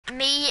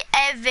Me,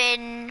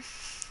 Evan,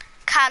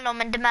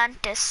 Callum and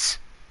Demantis.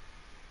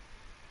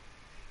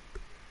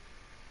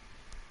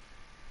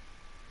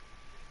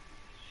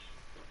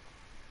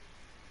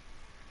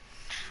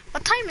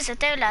 What time is it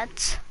there,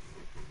 lads?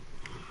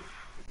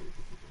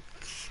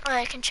 Oh,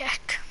 I can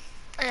check.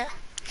 Yeah.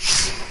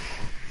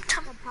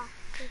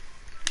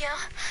 Yeah.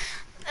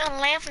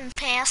 11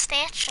 past,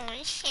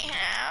 actually.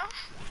 Yeah.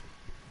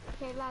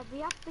 Okay, lad, we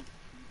have to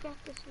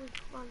get this with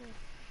solid.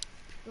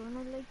 Do you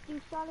wanna like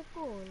do solid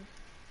gold?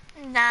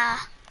 Nah.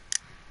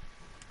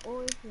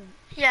 Or is it?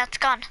 Yeah, it's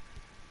gone.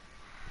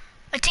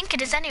 I think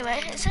it is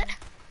anyway, is it?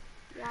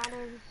 Yeah, it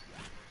is.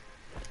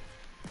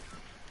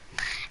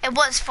 It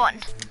was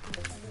fun.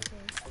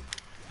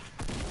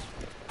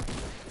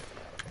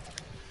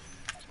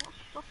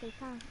 Okay,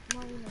 can't.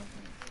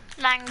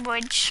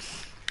 Language.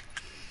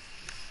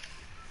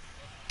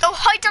 Oh,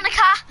 hi,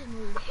 Donica!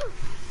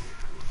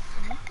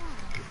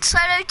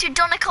 Shout out to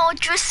Donica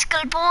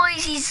Driscoll,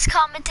 boys. He's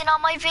commenting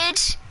on my vid.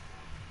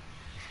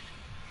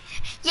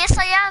 Yes,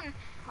 I am.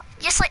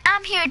 Yes, I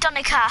am here,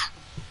 Donica.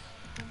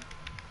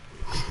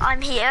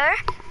 I'm here.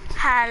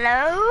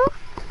 Hello?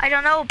 I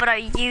don't know, but are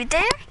you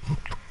there?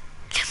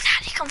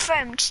 Illuminati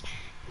confirmed.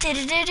 Do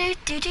do do do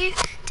do do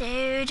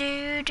do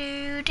do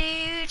do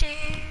do do.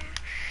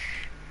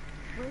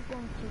 We're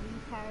going to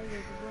retard the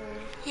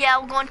world. Yeah,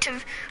 we're going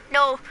to.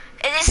 No,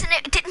 isn't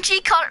it? Didn't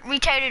she call it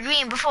retarded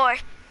rain before?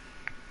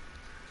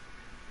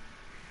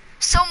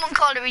 Someone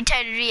called it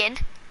retarded rain.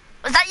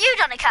 Was that you,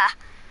 Donica?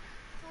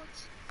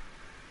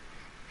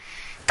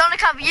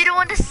 Donica, were you the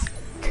one to?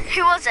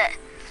 Who was it?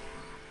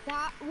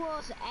 That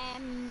was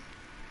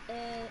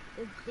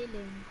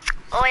Dylan.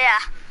 Oh yeah.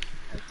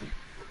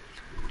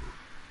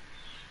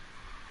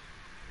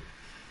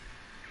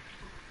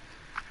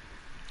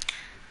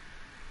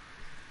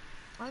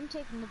 I'm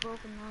taking the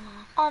broken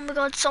man. Oh my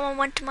god, someone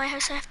went to my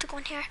house. I have to go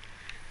in here.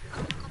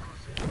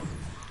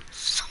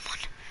 Someone.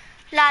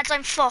 Lads,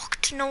 I'm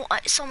fucked. No,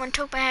 someone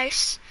took my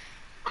house.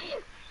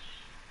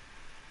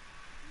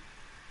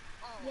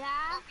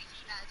 Yeah?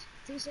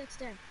 2-6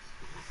 there.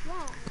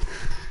 Yeah.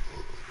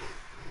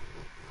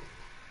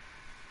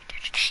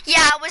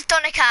 Yeah, it was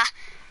Donica.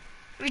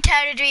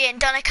 Retarded Rian.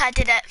 Donica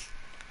did it.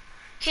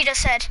 He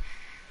just said,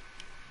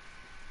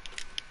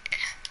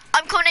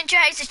 I'm coming into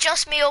your house. It's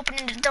just me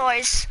opening the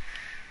doors.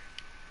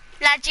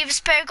 Lad, do you have a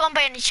spare gun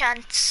by any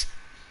chance?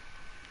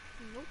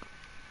 Nope.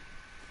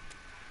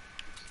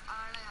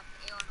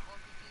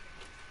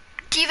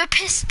 Do you have a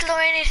pistol or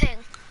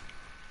anything?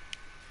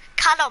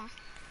 Callum.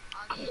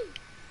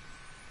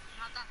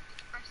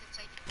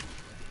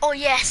 Oh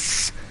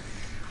yes.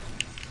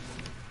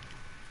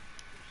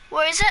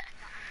 Where is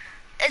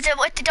it? Is it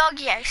with the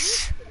doggy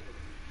house?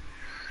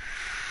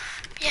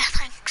 Yeah,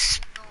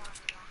 thanks.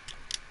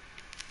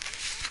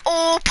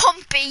 Oh,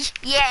 Pumpy.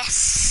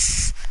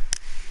 Yes.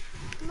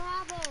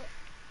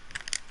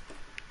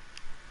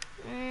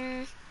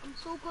 I'm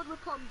so good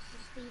with pumps,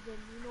 Stephen.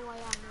 You know I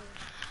am.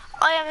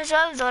 I am as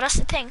well, though. That's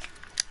the thing.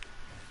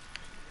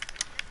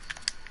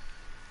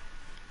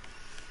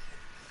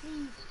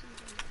 Please,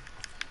 Stephen.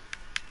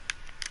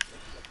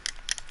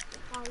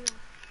 Oh, yeah.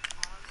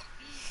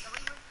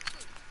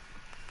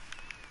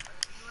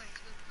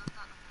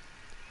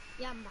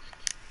 Yeah, I'm back.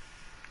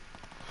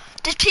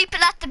 There's people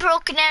at the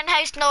broken down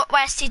house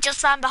northwest. He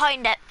just ran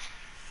behind it.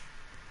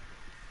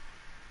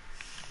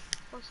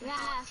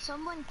 Yeah,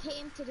 someone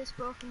came to this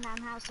broken down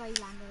house I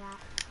landed at.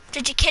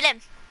 Did you kill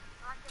him?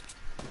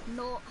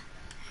 No,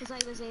 because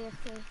I was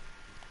AFK.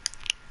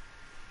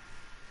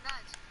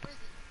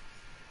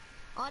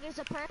 Oh, there's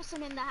a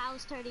person in the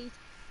house, 33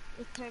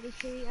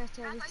 or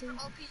 32.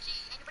 RPG.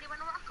 Anybody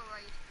want a rocket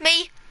ride?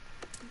 Me.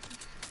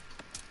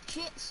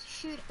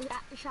 Shoot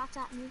shots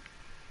at me.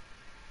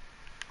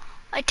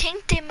 I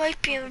think they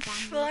might be in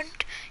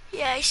front.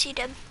 Yeah, I see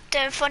them.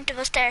 They're in front of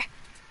us there.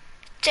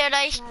 They're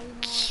like...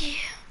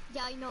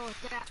 Yeah, I know.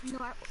 They're at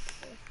north.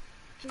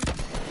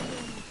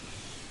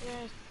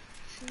 They're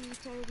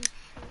 330.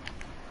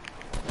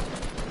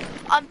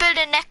 I'm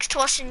building next to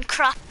us in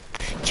crap,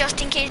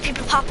 just in case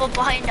people pop up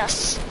behind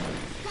us.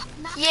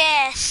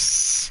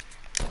 Yes.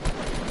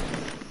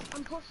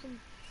 I'm pushing.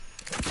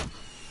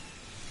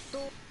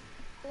 Don't.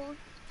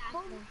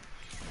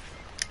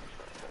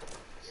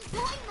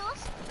 Behind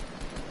us.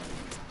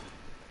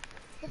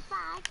 The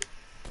fag.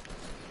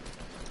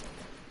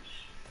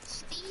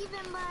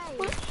 Stephen,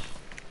 mate.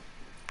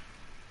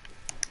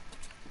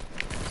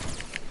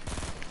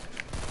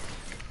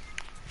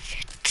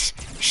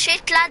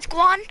 Shit, lads, go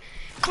on.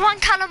 Come on,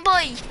 Callum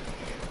boy.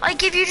 I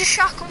give you the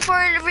shotgun for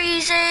a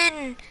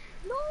reason.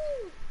 No.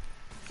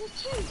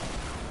 There's two.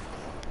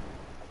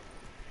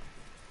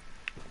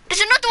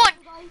 There's another one.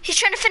 He's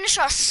trying to finish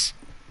us.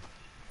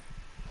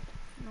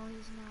 No,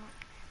 he's not.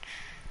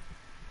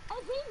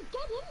 Evan,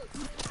 get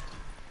him.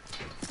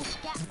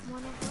 Just get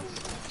one of us.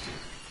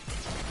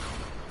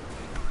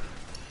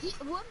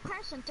 One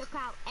person took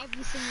out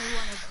every single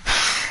one of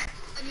us.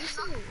 And you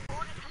see?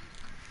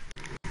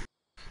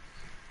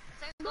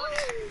 No.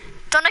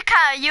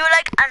 Donica, you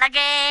like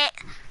unlucky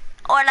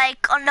or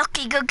like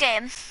unlucky good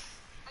game?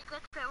 I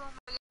could play one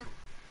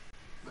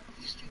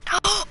stream.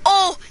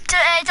 Oh,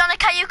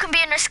 Donica, you can be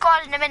in the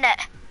squad in a minute.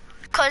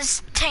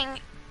 Because Ting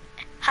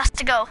has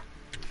to go.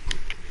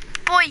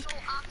 Boy, So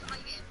after my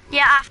game,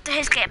 yeah, after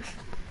his game.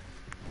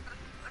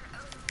 when I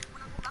go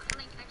back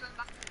online, can I join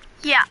back?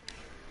 Yeah.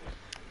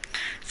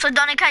 So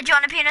Donica, do you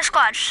want to be in a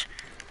squad?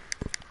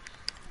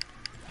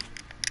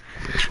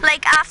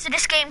 Like after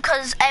this game,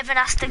 because Evan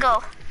has to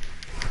go.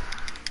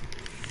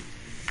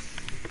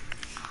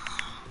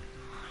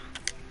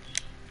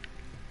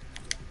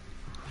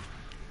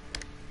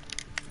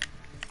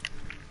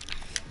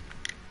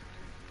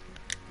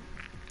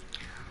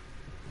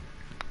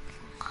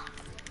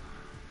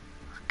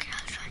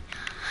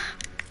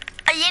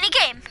 Are you in a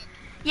game?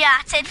 Yeah,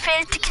 it said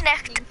failed to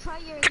connect. Try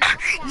your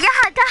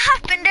Yeah, that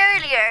happened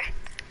earlier.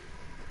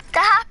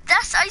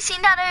 That's I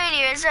seen that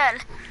earlier as well.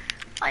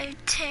 I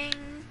think.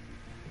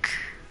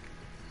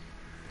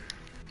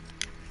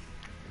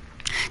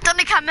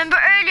 Donica, remember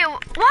earlier?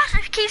 What?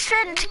 It keeps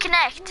failing to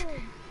connect.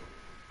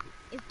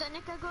 Is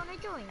Danica gonna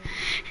join?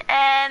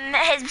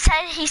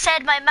 He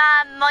said my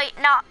mom might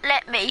not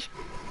let me.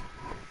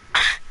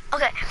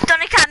 Okay,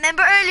 Donica,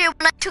 remember earlier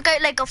when I took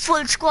out like a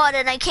full squad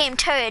and I came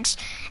third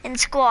in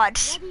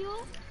squads?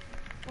 Radio?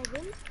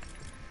 Evan?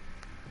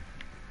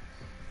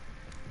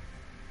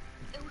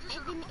 It was just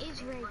Evan an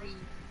is update, ready. right?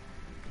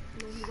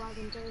 No, he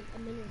wasn't there a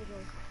minute ago.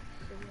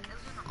 It was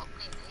just an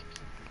update, mate.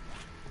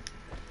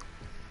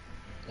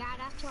 Yeah,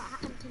 that's what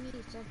happened to me,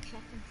 so I'm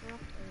checking for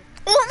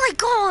updates. Oh my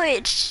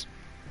god!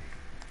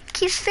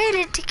 Keeps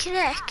failing to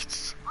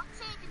connect. I'll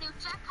take the new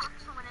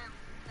jetpacks from an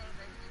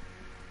David.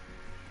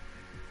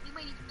 You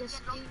may need to Just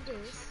get do locked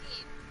this.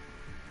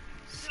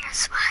 Yeah,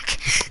 swag.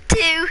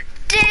 Do,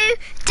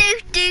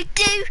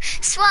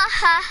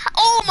 swag.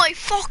 Oh my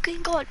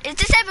fucking god. Is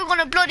this ever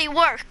gonna bloody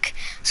work?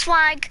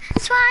 Swag.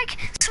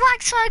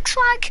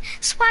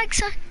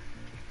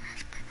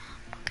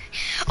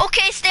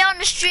 Okay, stay on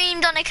the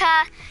stream,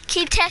 Donica.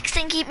 Keep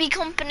texting, keep me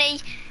company.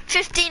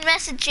 15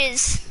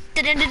 messages.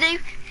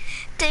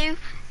 Do.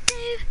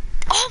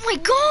 Oh my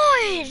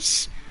god!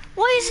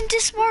 Why isn't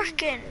this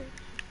working?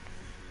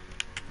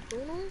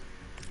 Don't know.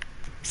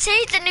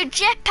 See, the new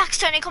jetpack's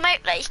trying to come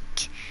out like.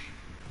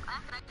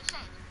 After I just said,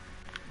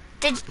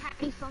 Did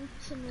Apparently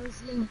function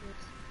is limited.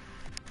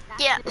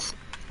 That's Yeah. it.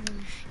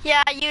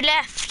 Yeah, you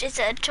left, is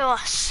it, to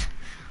us?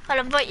 I'll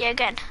invite you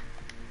again.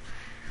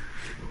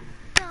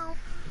 Bow,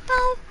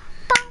 bow,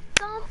 bow,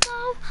 bow,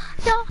 bow.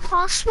 You're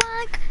all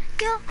swag,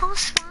 you're all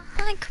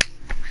swag.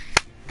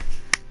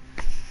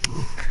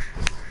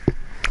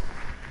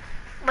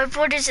 My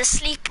brother's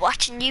asleep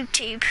watching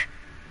YouTube.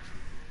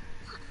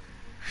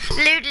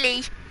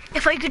 Literally,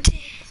 if I could...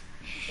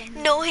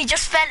 No, he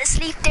just fell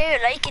asleep there,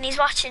 like, and he was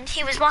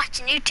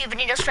watching YouTube and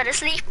he just fell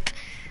asleep.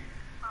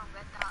 I'll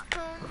get that.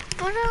 Boom,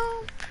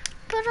 ba-dum,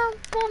 ba-dum,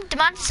 boom.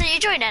 Demantis, are you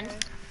joining?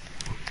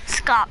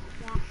 Scott.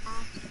 Yeah,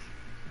 after.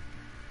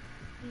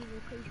 He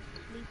will creep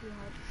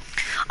sleepyhead.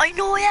 I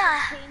know,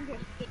 yeah. Change it.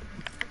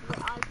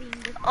 We're all being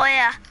the, Oh,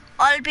 yeah.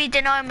 I'll be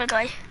the normal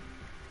guy.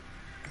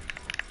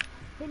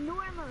 the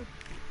normal.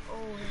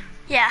 Oh,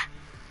 Yeah.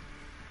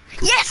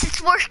 Yes,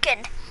 it's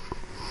working.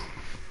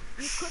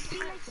 you could be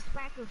like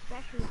Sparkle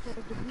Special for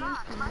the blue God,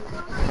 team. man, the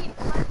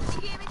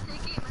game into the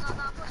game and I'm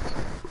not pushing it. The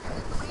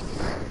way this is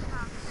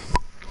now, I mean,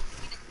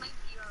 it's 90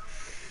 or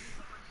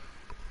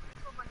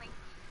over 90.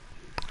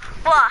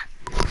 What?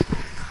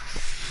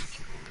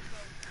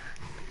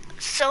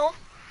 So,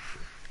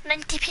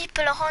 90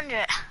 people, 100.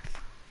 I'm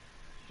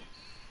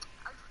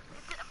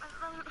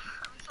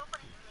so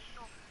funny, like,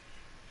 no.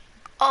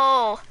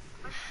 Oh,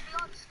 But they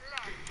all just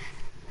left.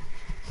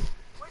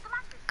 Where's the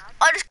matches, lad?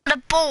 I just got a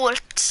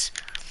bolt.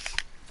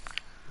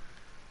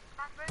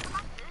 Lad, where's the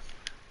matches?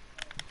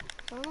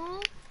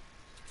 Oh,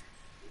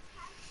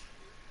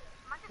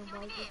 Matches so you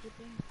why in the did game? you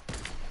think?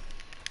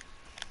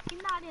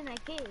 You're not in a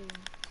game.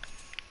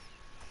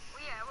 Oh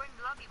yeah, we're in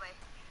the lobby, way.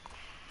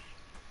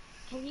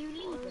 Can you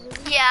leave it?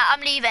 Yeah,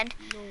 I'm leaving.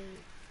 No.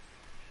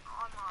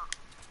 Oh, I'm not.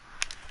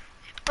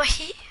 But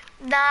he,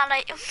 nah,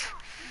 like, I'm leaving.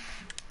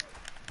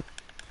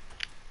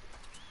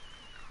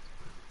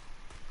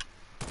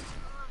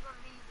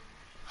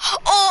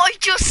 oh, I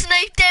just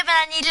sniped him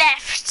and he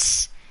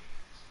left.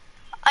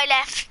 I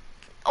left.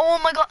 Oh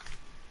my god.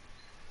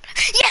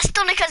 Yes,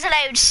 Donica's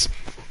allowed.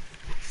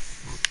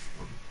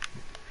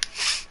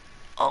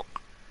 Oh,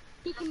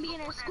 He can be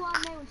in a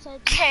squad now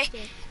inside the Okay.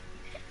 basket.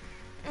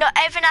 no,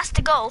 Evan has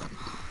to go.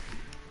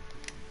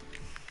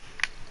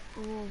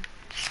 Oh.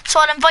 So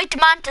I'll invite the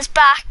Mantis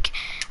back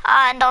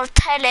and I'll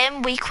tell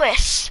him we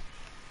quit.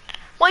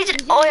 Why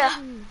did, He's oh in yeah.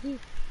 mine.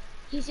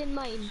 He's in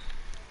mine.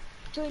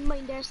 Join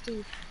mine there,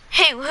 Steve.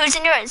 Who's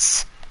in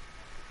yours?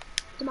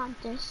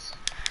 Demantis.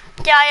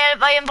 Yeah,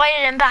 I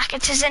invited him back.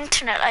 It's his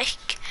internet,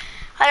 like.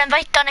 I'll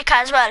invite Donica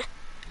as well.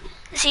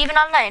 Is he even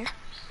online?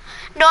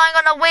 No, I'm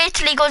gonna wait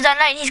till he goes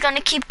online. He's gonna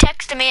keep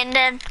texting me and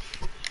then.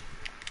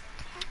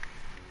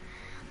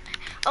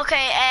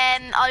 Okay,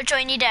 I'll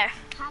join you there.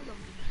 Callum.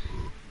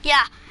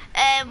 Yeah,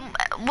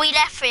 we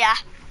left for ya.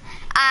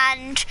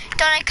 And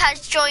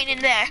Donica's joining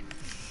there.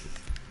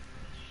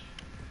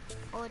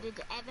 Oh,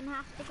 did Evan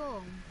have to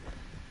go?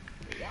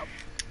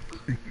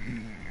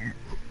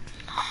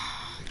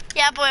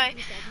 Yeah, boy,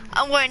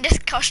 I'm wearing this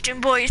costume,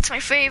 boy. It's my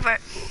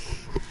favorite.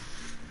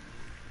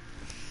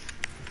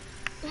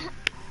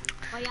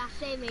 Oh yeah,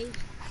 same age.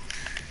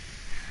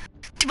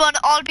 Do you want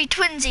to all be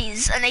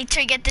twinsies and they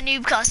three get the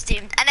noob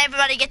costume and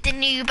everybody get the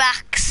noob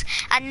axe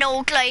and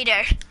no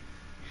glider?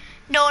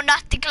 No,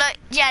 not the glider.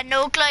 Yeah,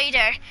 no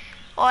glider.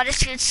 Oh,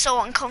 this feels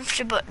so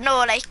uncomfortable. No,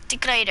 like the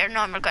glider,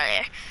 normal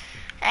glider.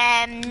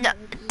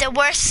 The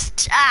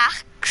worst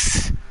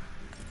axe.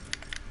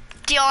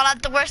 Do you all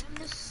have the worst?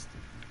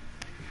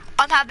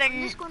 I'm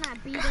I'm just gonna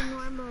be the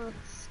normal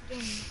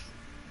skin.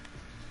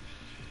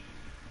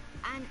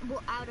 And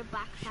without a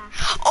backpack.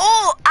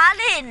 Oh,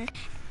 Alan!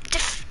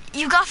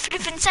 You got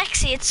flippin'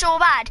 sexy. It's so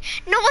bad.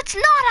 No, it's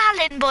not,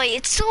 Alan, boy.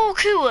 It's so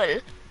cool. Do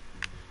you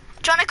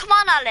wanna come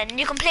on, Alan?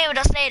 You can play with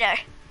us later.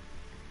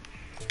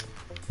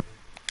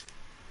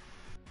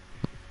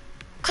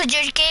 Cause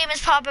your game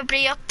is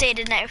probably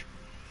updated now.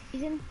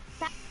 Isn't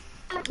that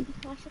like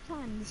Clash of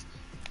Clans?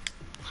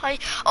 Hi.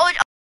 Oh.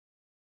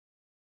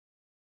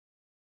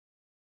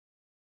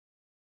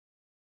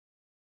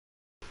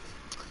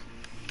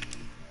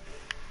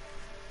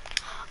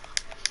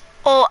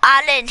 Oh,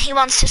 Alan, he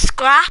wants to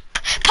scrap.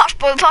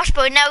 Posh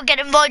boy, now get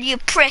involved, you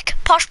prick.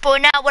 Posh boy,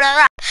 now when I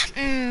rap.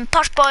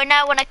 Posh boy,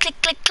 now when I click.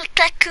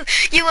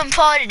 You and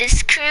part of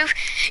this crew.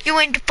 You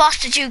ain't the boss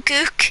that you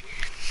gook.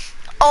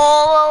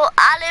 Oh,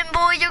 Alan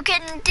boy, you're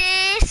getting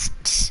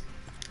dissed.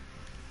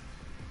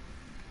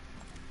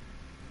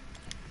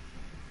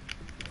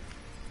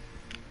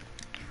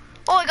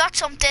 Oh, I got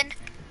something.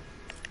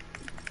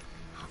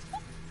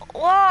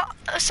 What?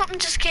 Something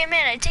just came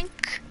in, I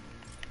think.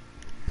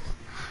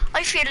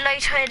 I feel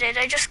lightheaded.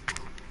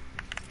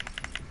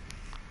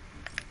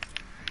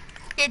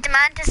 Yeah, the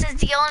mantis is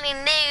the only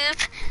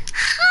noob.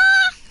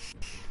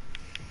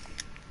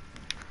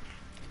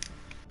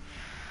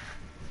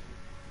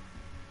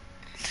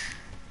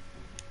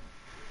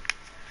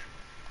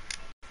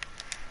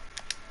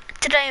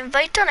 Did I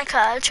invite Donica?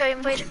 I'll try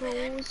invite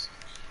him.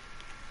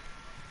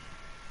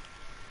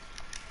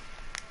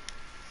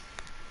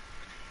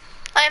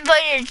 I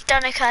invited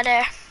Donica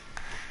there.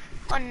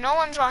 Oh, no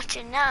one's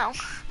watching now.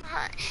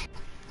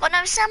 Oh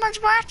no, someone's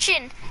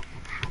watching.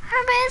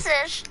 How is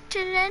it?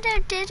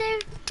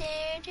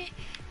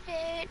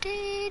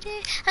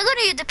 I'm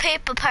gonna use the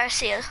paper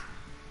parcel.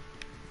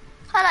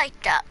 I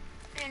like that.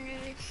 I'm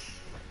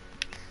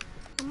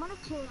gonna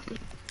close it.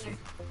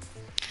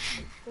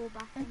 Go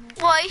back in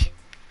it. Why?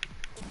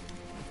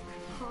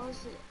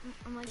 Because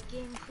my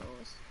game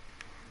froze.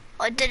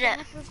 I did it.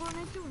 If we're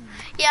gonna join.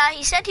 Yeah,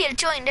 he said he'll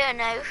join there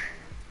now.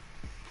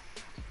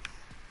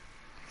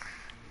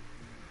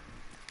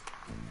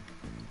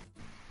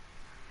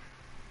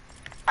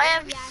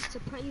 Yeah, it's a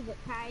private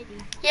party.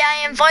 Yeah,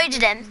 I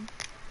invited him.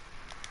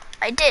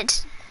 I did.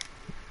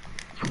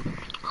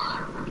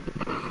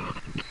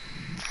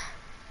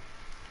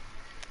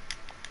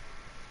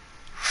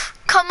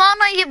 Come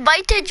on, I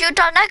invited you,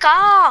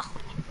 Donica.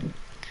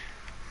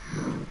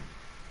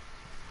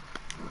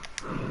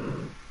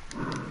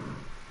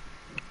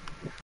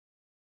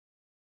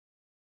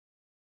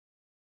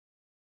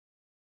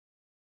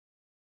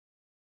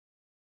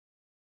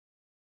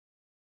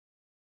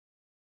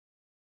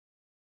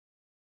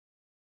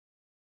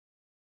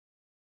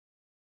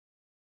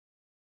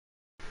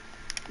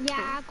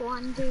 Yeah, go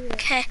on, do it.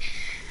 Okay.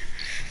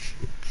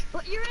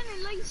 But you're in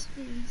a light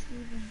stream,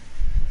 Stephen.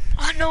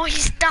 Oh no, he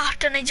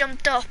stopped and I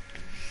jumped up.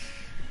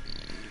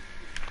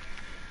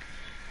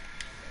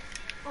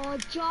 Oh,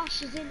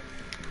 Josh is in.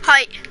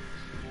 Hi.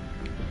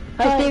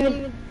 Hi,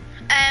 Stephen.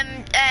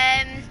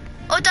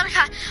 Oh,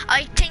 Donica,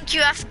 I think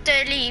you have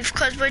to leave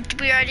because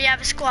we already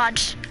have a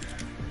squad.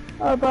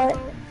 Oh, bye.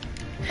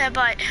 Okay,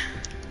 bye.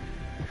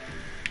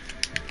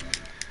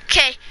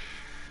 Okay.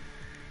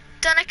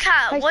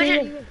 Donica, what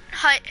did...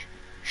 Hi.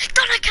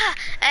 Donica!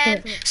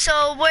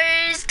 So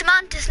where's the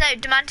mantis now?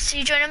 The mantis, are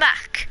you joining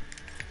back?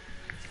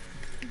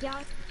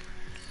 Yeah.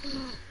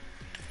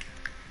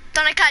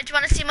 Donica, do you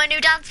want to see my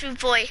new dance move,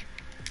 boy?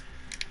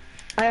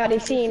 I already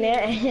seen it.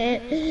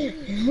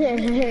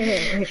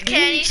 Okay,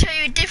 I need to show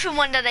you a different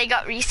one that I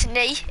got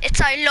recently.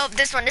 I love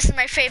this one. This is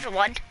my favorite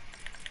one.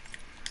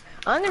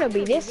 I'm gonna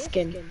be this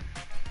skin.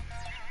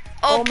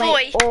 Oh, my-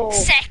 boy, oh.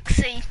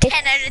 sexy.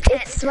 10 out of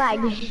 10. It's swag.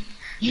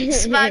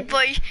 Smart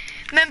boy.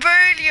 Remember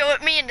earlier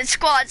with me in the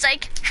squad's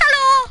like,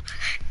 hello.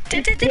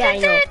 Yeah, I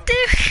know.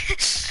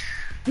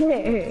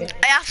 I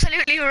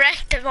absolutely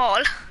wrecked them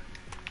all.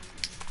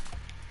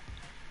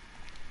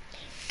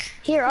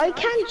 Here, I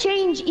can't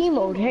change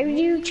emote. How do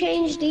you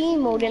change the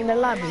emote in the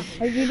lobby?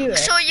 How do you do it?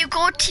 So you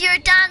go to your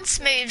dance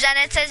moves and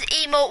it says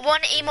emote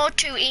 1, emote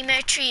 2,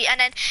 emote 3, and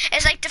then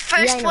it's like the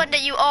first one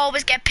that you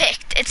always get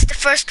picked. It's the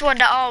first one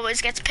that always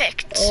gets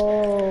picked.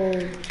 Oh.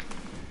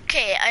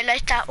 Okay, I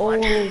like that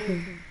one. Oh.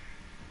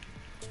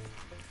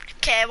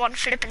 Okay, I want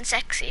flippin'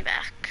 sexy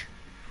back.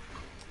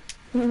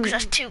 Because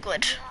that's too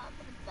good.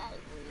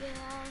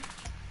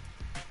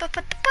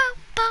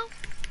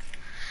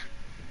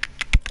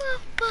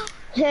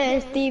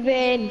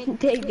 Stephen,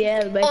 take the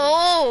helmet.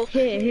 Oh,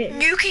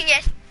 you can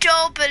get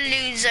double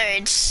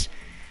losers.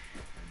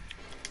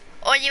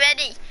 Are you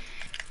ready?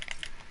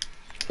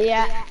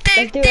 Yeah, Do,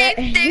 let's do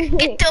do, do.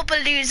 Get it. double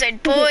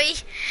losered, boy.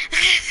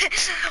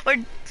 Or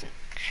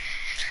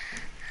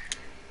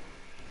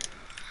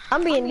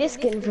I'm being this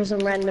skin for some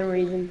random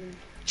reason.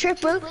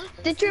 Triple,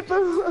 the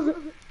triple.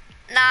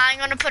 nah, I'm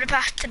gonna put it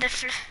back to the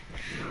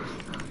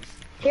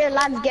Here,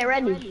 lads, get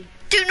ready.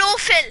 Do no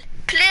fill,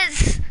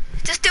 please.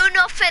 Just do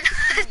no fill.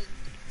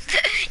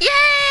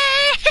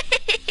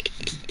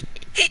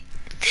 Yay!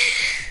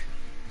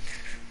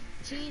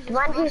 Jesus Come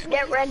on, Christ, just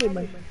get ready,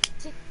 man.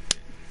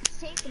 It's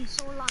taken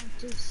so long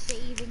to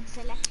saving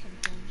selection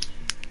points.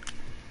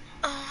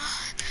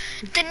 Oh,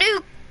 the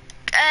new,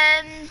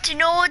 do you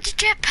know the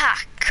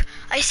jetpack?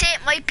 I say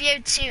it might be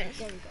out soon.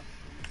 There we go.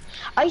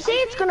 I say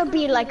it's gonna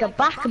be like a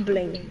back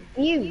bling.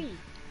 You.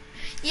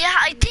 Yeah,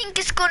 I think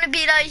it's gonna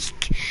be like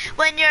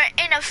when you're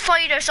in a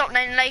fight or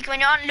something, like when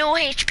you're on low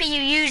HP,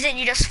 you use it and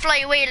you just fly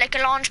away like a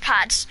launch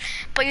pad,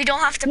 but you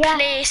don't have to Yeah.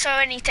 place or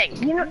anything.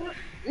 You know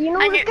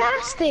And the you-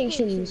 gas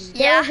stations.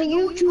 Yeah. There's a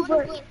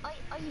YouTuber.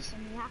 Ice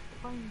and you have to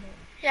find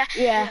it. Yeah.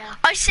 Yeah.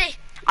 I say,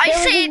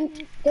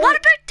 what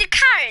about the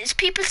cars?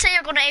 People say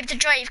you're gonna be able to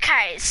drive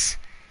cars.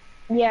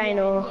 Yeah, I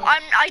know. I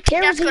think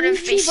There that's was a gonna be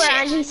YouTuber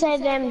and shit. he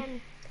said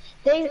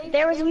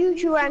there was a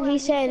YouTuber and he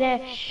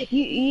said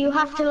you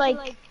have to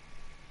like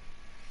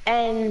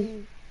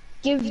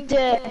give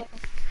the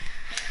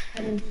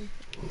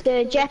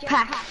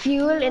jetpack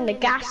fuel in the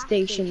gas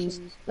stations,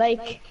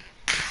 like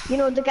you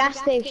know the gas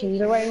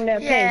stations around their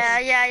Yeah,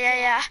 place.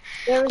 yeah.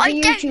 There was a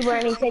I doubt- YouTuber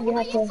and he said you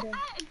had to. I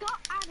got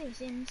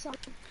added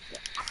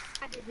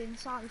in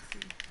Salty.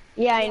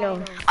 Yeah, I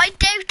know. I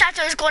doubt that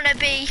there's gonna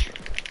be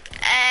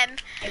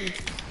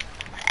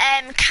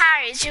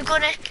cars.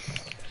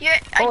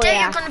 I doubt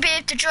yeah. you're gonna be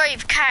able to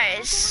drive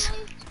cars.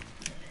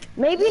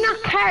 Maybe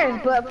not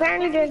cars, but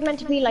apparently there's meant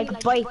to be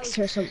like bikes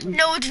or something.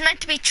 No, it's meant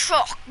to be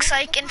trucks,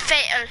 like in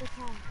Fatal.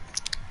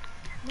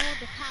 No,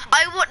 the car.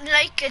 I wouldn't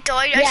like it though.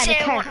 I Yeah, say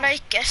the I car. wouldn't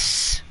like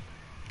it.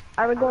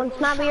 Are we going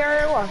snobby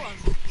or what?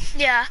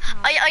 Yeah,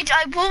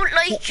 I won't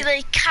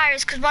like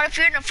cars, because what if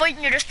you're in a fight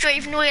and you're just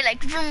driving away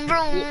like vroom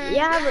vroom?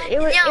 Yeah, but it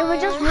would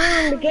just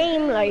ruin the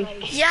game,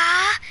 like.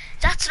 Yeah,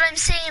 that's what I'm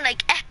saying.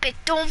 Like Epic,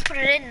 don't put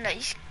it in.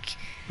 Like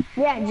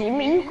Yeah, I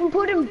mean, you can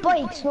put in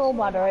bikes, no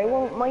bother. I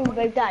won't mind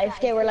about that if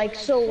they were like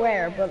so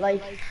rare, but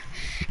like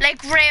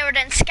rarer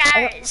than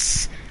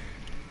scars.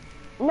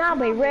 nah,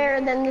 but rarer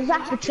than the RPGs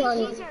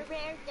Zapatron. are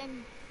rare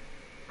than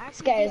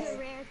Scars. RPGs are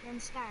rare than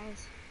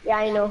scars. Yeah,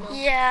 I know.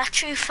 Yeah,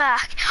 true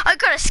fact. I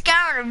got a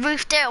scar on the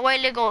roof there a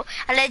while ago.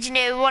 A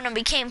legendary one and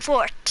became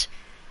fourth.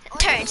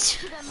 Third.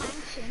 To the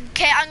mansion.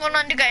 Okay, I'm going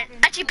underground.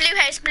 Actually, blue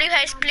house, blue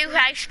house, blue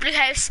house, blue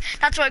house.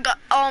 That's where I got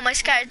all my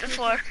scars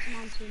before.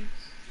 Mansion.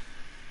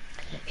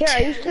 Here,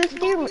 are you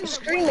still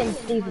streaming,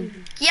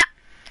 Stephen? Yeah.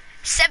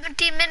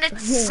 17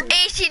 minutes,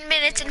 18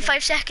 minutes and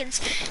 5 seconds.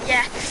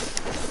 Yeah.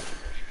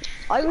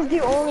 I was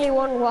the only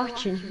one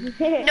watching.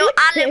 No,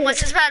 Alan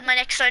was as well, my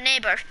next door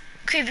neighbour.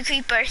 Creepy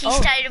Creeper. He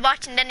started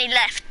watching, then he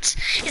left.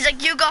 He's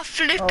like, you got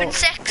flippin'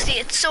 sexy,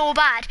 it's so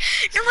bad.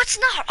 No, it's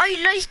not. I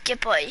like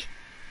it, boy.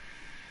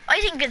 I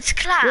think it's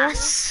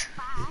class.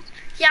 Bad.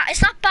 Yeah,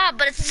 it's not bad,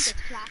 but it's...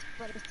 It's class,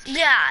 but it's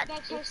Yeah.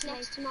 it's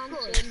next to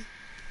mansion.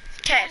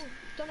 Okay.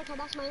 Donica,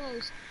 that's my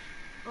house.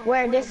 Oh,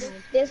 Where this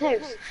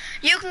house?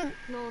 You can...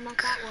 No, not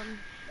that one.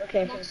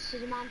 Okay. Next to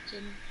the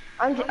mansion.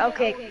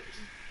 Okay.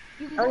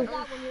 You can go to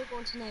that one you're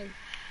going to now.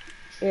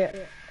 Yeah.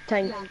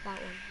 Thanks. Yeah, that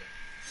one.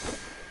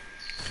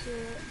 So,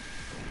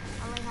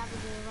 all I have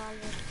is a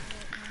revolver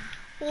right now.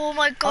 Oh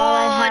my All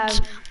I god.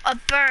 have- A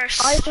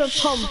burst. I have a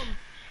pump.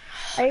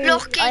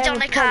 Lucky I have a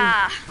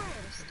Donica.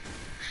 First.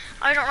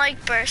 I don't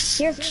like bursts.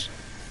 Here's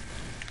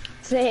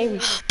same.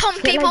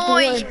 Pumpy Get like the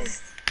boy.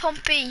 words.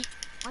 Pumpy.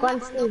 Go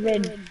on,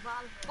 Steven.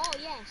 Oh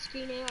yeah,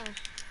 screen AR.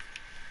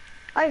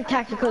 I have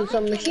tactical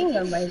submachine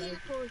gun, mate.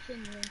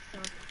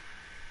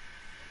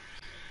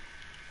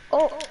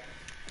 Oh,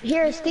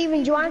 here, Steven,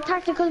 do you want a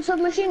tactical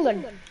submachine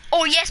gun?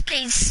 Oh yes,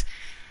 please.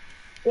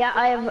 Yeah,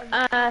 I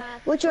have,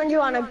 which one do you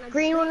want, a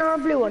green one or a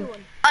blue one?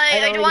 I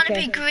don't don't want to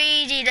really be care.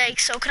 greedy, like,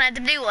 so can I have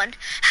the blue one?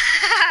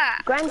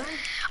 Grant?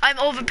 I'm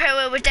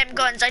overpowered with them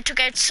guns. I took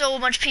out so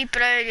much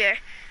people earlier.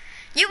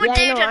 You would Yeah,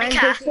 do I know, it on a aren't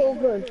cat. they so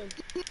good?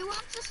 Who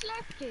wants a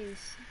slurp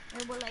juice?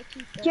 Or will I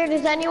keep it? Here,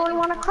 does anyone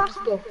want a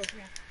crossbow?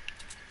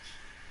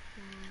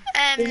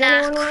 Does Nah.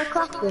 anyone want a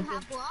crossbow?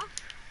 Have what?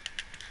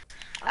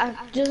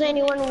 Does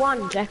anyone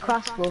want a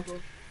crossbow? Oh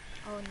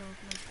no, no.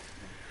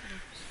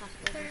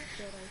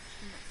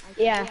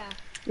 Yeah,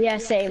 yeah,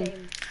 same.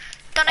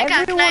 Donica,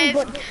 Everyone no,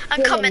 but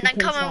I'm Dylan coming, I'm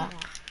thinks coming.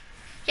 that.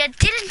 Yeah,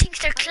 Dylan thinks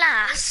they're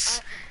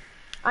class.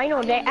 I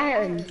know, they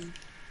aren't.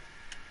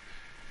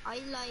 I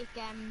like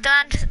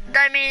That,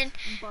 I mean,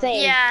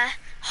 Same. yeah.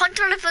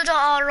 Hunter rifles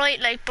are alright,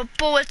 like, but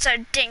bullets are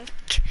dink.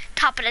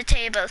 Top of the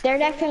table. They're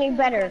definitely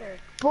better.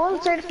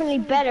 Bolts are definitely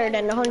better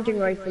than the hunting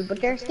rifle,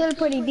 but they're still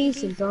pretty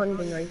decent, the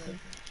hunting rifle.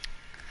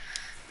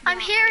 I'm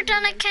here,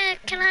 Donica.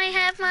 Can I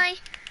have my...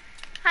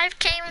 I've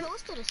came...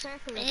 close to the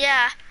circle.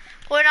 Yeah.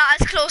 We're not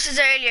as close as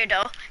earlier,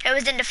 though. It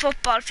was in the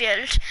football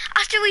field.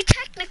 After we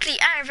technically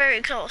are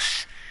very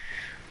close.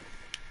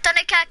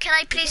 Donica, can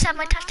I please have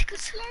my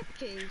tacticals? Slurp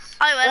juice.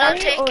 I will, I'll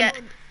take Oh,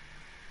 it.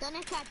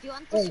 Donica, do you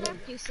want the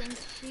slurp juice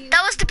since you...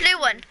 That was the blue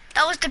one.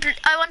 That was the blue.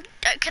 I want.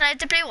 Can I have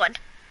the blue one?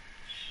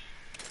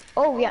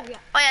 Oh, yeah.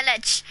 Oh yeah,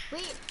 let's.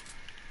 Wait.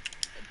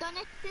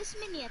 Donica, this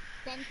mini,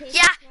 then take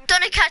Yeah, the slurp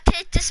Donica,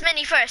 take this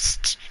mini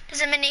first.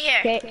 There's a mini here.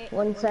 Okay,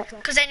 1 sec.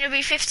 Because then you'll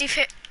be 50,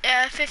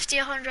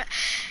 100.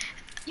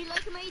 You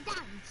like my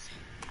dance?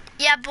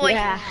 Yeah, boy.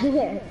 Yeah.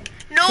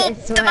 No,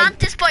 That's the right.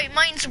 Mantis boy,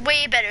 mine's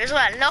way better as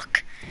well.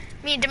 Look,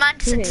 me and the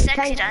Mantis at the sexy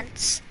Thank-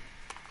 dance.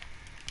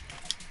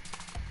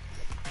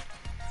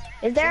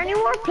 Is there any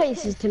more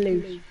places to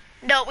loot?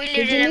 No, we Did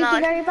looted you them loot the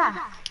all. very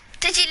back?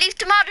 Did you loot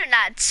the modern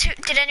lads?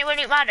 Did anyone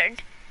loot modern?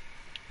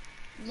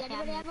 Does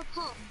anybody have a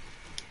pump?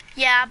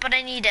 Yeah, but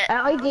I need it.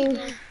 I do.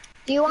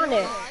 Do you want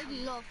it? Oh, I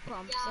love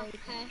pumps. Yeah, Like,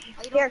 okay.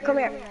 I don't Here, come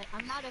really here. like-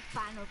 I'm not a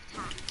fan of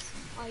tax.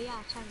 Oh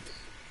yeah, thanks.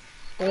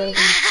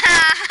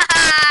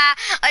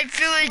 I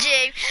fooled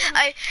you.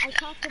 I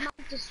thought the man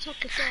just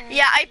took it there.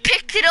 Yeah, I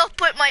picked it up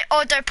with my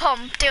other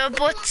pump. They were The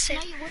both Black same.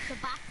 Knight with the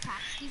backpack.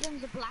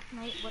 Steven's a Black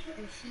Knight with the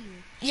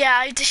shield. Yeah,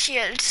 I have the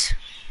shields.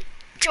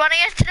 Do you want to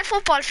get to the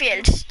football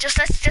field?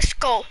 Let's just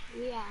go.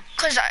 Yeah,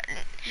 Cause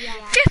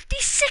yeah.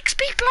 56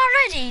 people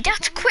already.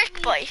 That's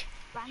quick, boy.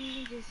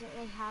 Bandages that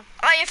they have.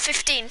 I have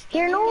 15.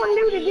 Here, no one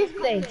looted this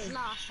place.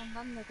 Lost and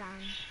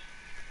underground.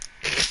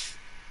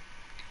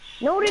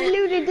 No one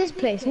looted this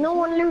place. No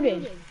one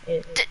looted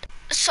it.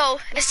 So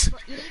it's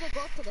But you need to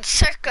go to the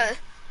circle.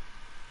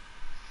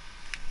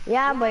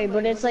 Yeah, boy,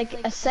 but it's like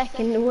a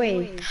second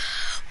away.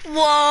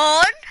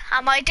 1.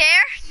 Am I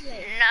there?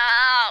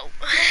 No.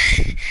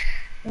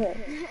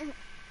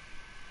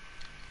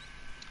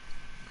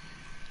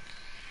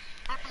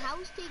 A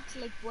house takes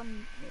like 30,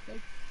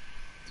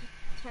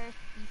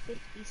 50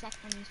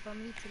 seconds for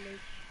me to loot.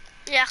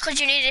 Yeah, cause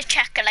you need to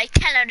check it like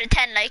 10 out of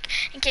 10, like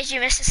in case you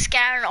miss a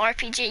scare in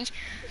RPG.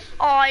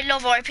 Oh, I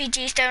love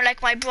RPGs. They're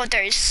like my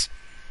brothers.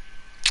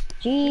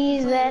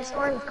 Jesus,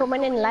 storm's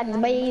coming in, lads,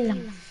 boys.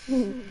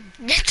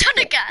 Get done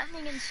again.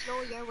 Coming in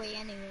slow your way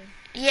anyway.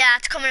 Yeah,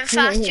 it's coming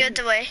fast the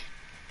other way.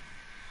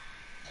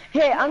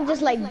 Hey, I'm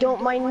just like,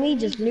 don't mind me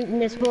just looting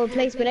this whole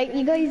place without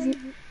you guys.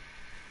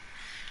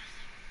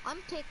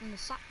 I'm taking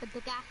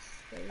the gas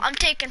station. I'm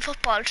taking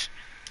football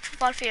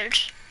field.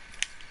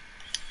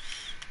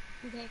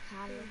 Okay,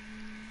 Callum's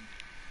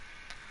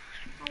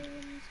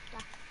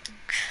back.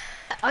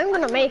 I'm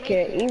gonna make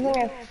it, even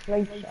if,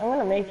 like, I'm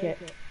gonna make it.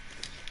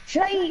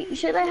 Should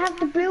I have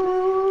the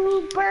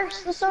blue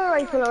burst assault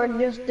rifle or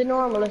just the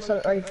normal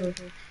assault rifle?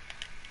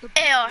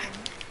 AR.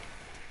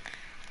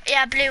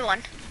 Yeah, blue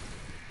one.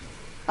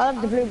 I'll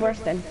have the blue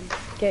burst then.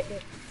 Okay.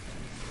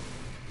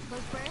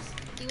 Those bursts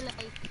do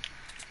like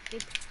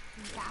big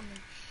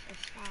damage or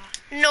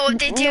stuff. No,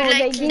 they do No, like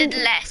they do.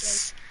 little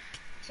less.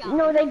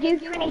 No, they do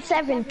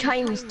 27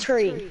 times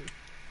 3.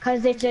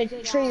 Cause it's a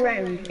 3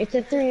 round. It's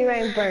a 3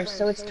 round burst,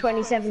 so it's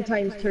 27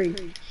 times 3.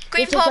 Green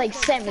Which is pop. like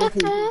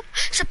 70.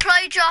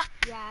 Supply drop.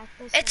 Yeah,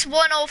 this It's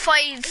one.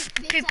 105.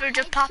 People It's a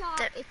just popped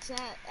headshot, it. It's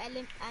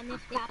and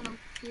if they don't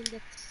feel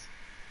it's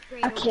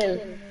great. A over kill.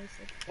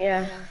 elimination.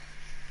 Yeah.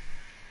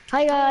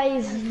 Hi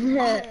guys. We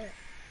have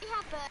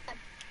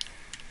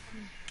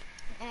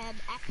a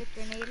epic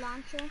grenade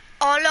launcher.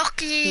 Oh,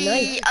 lucky.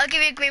 Nice. I'll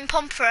give you a green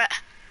pump for it.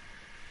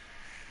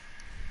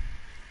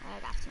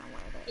 That's not where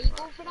Are they you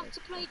going for that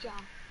supply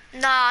drop?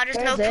 Nah, there's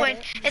no Where's it? point.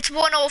 It's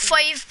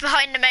 105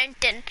 behind the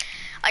mountain.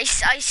 I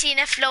seen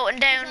it floating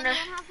Does down. anyone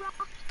have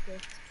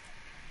rockets?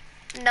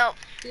 No.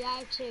 Yeah,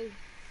 I too.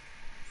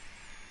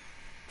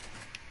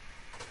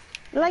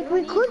 Like,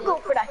 we could go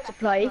for that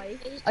supply.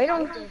 I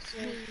don't...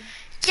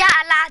 Yeah,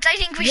 lads, I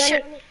think we Yeah,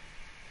 should.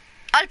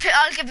 I'll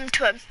give them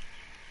to him.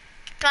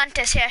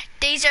 Plantis here.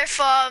 These are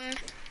from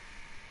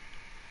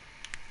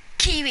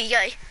Kiwi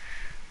guy.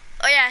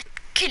 Oh yeah,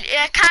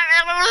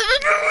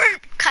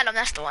 Callum,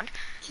 that's the one.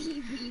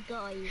 Kiwi guy.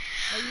 Are you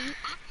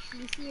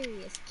actually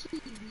serious?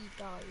 Kiwi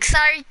guy.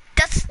 Sorry,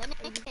 that's Then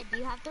again, do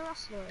you have the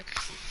rustler?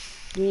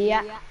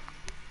 Yeah. Then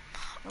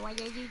why are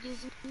you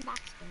using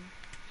backspin?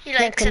 he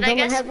likes it, I Someone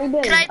guess. help me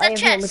build. Can I have I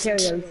the have no chest?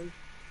 materials.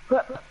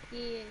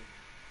 Yeah.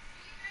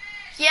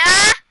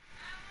 Yeah.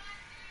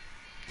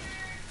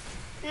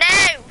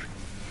 No.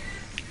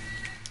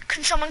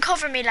 Can someone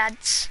cover me,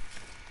 lads?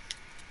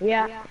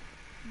 Yeah.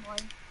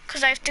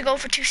 Because I have to go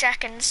for 2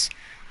 seconds.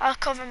 I'll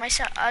cover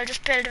myself. I'll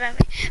just build around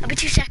me. I'll be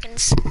 2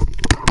 seconds.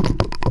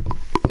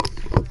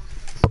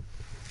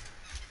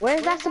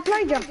 Where's that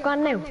supply drop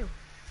gone now? I don't know.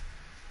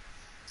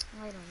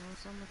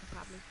 Someone could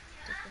probably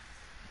take it.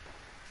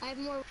 I have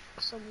more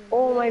someone.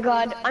 Oh my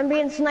god, I'm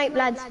being sniped,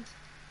 lads. What?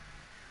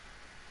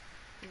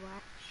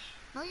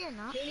 No, you're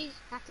not. Do you need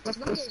That's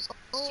rockets?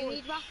 Oh, Do you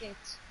need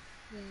rockets?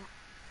 yeah.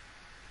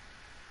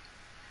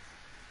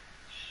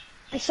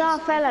 I saw a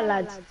fella,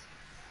 lads.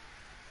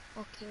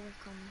 Okay, we're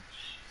coming.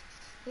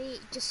 Wait,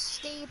 just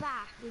stay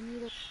back. We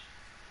need to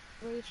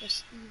wait for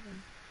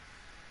Steven.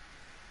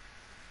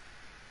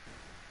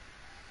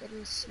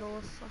 Little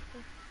slow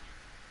fucker.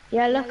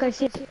 Yeah, look, I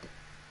see.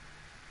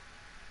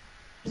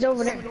 He's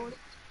over there.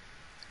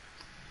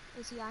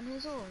 Is he on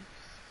his own?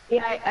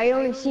 Yeah, I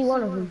only see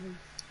one of them.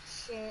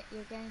 Shit,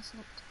 you're getting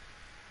snipped.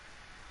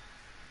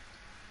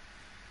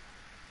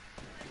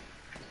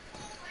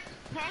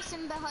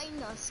 Person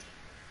behind us.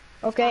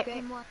 Okay.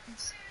 Him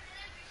once.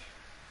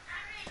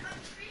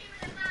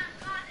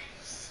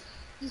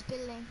 He's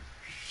building.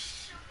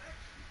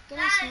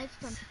 Getting sniped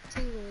from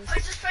 2 ways. I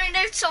just found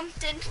out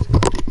something.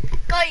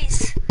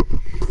 Guys,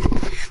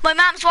 my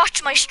mom's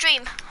watching my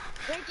stream.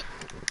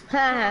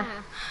 Haha.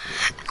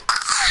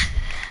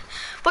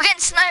 We're getting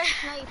sniped.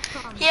 Sniped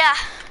from. Yeah.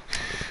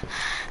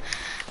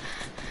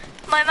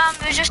 My mom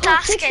was just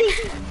asking.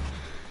 60.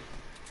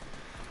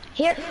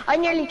 Here, I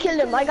nearly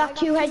killed him. I got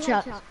 2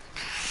 headshots.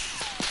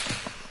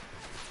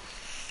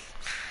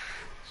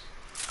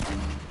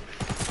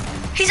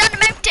 He's on the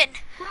mountain.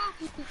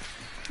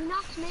 He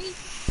knocked me.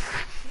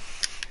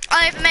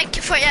 I have a med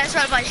kit for you as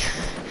well, boy.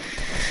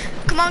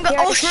 Come on, go.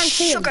 Yeah, I Oh, can't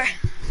see him. sugar.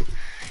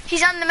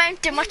 He's on the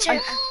mountain. Watch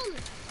out.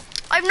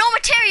 I have no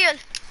material.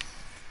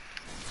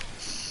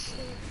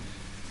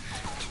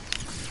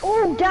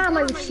 Oh, damn,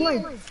 I was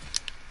sniped.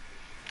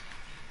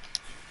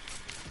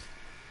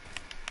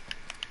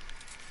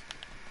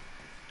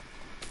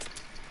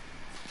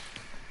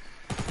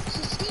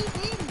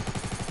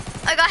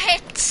 I got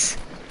hits.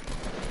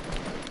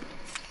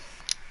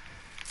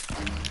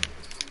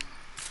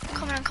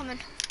 I'm coming.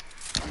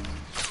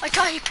 I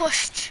thought he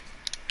pushed.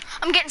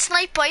 I'm getting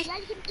sniped, boy. Yeah,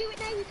 you can do it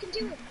now, you can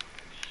do it.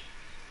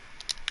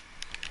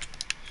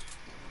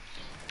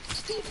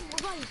 Stephen,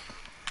 revive.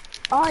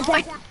 Oh,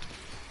 damn.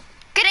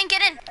 Get in,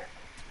 get in.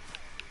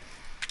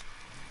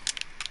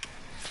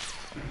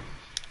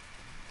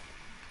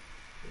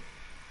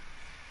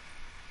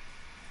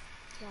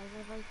 Yeah,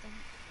 revive them.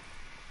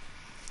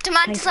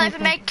 Demand to have a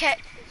med kit.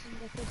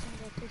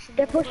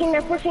 They're pushing,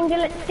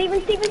 Dylan.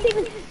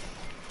 Steven.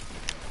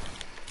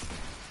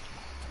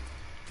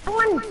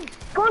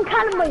 Go on,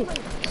 Callum, boy.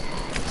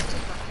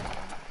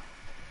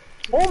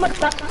 Oh my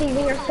god,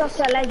 Steven, you're such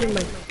a legend,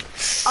 man.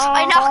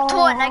 I knocked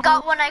one, I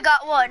got one.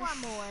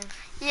 One more.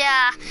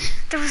 Yeah,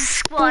 there was a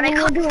squad.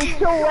 You're doing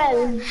so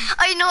well.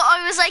 I know,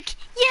 I was like,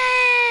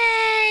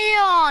 yay!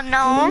 Oh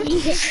no.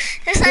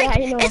 It's like,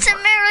 Yeah, I know. it's a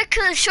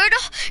miracle.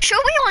 Sure,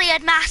 we only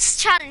had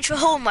maths challenge for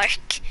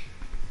homework.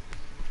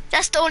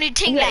 That's the only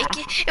thing, Yeah.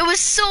 like, it was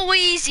so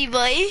easy,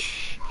 boy.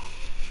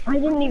 I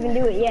didn't even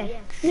do it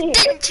yet.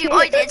 Didn't you?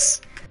 I did.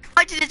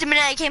 I did it the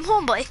minute I came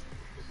home, boy.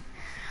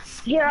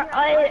 Here,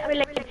 I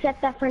will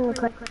accept that friend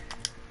request.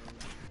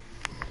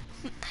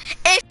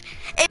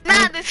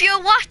 Ma'am, if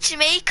you're watching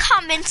me,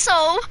 comment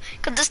so,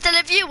 because there's still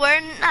a viewer,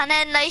 and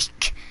then,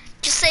 like,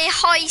 just say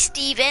hi,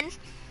 Stephen.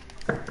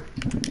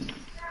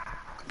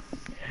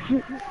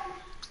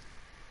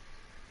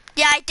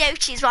 Yeah, I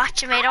doubt she's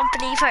watching me, I don't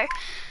believe her.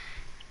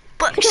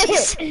 But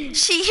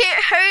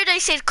heard I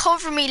said,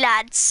 cover me,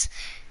 lads.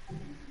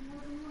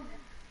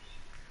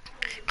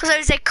 Because I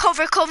was like,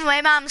 cover,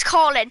 my mom's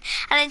calling.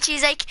 And then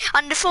she's like,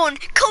 on the phone,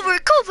 cover,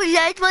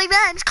 lad, my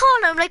mom's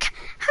calling. I'm like,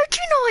 how do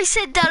you know I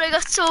said that? I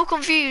got so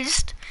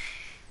confused.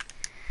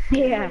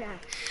 Yeah.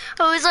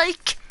 I was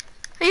like,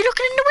 are you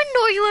looking in the window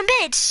or are you in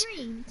bed?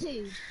 Stream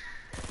too.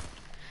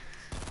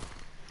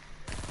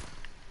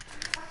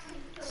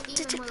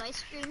 Stephen, will I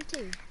stream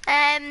too?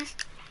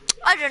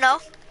 I don't know.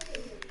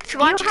 If you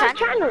want, you have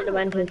can. channel the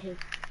Mantis.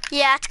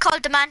 Yeah, it's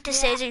called the Mantis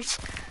Scissors.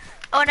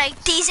 Oh no,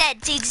 DZ.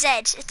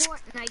 It's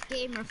Fortnite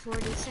Gamer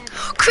 47.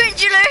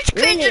 cringe alert,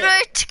 Really?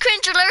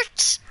 cringe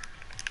alert.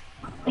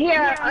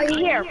 Here,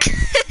 here.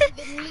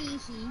 Even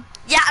Leahy.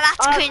 Yeah,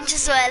 that's cringe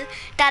as well.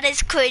 That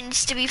is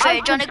cringe, to be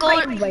fair. Do you wanna go?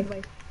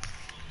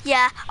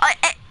 Yeah,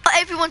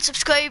 everyone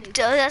subscribed,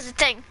 that's the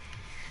thing.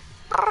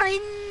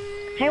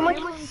 How much?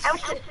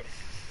 Okay.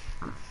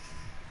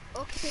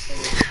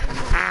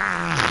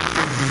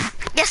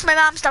 Yes, my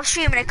mom stopped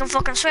streaming, I can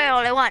fucking swear all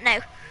I want now.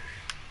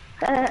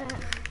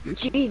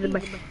 Jesus.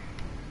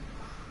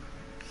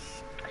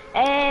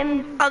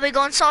 Are we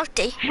going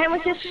salty? How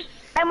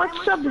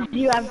much subs do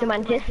you have, the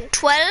Mantis?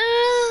 12?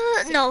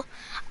 No.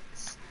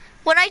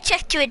 When I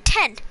checked, you had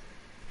 10.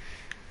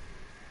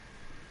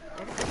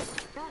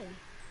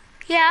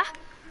 Yeah.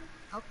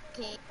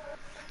 Okay.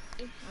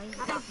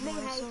 I have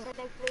more, so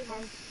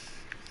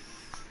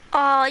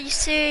Oh, you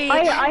see.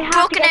 I have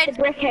broken to get out.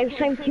 the brick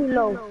house. I'm too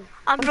low.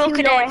 I'm too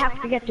broken low. I out.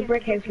 have to get the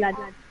brick house, lad.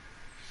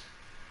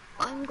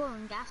 I'm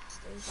going gas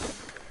station.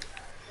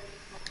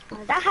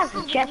 That has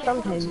a chest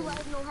sometimes.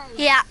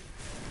 Yeah.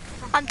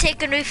 I'm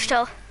taking roof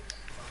though.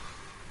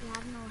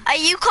 Are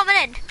you coming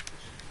in?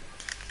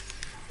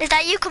 Is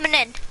that you coming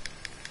in?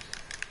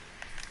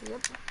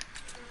 Yep.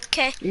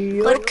 Okay.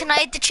 Yep. Good. Can I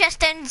hit the chest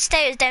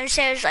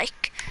downstairs,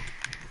 like?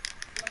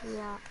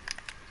 Yeah.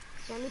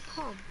 Jelly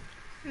pub.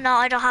 No,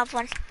 I don't have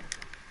one.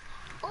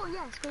 Oh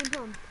yes, green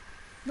pub.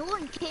 No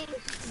one came.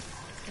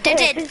 They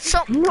did.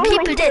 Some No, people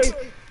I did. do.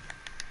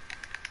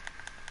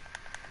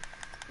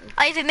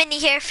 I have a mini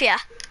here for you. I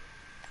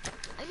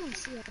didn't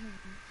see anything.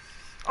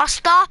 Oh,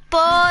 stop,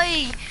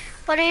 boy.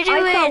 What are you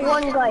I saw doing?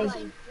 one guy.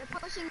 They're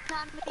pushing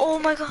on me. Oh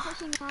my god.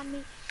 Pushing on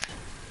me.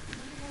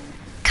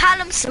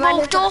 Callum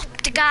smoked up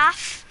the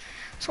gaff,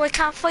 so I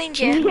can't find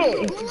you. Go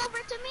over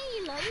to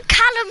me, like.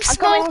 Callum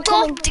smoked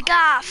coming. up the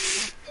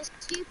gaff. This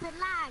stupid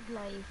lag,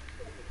 like.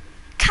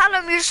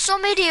 Callum, you're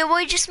some idiot.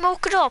 Why'd you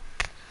smoke it up?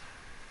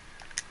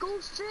 Go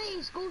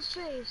straight, go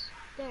straight.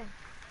 There.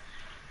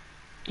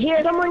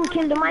 Here, someone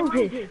killed the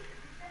mantis.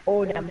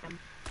 Oh, damn.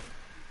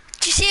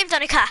 Do you see him,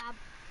 Donica?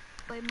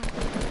 By my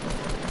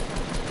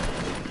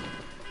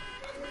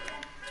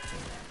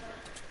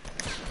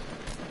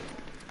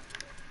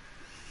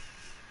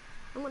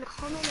I'm gonna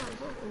come in and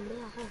open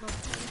there. Hold on.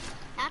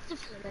 That's the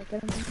flip.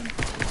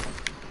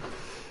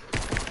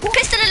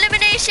 Pistol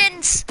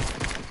eliminations.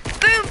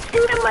 Boom.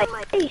 Shoot him, my.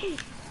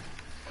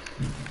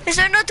 Is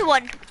there another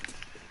one?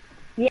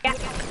 Yeah.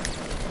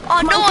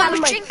 Oh no, I Callum,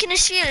 was mate. drinking a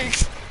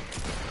shield.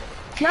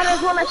 Not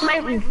as well as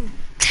mountain.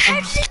 How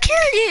did it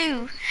kill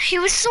you? He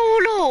was so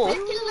low. Let's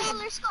kill the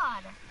whole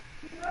squad.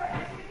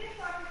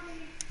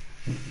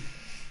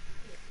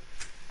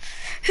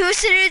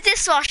 Who's the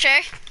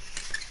dishwasher?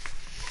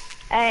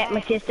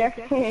 My sister.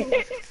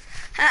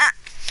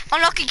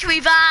 Unlucky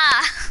Cuiva.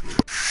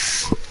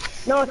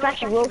 No, it's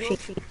actually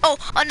Roshi. Oh,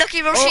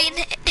 unlucky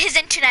Roisin, his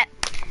internet.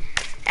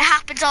 It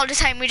happens all the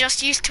time, we're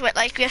just used to it,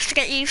 like we have to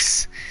get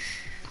used.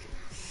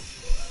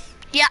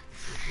 Yeah,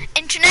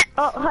 internet,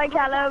 Oh, hi,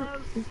 Callum.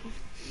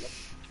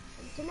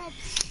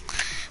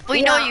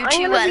 we know you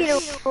too I'm well. gonna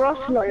be the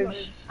rustler.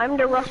 I'm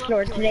the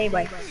rustler today,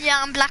 boy.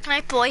 Yeah, I'm Black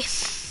Knight Boy.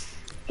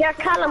 Yeah,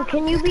 Callum,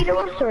 can you be the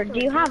rustler? Do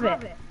you have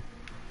it?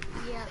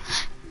 Yeah.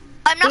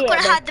 I'm not Yeah,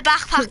 gonna but- have the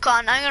backpack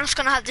on, I'm just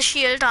gonna have the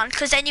shield on,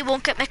 because then you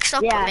won't get mixed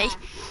up Yeah. with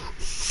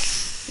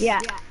me. Yeah.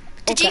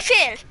 Did you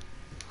fail?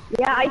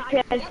 Yeah, I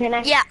failed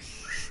connect. Yeah.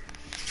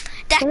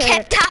 That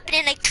kept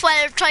happening like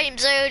 12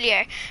 times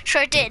earlier.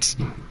 Sure it did.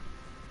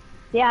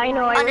 Yeah, I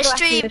know. I On the was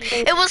watching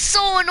stream. It was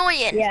so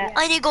annoying. Yeah.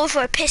 I need to go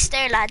for a piss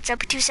there, lads. I'll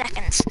be 2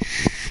 seconds.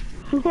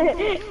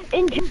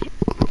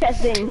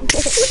 Interesting.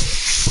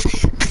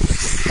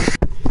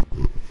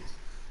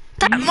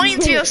 That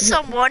reminds me of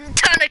someone,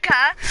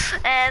 Tonica,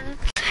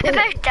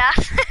 about that.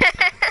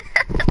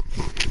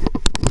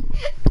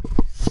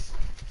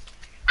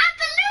 A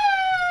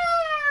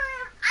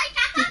balloon! I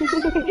got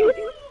a balloon!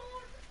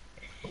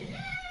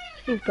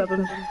 These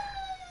problems. I'm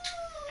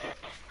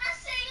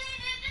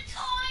singing in the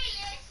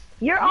toilet!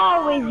 You're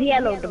always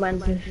yellow, the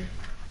mantis. Singing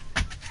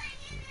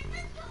in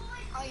the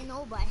toilet! I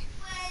know, boy.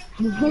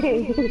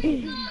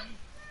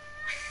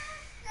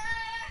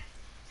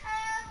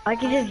 I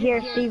can just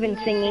hear Steven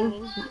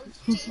singing.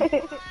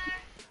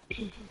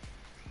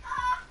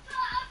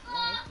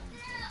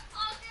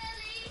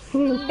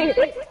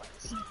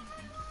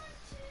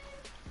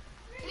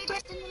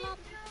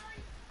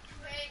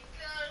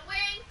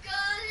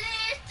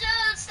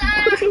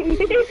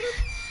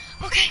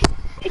 Okay,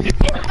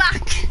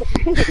 back.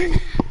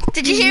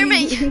 Did you hear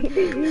me?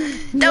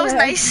 That was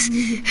nice.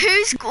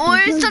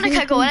 Where's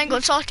Donica going? I'm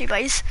going salty,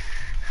 boys.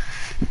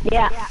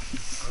 Yeah.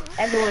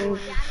 Everyone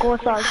go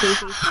salty.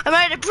 I'm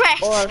out of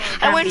breath. Or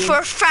I went happy. for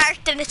a fart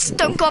and it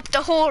stunk up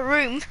the whole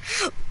room.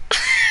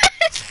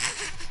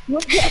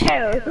 What the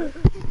hell?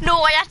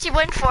 No, I actually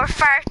went for a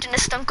fart and it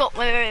stunk up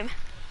my room.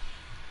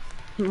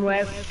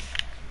 Wow.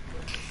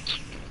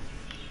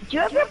 Do you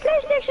have your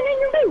PlayStation in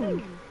your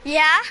room?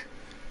 Yeah?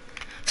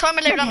 So I'm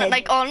allowed on it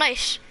like all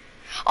night.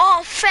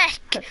 Oh, feck.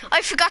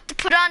 I forgot to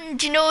put on,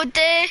 do you know,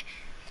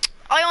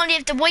 I only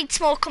have the white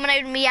smoke coming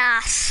out of my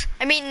ass.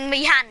 I mean, my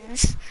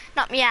hands,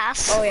 not my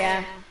ass. Oh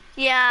yeah.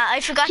 Yeah,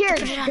 I forgot Here,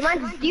 to put it on.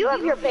 Deman, do you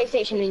have your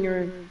PlayStation in your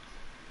room?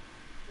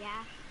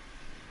 Yeah.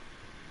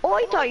 Oh,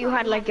 I thought you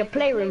had like a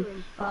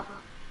playroom.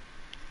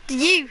 Do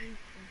you?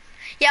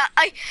 Yeah,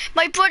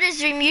 my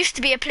brother's room used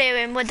to be a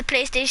playroom where the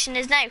PlayStation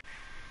is now.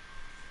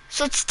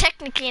 So it's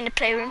technically in the I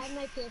playroom. have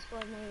my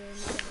PS4 in my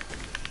room.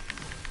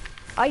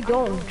 I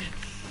don't.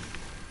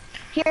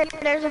 Here,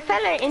 there's a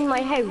fella in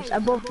my house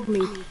above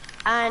me,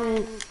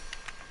 and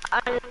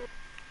I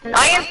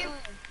have.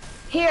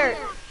 Here,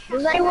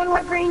 does anyone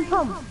want green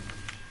pump?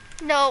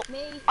 No, Me.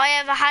 I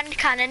have a hand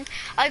cannon.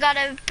 I got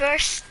a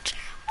burst.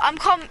 I'm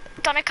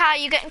Donica,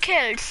 you getting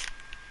killed?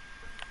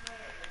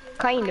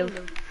 Kind of.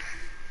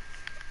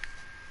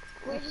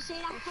 Where'd you say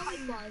that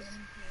point was?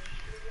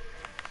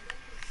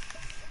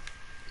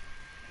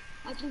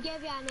 I can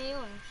give you an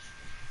AR.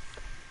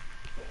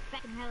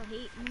 Fucking hell,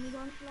 hate when you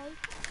don't fly.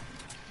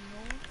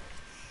 No.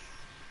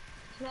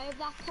 Can I have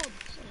that pump?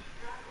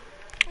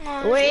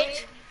 Oh,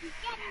 Wait.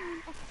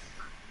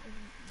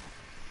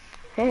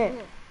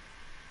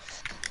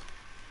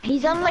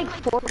 He's on like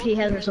 40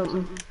 health or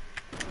something.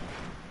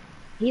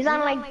 He's on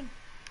like.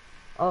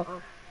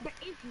 Oh. Where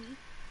is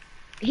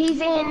he?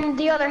 He's in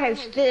the other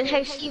house, the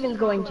house Steven's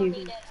going to.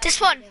 this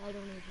one. I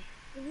don't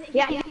know.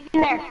 Yeah, he's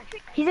in there.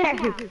 He's in there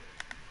too.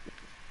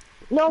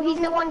 No, he's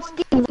the one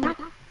Steven.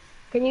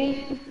 Can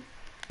you?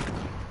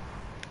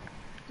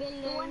 The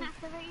one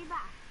after you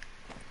back.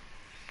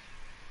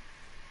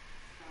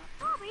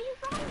 Oh, but he's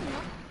behind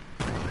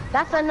you.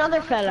 That's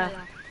another fella.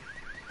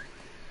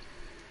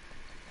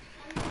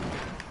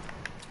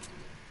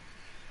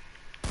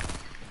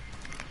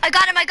 I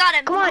got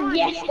him. Come on,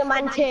 yes, the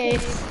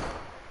mantis.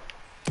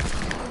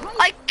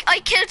 I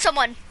killed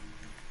someone.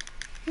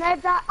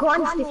 Revive that. Go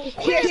on,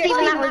 here,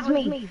 Stephen, that was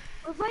me.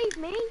 Revive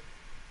me.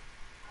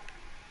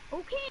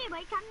 Okay, but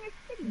I can't hear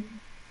City.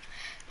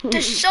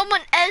 There's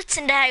someone else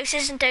in the house,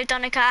 isn't there,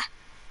 Donica?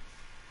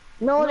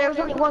 No, there was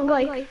only one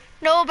guy.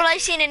 No, but I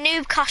seen a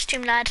noob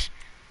costume lad.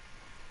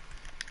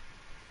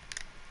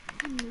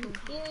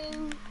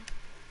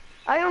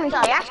 I only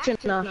saw the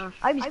astronaut.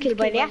 I was killed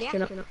by the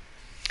astronaut.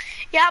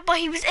 Yeah, but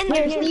he was in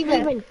Here, the...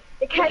 Stephen,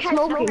 the car's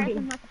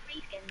smoking.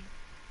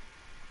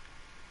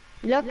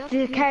 Look,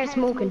 the car's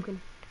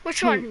smoking.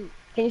 Which one?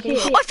 Can you see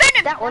it? Oh, I found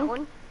him! That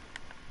one.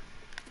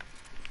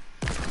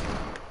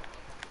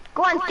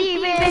 Go on,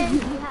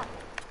 Stephen!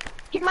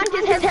 He man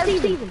just help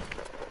Stephen.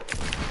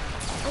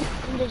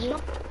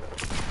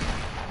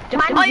 The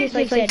man just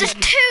like said. There's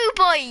two,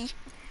 boy!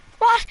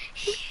 What?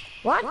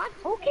 What?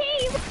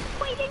 Okay,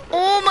 waiting.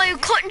 Oh my,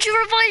 couldn't you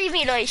revive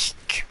me,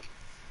 like?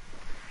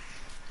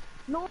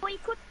 No, I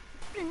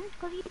couldn't,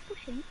 because he's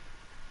pushing.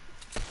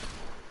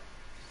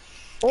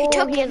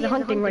 Oh, he has a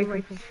hunting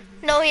rifle.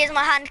 No, he has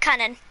my hand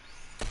cannon.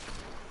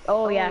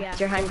 Oh yeah, it's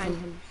your hand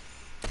cannon.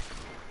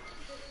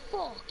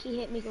 Fuck, he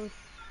hit me, goes.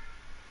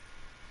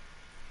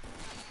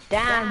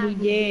 Damn, he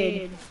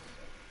did.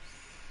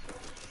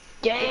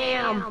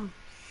 Damn.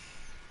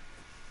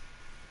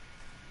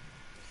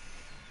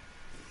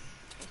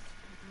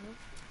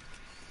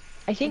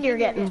 I think you're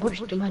getting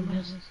pushed to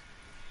madness.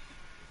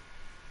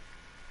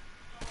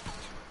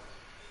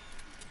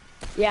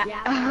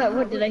 Yeah,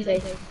 what did I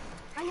say?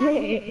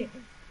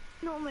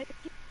 No, my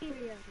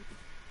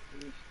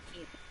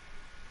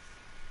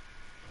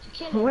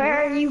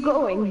Where are you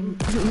going?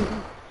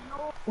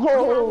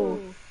 Whoa,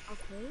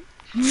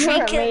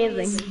 you're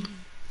amazing.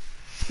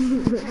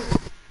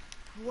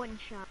 One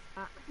shot.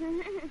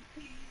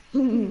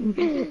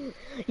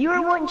 You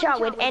were one shot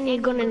with any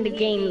gun in the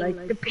game,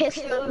 like the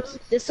pistols,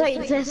 the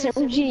sights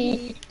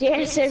SMG, the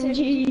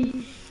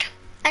SMG.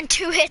 And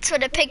 2 hits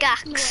with a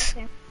pickaxe.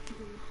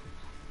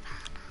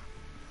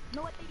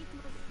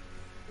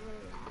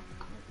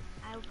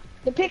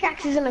 The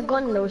pickaxe isn't a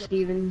gun though,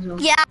 Steven. So.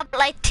 Yeah, but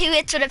like 2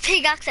 hits with a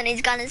pickaxe and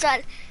he's gone as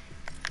well.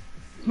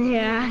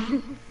 Yeah.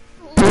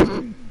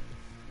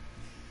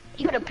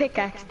 You could have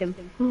pickaxed him.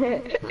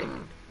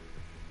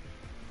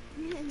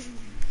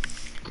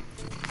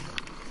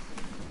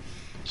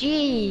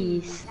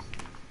 Jeez.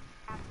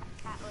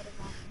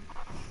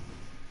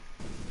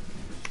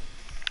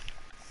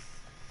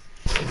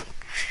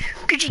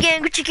 Gucci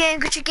gang, Gucci gang,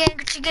 Gucci gang,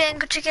 Gucci gang,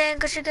 Gucci gang,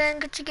 Gucci gang,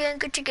 Gucci gang,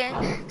 Gucci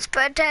gang.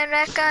 Spread down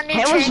rack on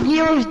your How much chin.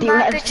 views do you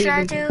My have, bitch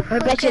I Steven? do. I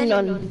bet you Okay.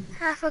 none.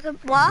 Half of the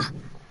what?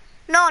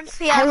 None.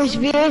 Yeah. How much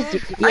views do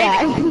you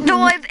have?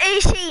 No, I've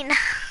 18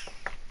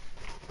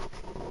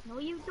 No,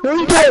 you No,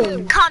 you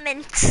don't.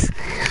 comments.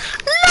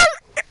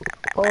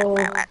 Oh,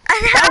 And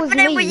that was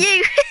happening with me.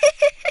 you.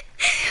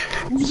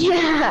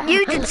 Yeah.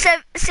 You did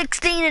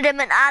 16 of them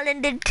and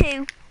Alan did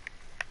 2.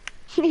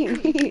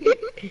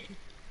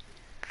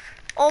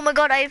 Oh my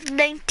god, I have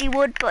 90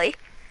 wood, boy.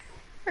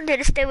 I'm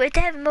gonna stay with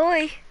them,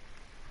 boy.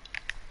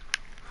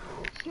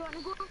 You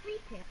wanna go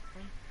retail?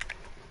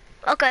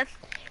 Okay.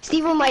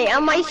 Steve, on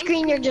my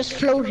screen, you're just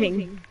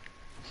floating.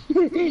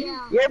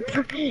 Yeah.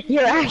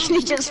 You're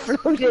actually just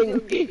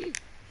floating.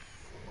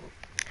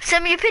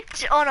 Send me a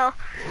picture. Oh no.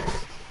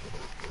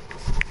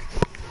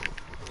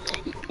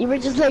 You were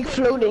just like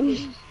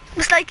floating.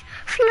 It's like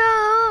floating.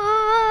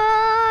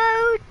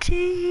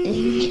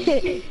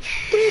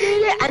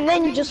 And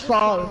then you just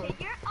fall.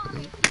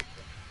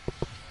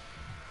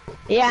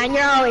 Yeah, and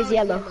you're always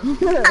yellow.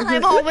 And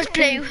I'm always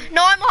blue.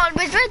 No, I'm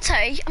always red.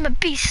 Sorry, I'm a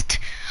beast.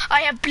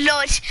 I have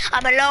blood.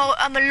 I'm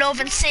a love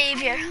and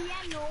savior.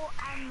 Yellow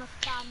and the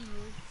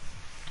family.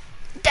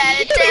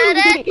 Da da da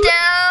da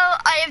da.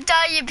 I have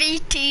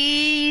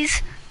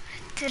diabetes.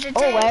 Da, da, da.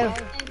 Oh wow.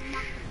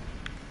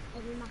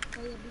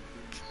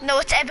 No,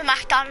 it's Evan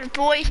McDonald,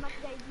 boy.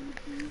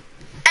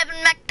 Evan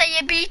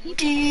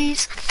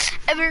McDiabetes.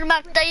 Evan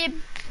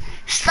McDiabetes.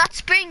 Fat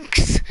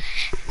Sprinks.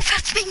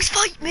 Fat Sprinks,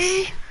 fight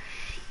me.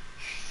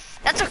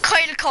 That's what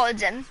Kyle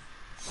calls him.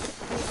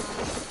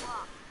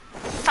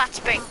 Fat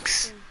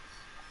Sprinks.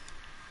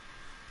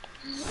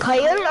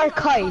 Kyle or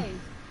Kai?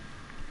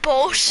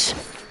 Both.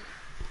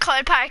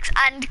 Kyle Parks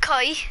and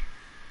Kai.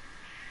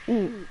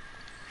 Mm.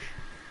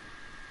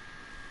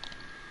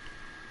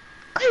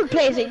 Kyle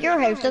plays at your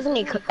house, doesn't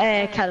he,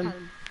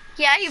 Callum?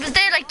 Yeah, he was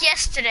there like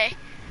yesterday.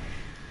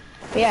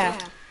 Yeah.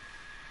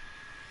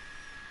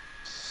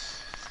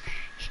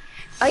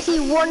 I see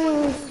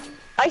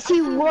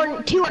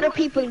two other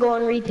people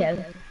going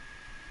retail.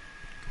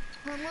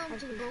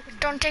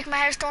 Don't take my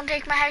house, don't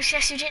take my house.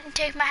 Yes, you didn't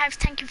take my house.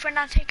 Thank you for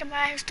not taking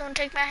my house. Don't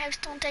take my house,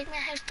 don't take my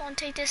house, don't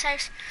take this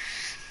house.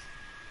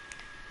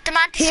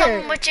 Demand to Here.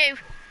 someone with you.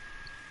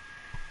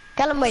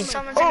 Callum, wait.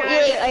 Someone's Oh in the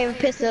yeah, I have a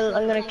pistol.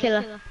 I'm gonna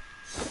kill her. Can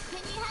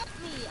you help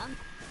me?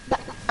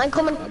 I'm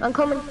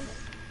coming.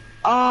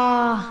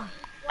 Ah.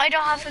 I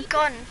don't have a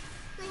gun.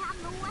 They have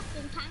no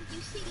weapon, can't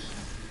you see?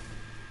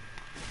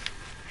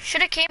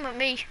 Should have came with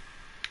me.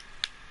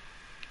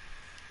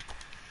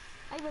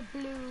 I have a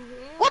blue.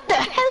 What the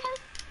hell?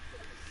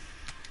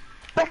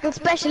 Speckle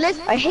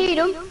specialist. I hate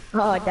him.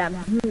 Oh damn.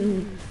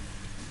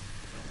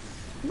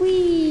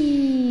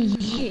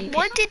 Wee.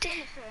 What did?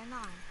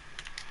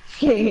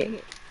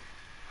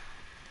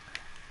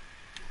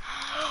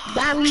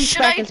 Damn you,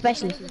 Should I? Speckle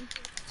specialist.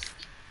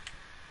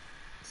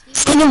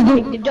 Still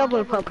doing the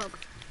double pump. I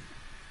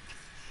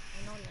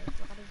know, like,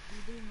 what is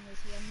he doing? Is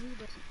he a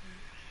noob or something?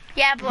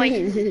 Yeah,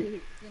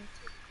 boy.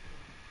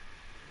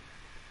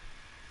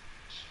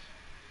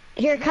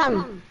 Here,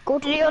 come. Go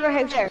to the other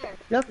house there.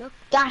 Look,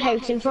 that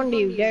house in front of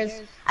you.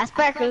 There's a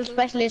Sparkle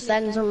specialist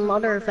and some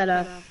other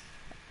fella.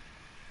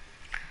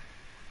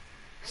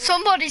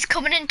 Somebody's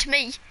coming into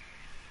me.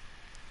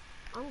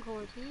 I'm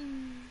going to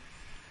him.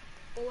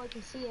 Oh, I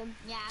can see him.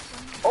 Yeah,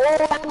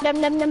 Oh,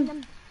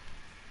 them.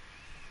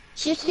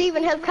 Should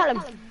Stephen help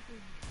Callum?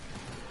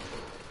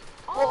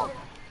 Oh!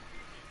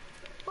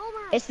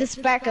 It's the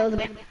Sparkle.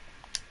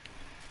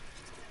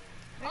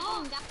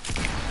 Oh!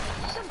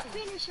 Some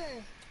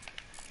finisher!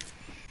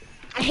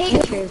 I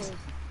hate yours.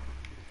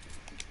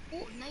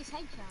 Oh, nice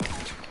headshot.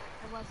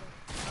 Or was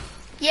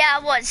it? Yeah,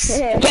 it was.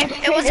 Yeah.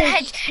 It was a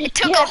head. It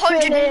took Yeah,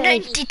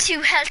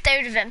 192 health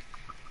out of him.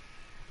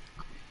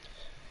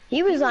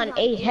 He was on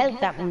 8 health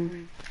that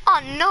one.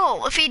 Oh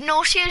no! If he'd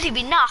no shield, he'd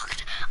be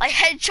knocked. I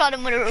headshot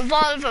him with a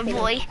revolver,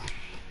 boy.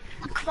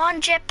 Come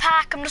on,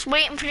 jetpack. I'm just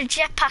waiting for the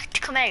jetpack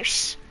to come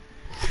out.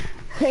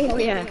 Oh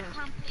yeah.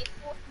 Can't play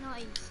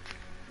Fortnite.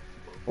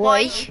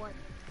 Why?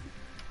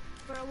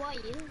 For a while,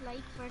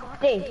 like for the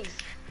Thanks.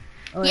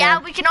 Oh, Yeah,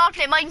 we can all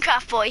play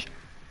Minecraft, boy.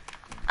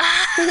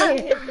 Oh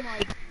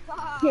my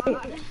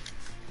god.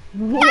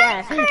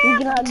 Yeah, we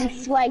can all be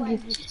swag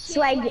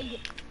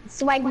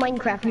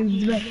Minecraft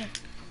noobs.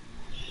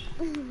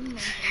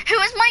 Who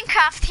is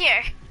Minecraft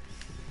here?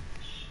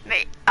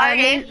 Wait, are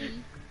you?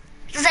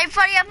 Does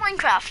everybody have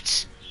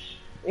Minecraft?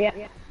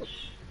 Yeah.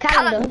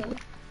 Callum.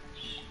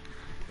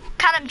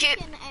 Callum, do you,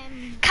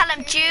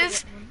 Can,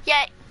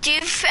 do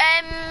you've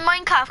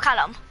Minecraft,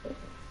 Callum?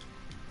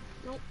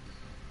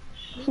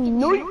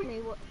 No.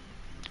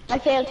 I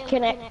failed to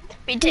connect.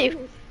 Me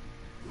too.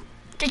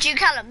 Did you,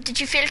 Callum? Did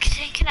you feel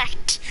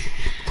connect?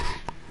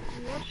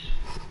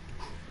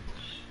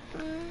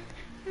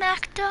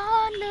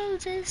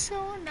 McDonald's is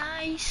so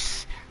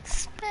nice,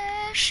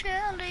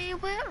 especially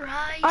with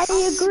rice.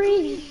 I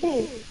agree.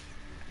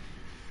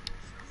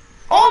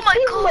 Oh my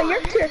People, god!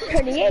 you're tier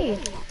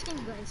 28.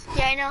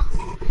 Yeah, I know.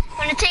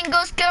 When the thing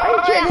goes, go.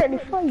 I'm tier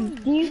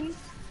 35.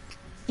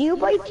 Do you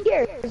buy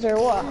tiers or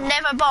what?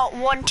 Never bought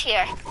one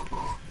tier.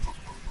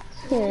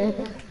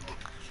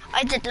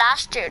 I did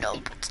last year though,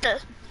 but still.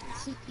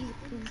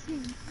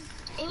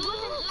 It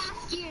wasn't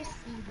last year's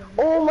season.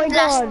 Oh my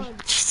god.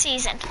 Last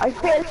season. I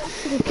failed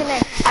to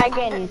connect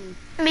again.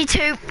 Me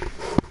too.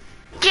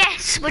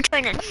 Yes, we're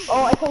joining.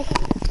 Oh, I think.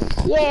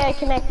 Yeah, I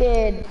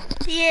connected.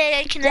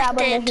 Yeah, I Dab on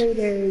the connected.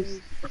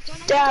 haters.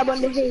 Dab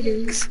on the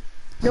haters.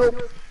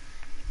 Nope.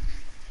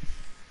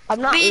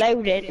 I'm not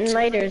loud it, and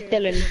neither is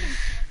Dylan.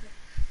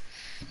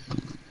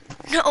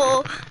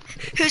 No.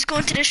 Who's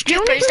going to the The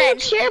strippers only then?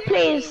 thing share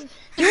plays.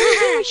 The only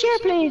thing with share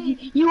plays,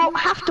 you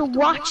have to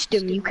watch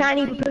them. You can't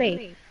even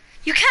play.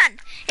 You can,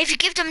 if you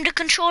give them the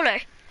controller.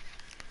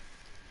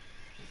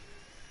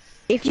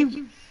 If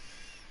you.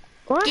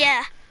 What?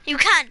 Yeah, you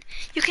can.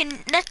 You can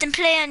let them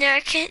play on your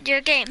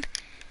game.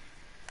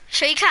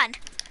 Sure you can.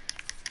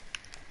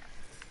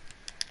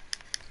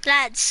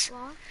 Lads.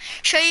 What?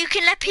 Sure you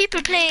can let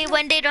people play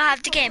when they don't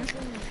have the game.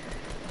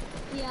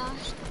 Yeah.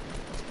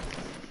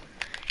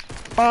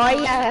 Oh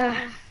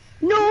yeah.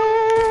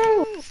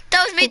 No.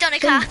 That was me,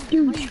 Donica.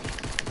 Dude.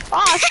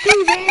 Oh,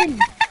 Steven.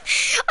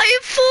 I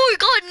have 4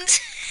 guns.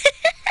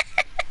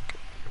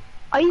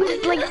 I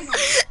used like.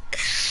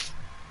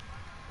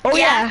 Oh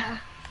yeah.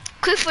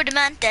 Quick for the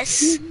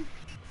mantis.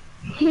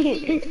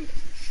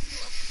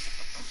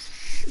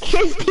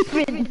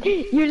 Steven,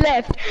 you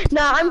left.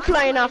 Nah, I'm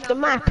flying off the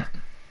map.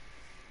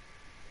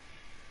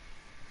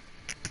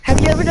 Have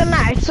you ever done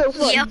that? It's so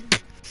fun. Yep.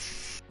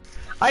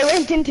 I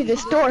went into the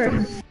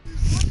store.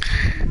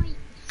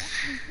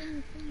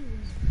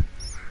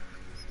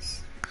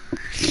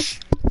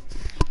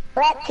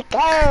 Let's go.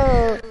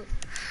 I'm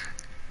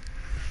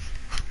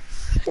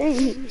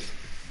only going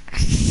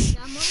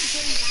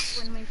back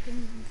when my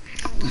thing.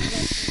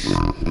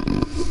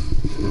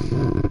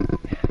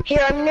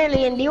 Here, I'm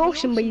nearly in the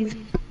ocean, boys.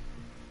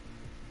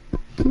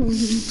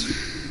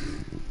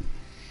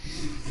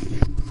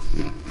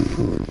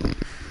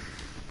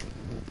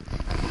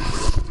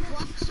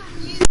 What's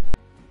on you?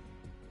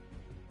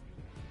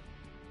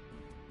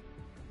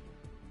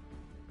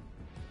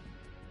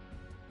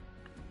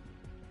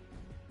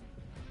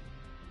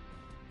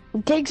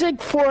 It takes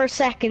like 4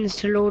 seconds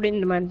to load in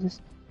the mantis.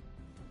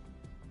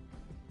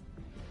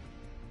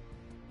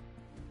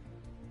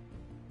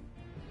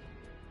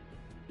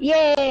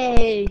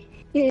 Yay!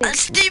 And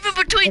Stephen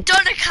between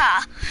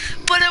Donica.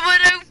 But I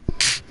went out.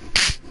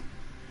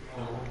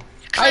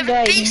 I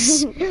died.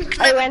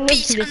 I went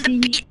beat into the on the sea.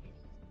 beat.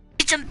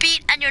 Beat and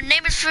beat, and your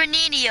name is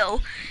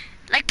Fernino.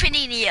 Like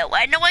Paninio.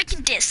 I know I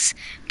can diss,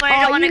 but I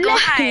Oh, don't want to you go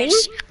left hard. me?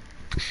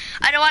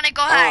 I don't want to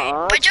go hard.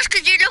 Aw. But just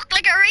 'cause you look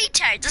like a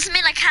retard doesn't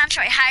mean I can't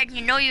try hard. And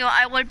you know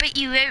I will beat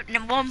you out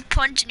in one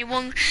punch, and you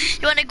want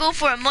to go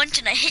for a munch,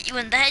 and I hit you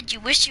in the head. You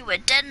wish you were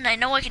dead, and I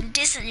know I can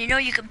diss, and you know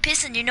you can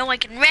piss, and you know I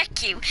can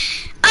wreck you.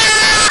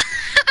 Ah!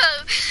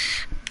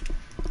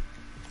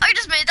 I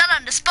just made that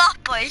on the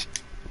spot, boy.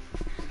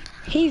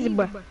 He's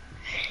a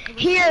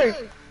here.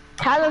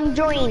 Callum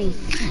join.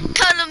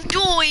 Callum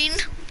join.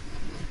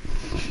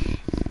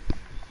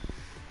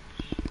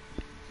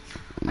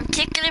 I'm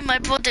tickling my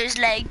brother's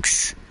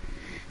legs.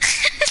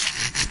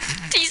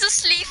 He's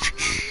asleep.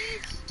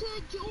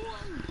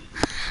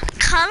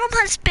 Callum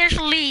has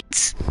special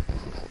needs.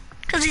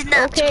 Because he's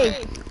not.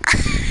 Okay.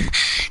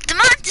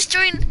 Demantis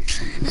join.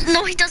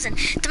 No, he doesn't.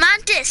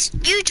 Demantis,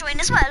 you join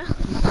as well.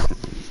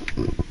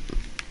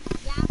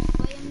 Yeah,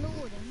 I am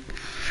loading.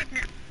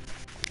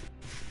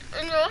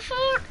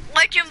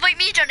 Why'd you invite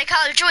me, Johnny?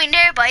 Call join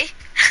there, boy.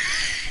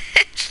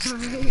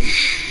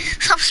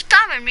 Stop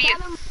spamming me.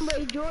 Callum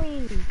will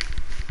join.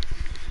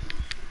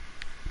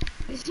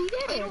 Is he I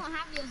there? don't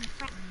have you as a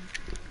friend.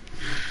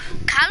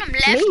 Callum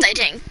left, Me? I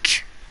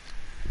think.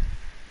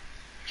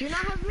 Do you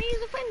not have me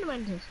as a friend,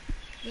 Mantis?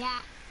 Yeah,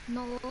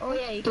 no. Oh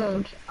yeah, you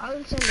don't.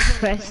 I'll send a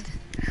friend request.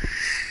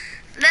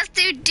 Let's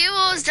do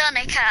duos,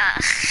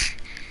 Donica.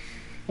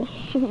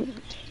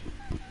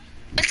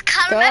 Is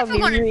Callum That'd ever be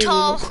going to really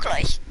talk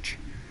like?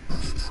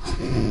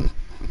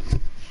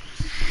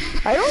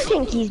 I don't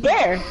think he's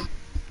there.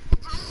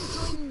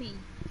 Callum, join me.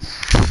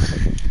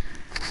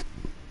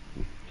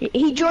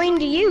 He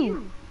joined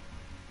you.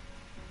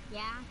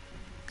 Yeah,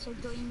 so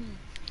join me.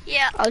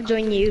 Yeah. I'll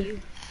join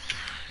you.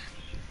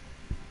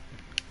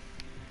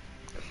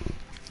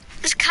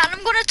 Is Callum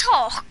going to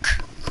talk?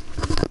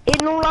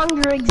 It no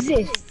longer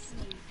exists.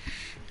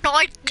 No,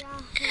 Yeah,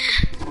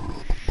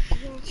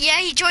 yeah,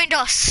 he joined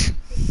us.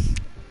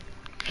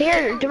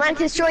 Here,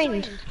 Demantis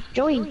joined.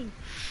 Join.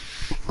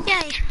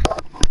 Yay.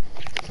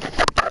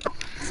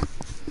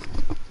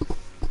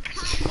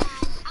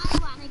 I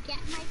wanna get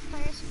my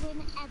first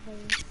win ever.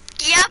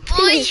 Yeah,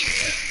 boy.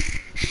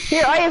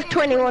 Here, I have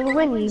 21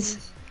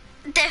 wins.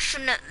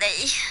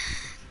 Definitely.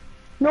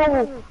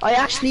 No, I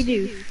actually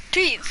do. Do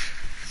you?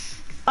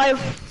 I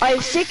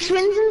have 6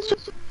 wins in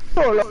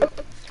solo,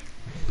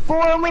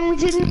 4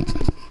 wins in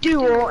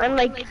duo, and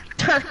like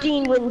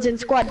 13 wins in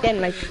squad.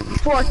 Then like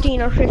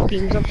 14 or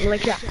 15, something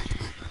like that.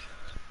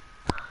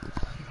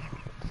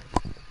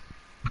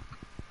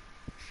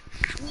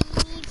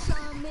 Need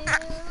some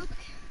milk.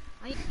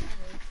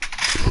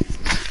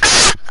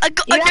 I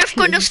got You a Nerf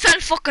gun actually- just fell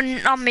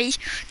fucking on me.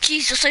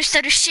 Jesus, I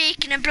started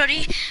shaking and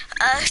bloody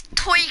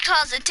toy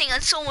closet thing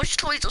and so much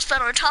toys just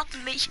fell on top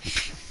of me.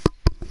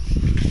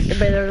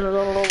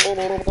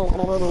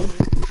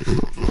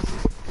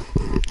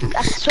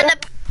 That's so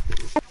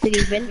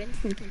even.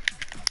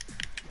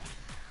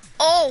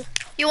 Oh,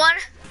 you want?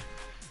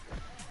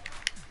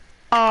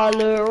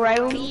 All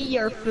around me,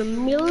 your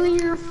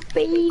familiar I'm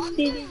faces.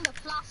 doing the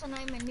floss and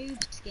I'm a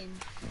noob skin.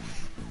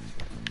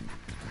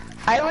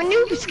 I'm a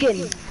noob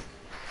skin.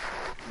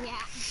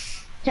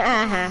 Yeah.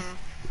 Haha.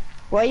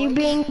 Why you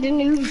being the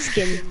noob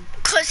skin?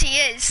 'Cause he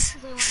is.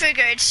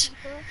 Figured.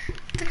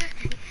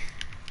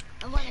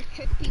 I wanna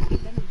trick people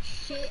and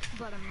shit,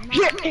 but I'm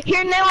not.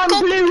 Here now I'm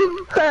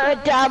blue.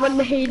 Damn on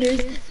the haters.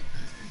 And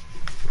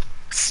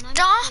I'm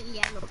Stop. still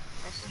yellow.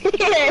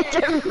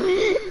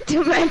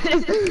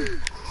 Tremendous.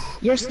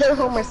 You're still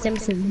Homer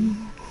Simpson.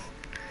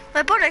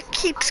 My brother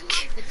keeps.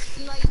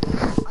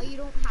 I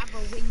don't have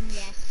a win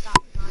yet,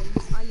 stop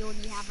guys. I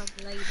only have a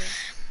glider.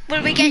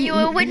 Will we get you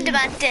a wind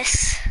about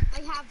this?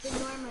 I have the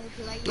normal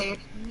glider.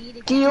 Need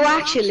a Do you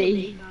glider.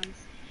 actually?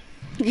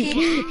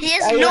 He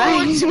has Are you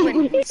loads of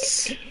actually-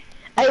 wins.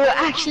 Are you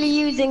actually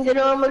using the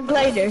normal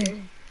glider?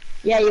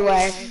 Yeah, you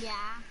are. Yeah.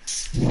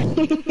 I'm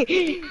a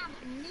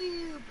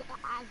noob.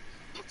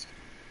 Let's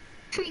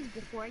trees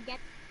before I get.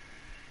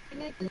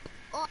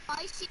 Oh,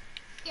 I see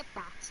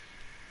that.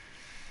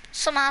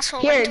 Some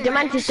asshole. Here, went to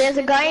Demantis, there's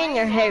a guy in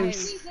your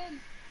house.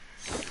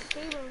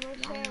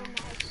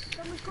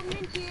 Someone's coming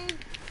into you.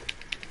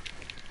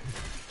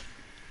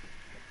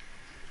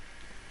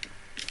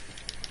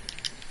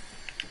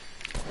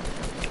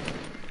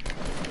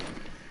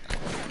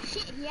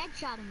 Shit, he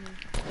headshot me.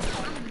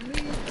 I'm a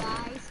noob,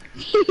 guys.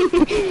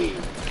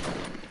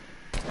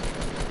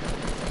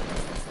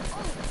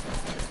 Oh,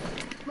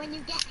 when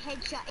you get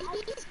headshot,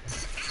 he's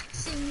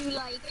axing you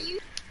like, are you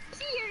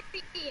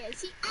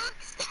serious? He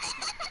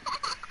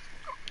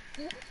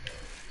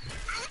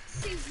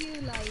axes you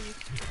like.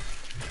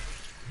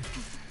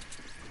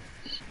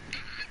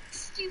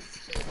 You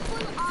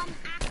full on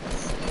axe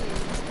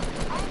skills.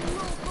 I have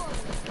no fun.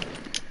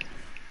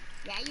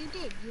 Yeah, you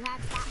did. You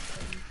had that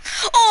thing.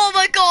 Oh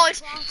my god!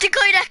 The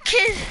guy that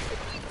killed.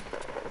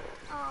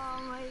 Oh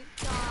my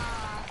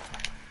god.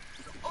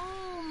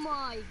 Oh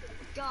my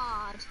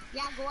god.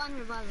 Yeah, go on,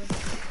 Revolver.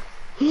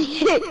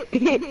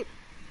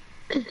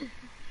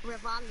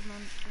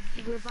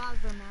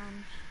 Revolver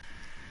man.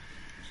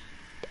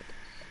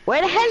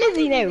 Where the hell is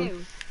he now?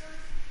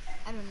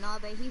 I don't know,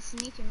 but he's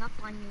sneaking up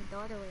on you the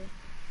other way.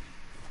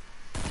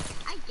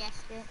 I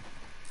guessed it.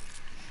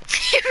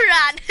 He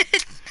ran.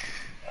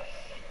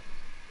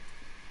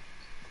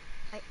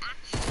 I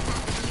actually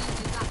can't believe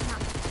you got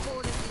knocked.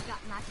 Both of you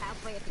got knocked out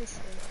by a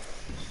pistol.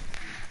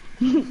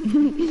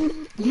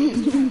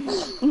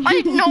 I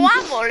had no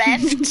ammo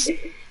left.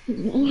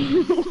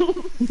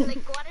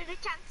 Like, what are the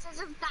chances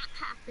of that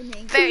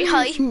happening? Very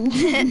high.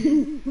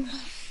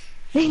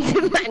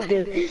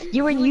 Amanda,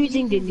 you were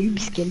using the noob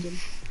skin.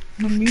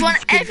 Do you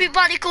want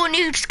everybody go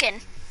noob skin?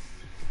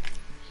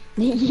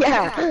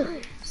 Yeah.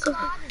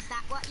 Squad, is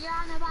that what you're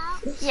on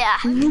about? Yeah.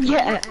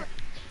 Yeah.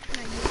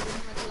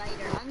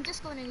 I'm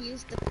just gonna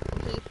use the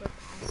paper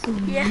pass.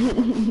 Yeah.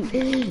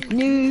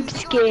 Noob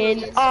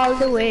skin all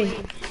the way.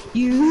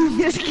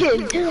 Noob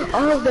skin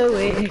all the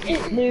way.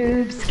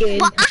 Noob skin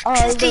What all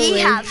axes do the you way.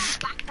 have?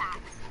 Backpacks.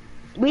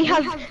 We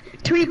have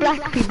 3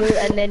 black people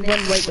and then 1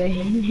 white guy.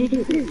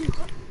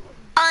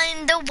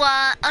 I'm the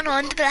one and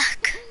I'm the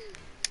black.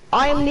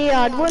 I'm the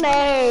odd one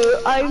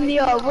out. I'm the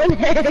odd one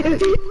out.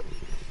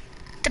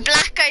 The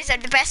black guys are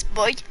the best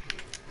boy.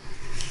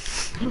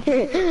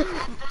 Black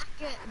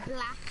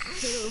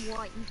kill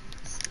white.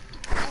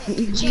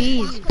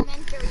 Jeez.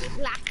 Complimentary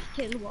black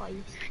kill white.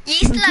 You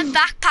still have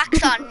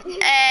backpacks on.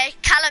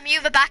 Callum, you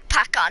have a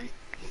backpack on.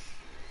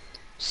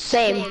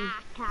 Same. Yeah,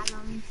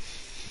 Callum.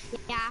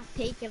 Yeah,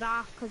 take it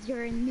off because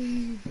you're a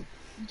noob. You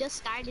just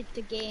started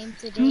the game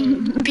today.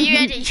 Be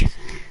ready.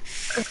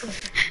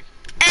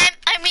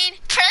 I mean,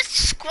 press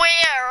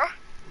square.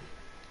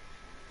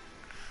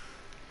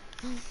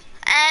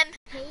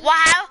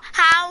 Wow,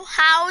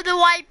 how do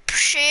I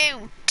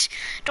shoot?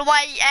 Do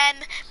I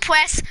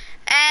press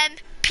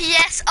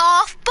PS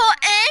off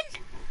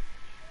button?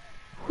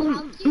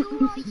 How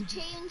do I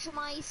change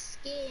my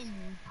skin?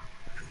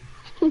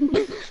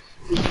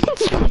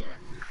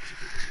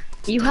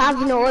 You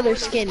have no other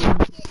skin.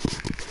 Press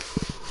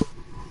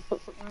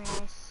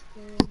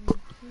skin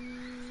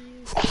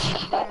keys.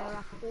 You're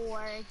a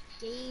poor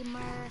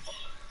gamer.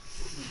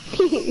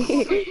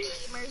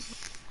 Gamers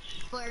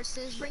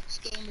versus rich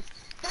gamers.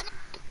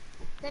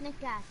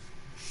 Danica,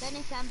 I'm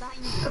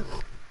behind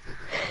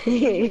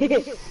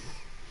you.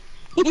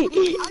 I'm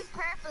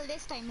purple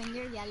this time and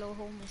you're yellow,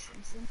 Homer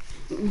Simpson.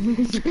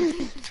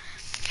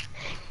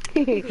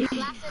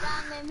 Blast it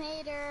on them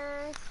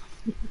haters.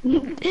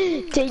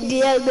 Take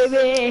the L,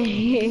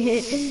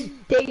 baby.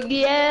 Take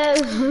the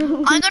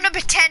L. I'm gonna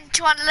pretend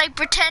to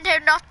pretend how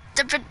not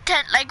to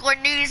pretend like we're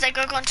news, like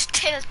we're going to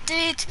tilt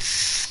it.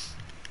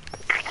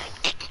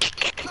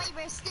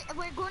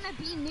 We're gonna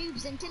be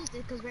noobs and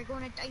tilted because we're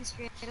gonna die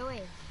straight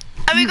away.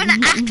 Are we gonna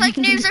act like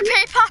news or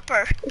play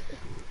proper?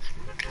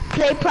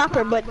 Play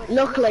proper, but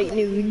look like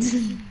nudes.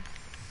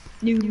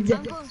 Nudes.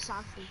 I'm going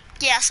salty.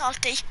 Yeah,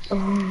 salty.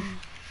 Oh.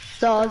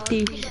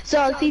 Salty.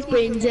 Salty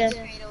springs.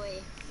 Straight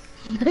away.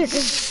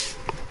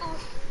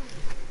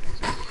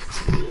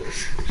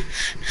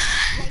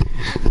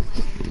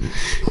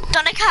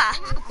 Donica,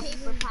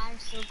 Paper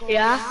parcel going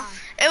Yeah? on.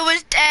 it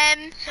was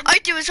I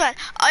do as well.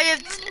 I You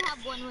only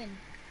have 1 win.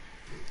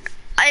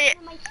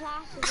 My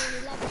class is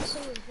only level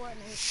 2 in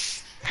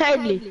Fortnite.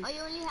 Hardly. I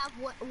only have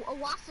one.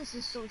 Wasis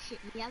is so shit.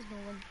 He has no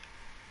one.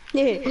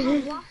 Yeah.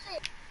 Wasis.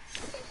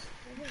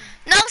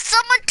 No,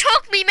 someone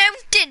took me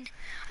mountain.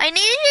 I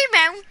needed a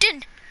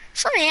mountain.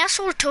 Some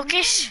asshole took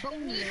it.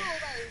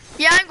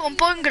 Yeah, I'm going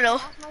bungalow.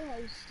 That's my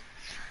house.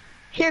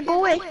 Here, go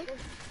away.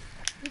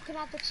 You can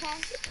have the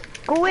chest.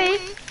 Go away.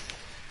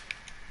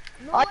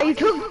 No, I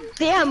took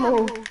the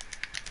ammo.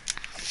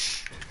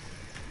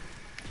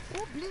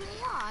 Oh, blue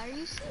AR. Are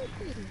you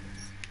serious?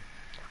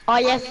 Oh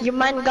yes, your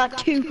man got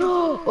 2.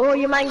 Oh,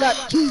 your man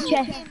got 2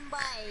 chests.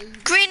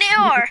 Green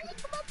AR.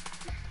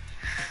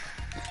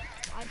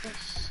 I'm the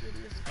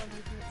shittiest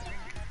funny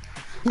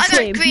people. I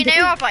got a green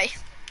AR by.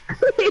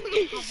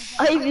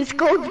 I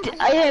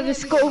have a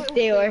scope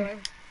there. Ah,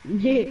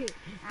 they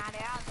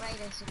are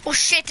brightest. Oh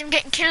shit, I'm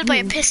getting killed by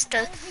a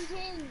pistol.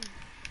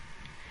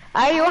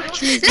 Are you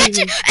actually Legend,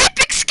 serious?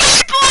 epic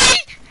scare boy!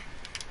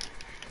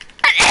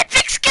 An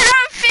epic scare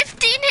on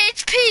 15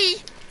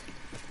 HP.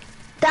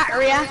 That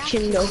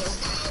reaction though.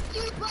 Thank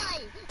you, boy.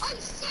 I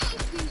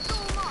saved you so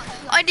much.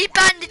 I need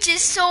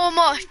bandages so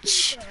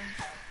much.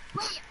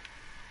 Wait.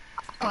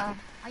 I'm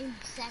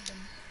 7.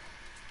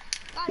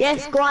 God,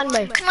 Yes, go on,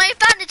 mate. Can I have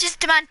bandages,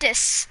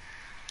 Demantis?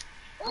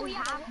 Oh,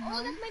 yeah.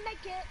 Oh, that's my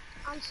med kit.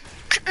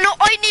 No,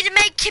 I need a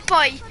make kit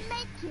boy.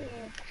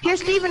 Here,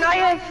 Stephen, I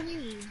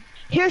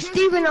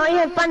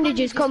have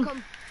bandages.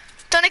 Come.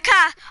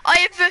 Donica,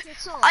 I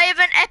have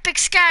an epic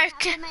scar.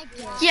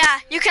 Yeah,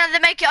 you can have the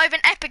make it. I have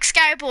an epic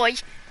scar boy.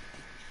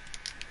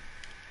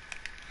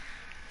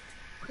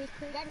 Quick,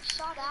 get a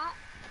shot at.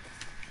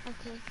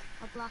 Okay,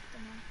 I blocked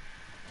them out.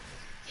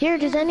 Here,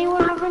 does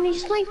anyone have any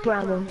sniper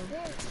ammo?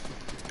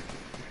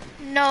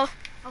 No.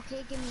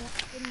 Okay, give me it.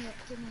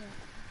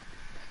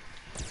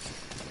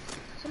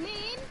 Come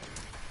in.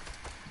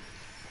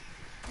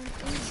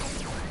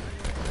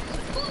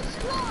 Full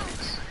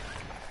squads.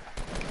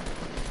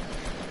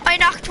 I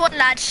knocked one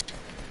lad.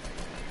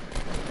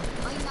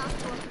 I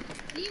knocked one.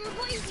 You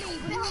revive me.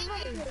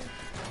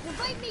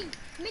 Revive me.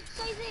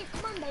 Mid-size A.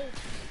 Come on, babe.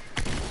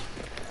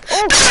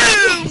 Oh,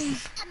 Boom!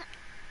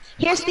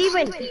 Here,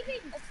 Stephen.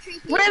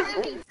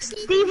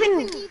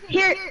 Stephen,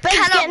 here, Ben's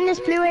Callum. getting this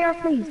blue AR,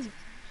 please.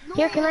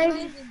 Here, can I?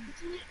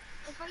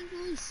 If I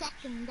do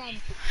second, then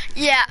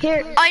Yeah.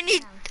 Here. I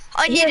need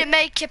Here, to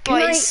make it, Can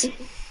boys.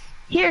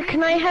 Here,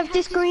 can I have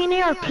this green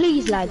AR,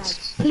 please,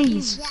 lads?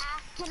 Please. yeah.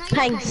 Can I?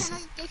 Thanks.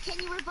 Can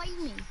you revive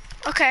me?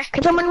 Okay.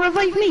 Can someone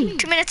revive me?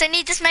 2 minutes. I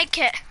need this make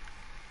it.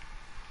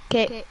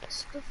 Okay.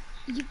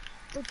 You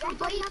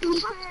revive me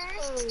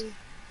first.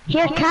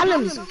 Here,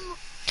 Callum.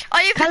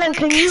 I have Callum,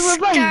 can you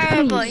revive,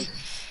 Starboy. please?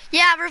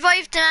 Yeah,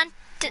 revive the man.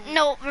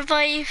 No,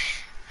 revive.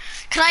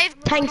 Can I have...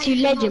 Thanks, you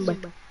legend. boy.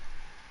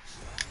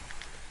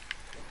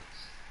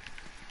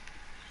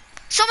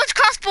 Someone's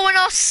crossbowing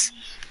us.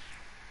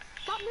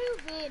 Stop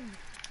moving.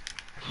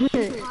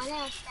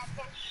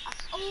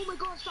 Oh my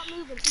god, stop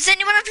moving. Does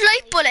anyone have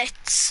light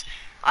bullets?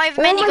 I have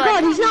Oh many my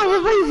god, guns. he's not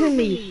reviving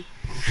me.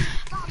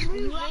 Stop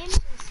moving.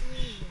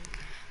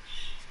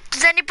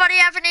 Does anybody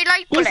have any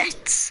light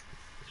bullets?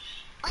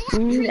 I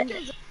have 3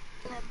 kills.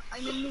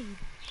 I'm a noob.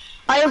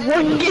 I have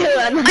 1 kill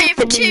and I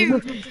have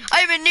 2.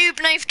 I'm a noob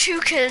and I have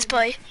 2 kills,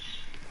 boy.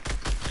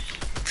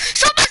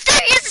 Someone's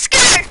there! He has a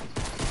scanner!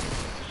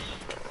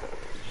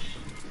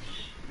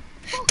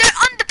 They're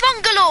on the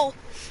bungalow!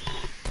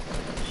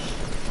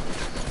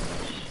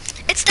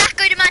 It's that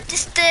guy, the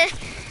mantis, the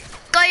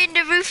guy in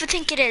the roof, I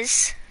think it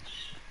is.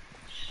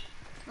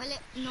 Well,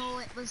 no,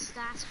 it was the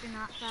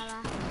astronaut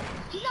fella.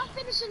 He's not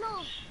finishing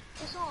off.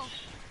 It's off.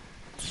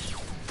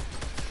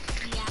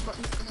 Yeah, but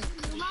he's gonna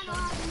kill man on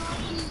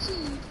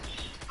RPG.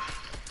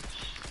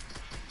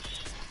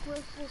 We're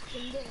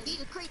fucking dead.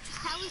 The crate,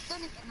 how is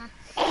done it?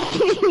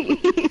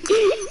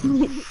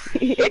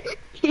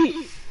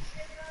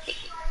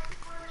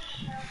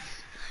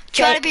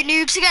 Do you want to be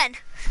noobs again?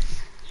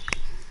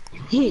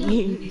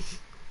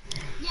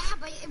 Yeah,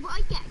 but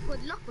I get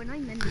good luck when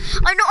I'm in.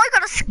 I know, I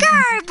got a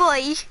scar,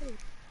 boy.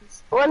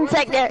 1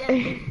 sec there.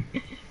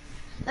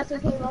 That's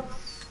okay, Rob.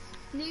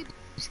 Noob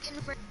skin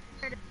for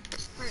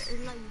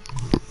life.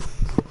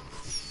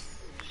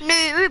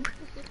 Noob.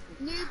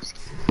 Noob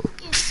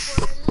skin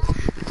for life.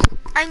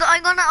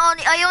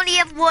 I only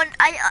have one.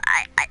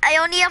 I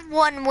only have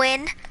 1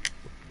 win.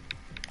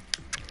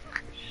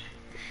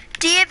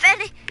 Do you have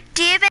any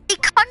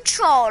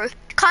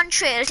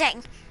contrail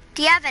thing?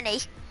 Do you have any?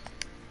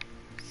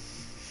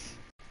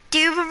 Do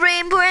you have a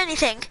rainbow or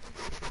anything?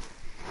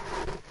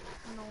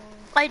 No.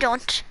 I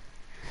don't.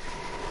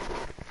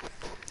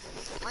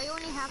 I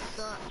only have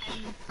the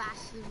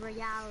Battle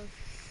Royale,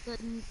 the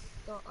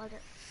other.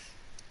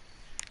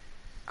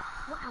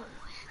 Wow.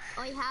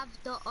 I have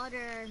the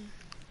other.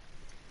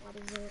 What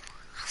is it?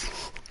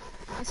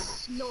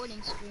 It's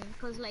loading screen,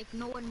 cause like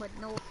no one would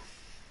know.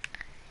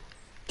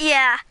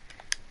 Yeah.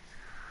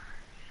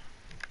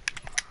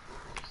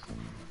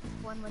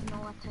 One would know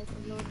what type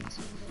of loading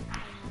screen it is.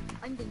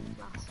 I'm getting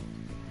class.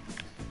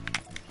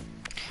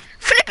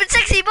 Flippin'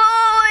 sexy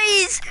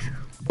boys!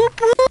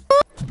 Whoop whoop!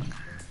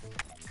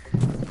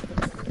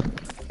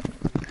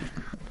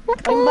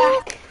 Whoop, I'm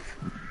whoop. back.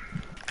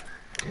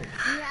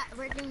 Yeah,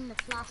 we're doing the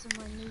class on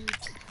my knees.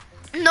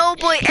 No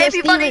boy, Yes,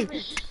 Steven.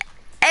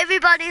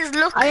 everybody's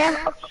looking.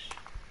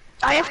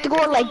 I have to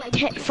go in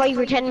like 5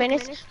 or 10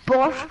 minutes,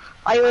 but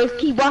I will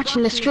keep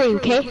watching the stream,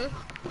 okay?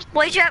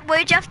 Where'd you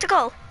have to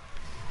go?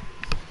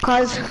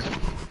 Cause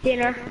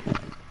dinner.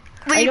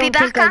 Will I you be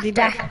don't think back I'll be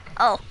after? back.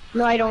 Oh,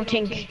 No, I don't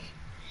think.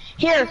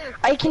 Here,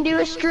 I can do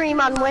a stream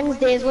on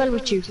Wednesday as well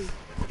with you.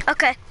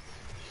 okay.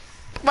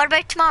 What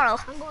about tomorrow?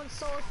 I'm going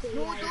salty.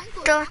 No, don't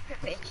go Don't.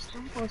 bitch.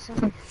 Don't go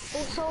salty. Go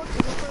salty,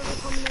 that's where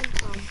we're coming in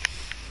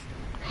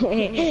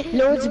from.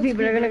 Loads of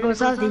people are gonna go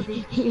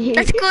salty.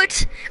 That's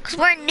good, cause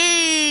we're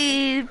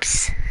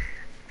noobs.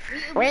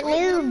 We're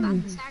noobs.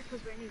 Back to start 'cause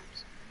we're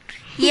noobs.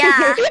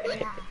 Yeah.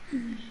 Yeah.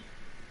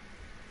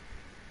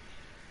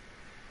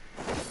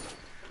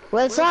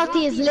 Well,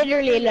 salty is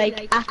literally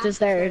like at the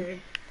start.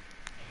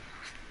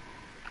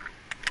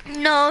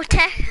 No,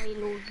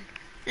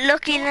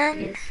 looking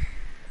at.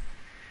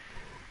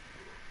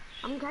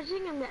 I'm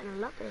catching I'm getting a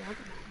lot of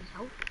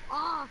help.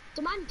 Oh,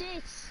 demand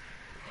this.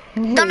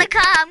 Donica,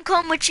 I'm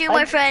coming with you,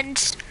 my friend.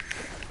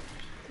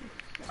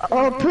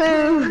 Oh,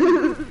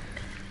 poo.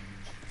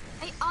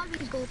 I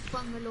always go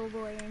bungalow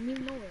boy and you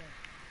know it.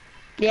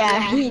 Yeah,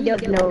 he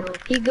does know.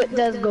 He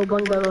does go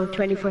bungalow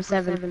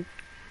 24/7.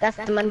 That's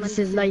the man's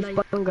life,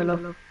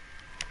 bungalow.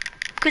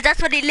 Cause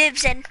that's what he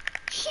lives in.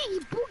 Shit, he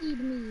boogied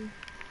me.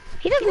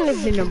 He doesn't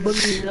live in a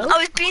bungalow. I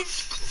was being.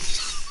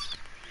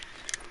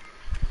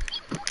 He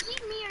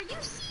boogied me, are you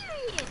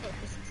serious?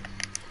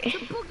 The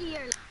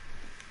boogier.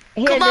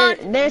 Here, Come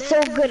on. they're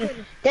so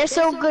good. They're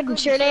so good, and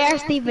sure they are,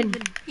 Stephen.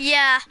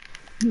 Yeah.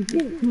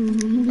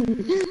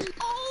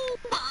 Oh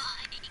my!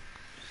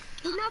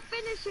 He's not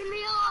finishing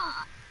me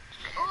off!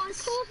 Oh, he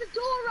closed the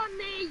door on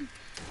me!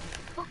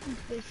 Fucking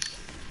bitch.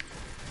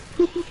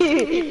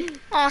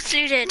 Oh,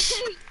 suited.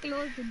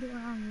 Closed the door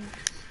on me.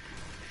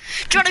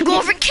 Do you want to go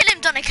over and kill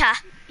him, Donica?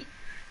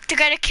 To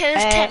get a kill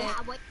is 10. Yeah,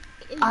 but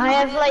I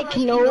have like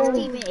no.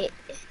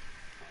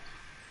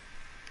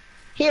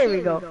 Here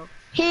we go.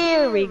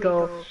 Here we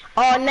go.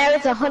 Oh, now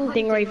it's a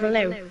hunting rifle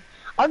now.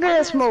 I'm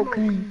gonna smoke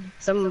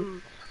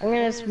some. I'm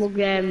gonna smoke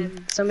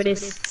some of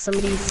these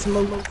smokes. You're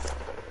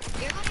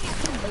gonna get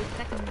some by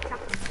fucking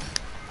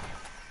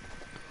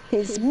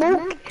shotgun.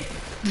 Smoke.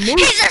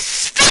 He's a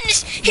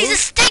finish. He's a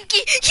stinky.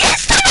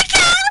 Yes,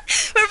 Tonica!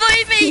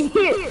 Revive me.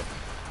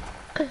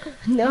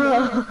 No.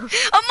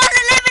 I'm on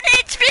 11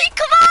 HP.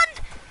 Come on.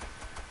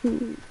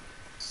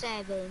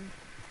 7,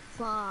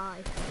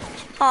 5.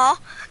 Oh,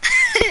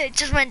 it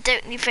just went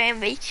out and he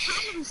found me.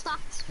 Callum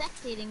stopped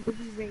spectating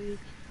because he rage.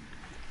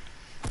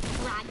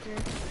 Roger.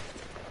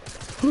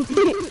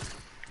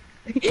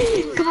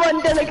 Come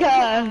on,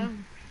 Danica.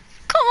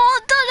 Come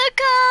on,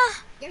 Tonica.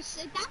 That's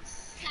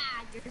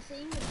sad. You're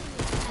saying it's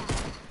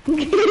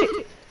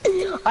sad.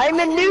 I'm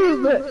a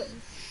noob.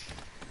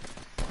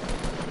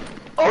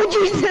 Oh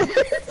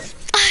Jesus!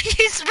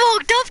 You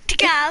smoked up to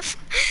Gav.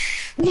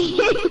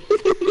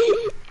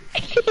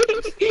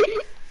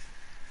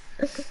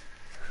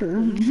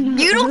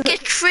 You don't get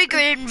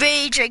triggered and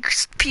rage like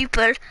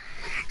people.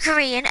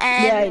 Sorry, and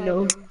Yeah, I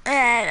know.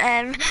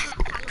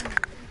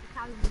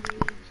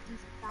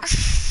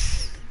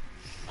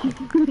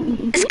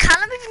 Is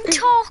Callum even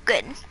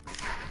talking?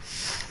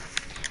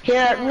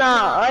 Yeah,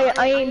 nah,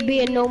 I ain't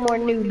being no more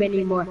noob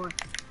anymore.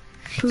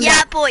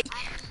 Yeah, boy.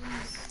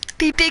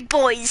 Be big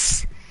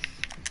boys.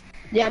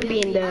 Yeah, I'm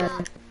being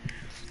the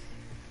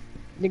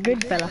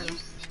good fella.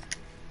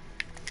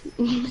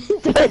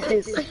 But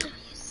this.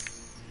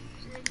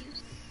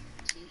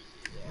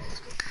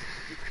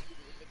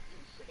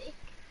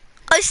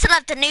 I still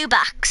have the new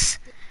backs.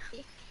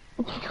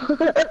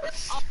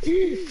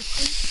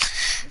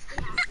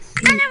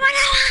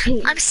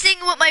 I'm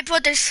singing with my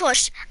brother's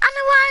foot. And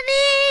I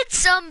need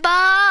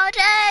somebody.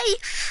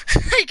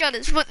 I got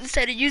his foot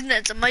instead of using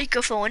it as a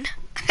microphone.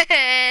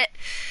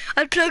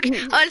 I'll plug the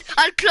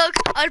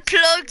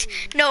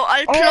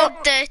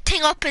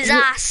thing up his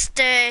ass,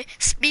 the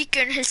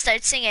speaker, and he'll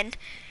start singing.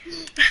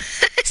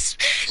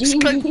 Just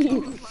plug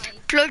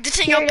the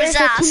thing up his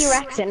ass. There's a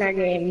T-Rex in our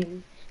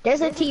game.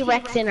 There's a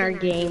T-Rex in our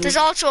game. There's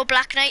also a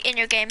Black Knight in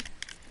your game.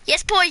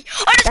 Yes, boy.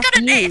 I just got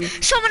a.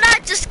 Someone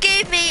that just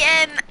gave me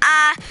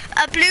a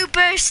blue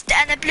burst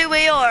and a blue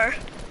AR.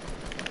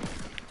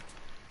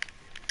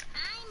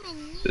 I'm a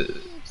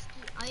noob.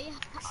 All I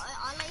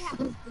have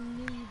is the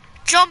noob.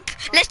 Jump.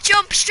 Let's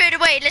jump straight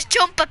away. Let's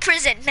jump a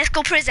prison. Let's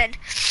go prison.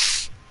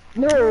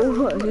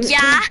 No.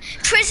 Yeah,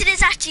 prison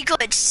is actually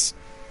good.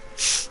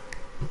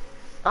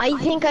 I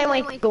think I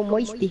might go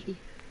moisty.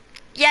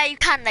 Yeah, you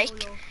can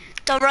like.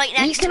 They're right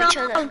next to each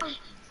other.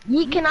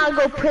 You can all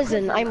go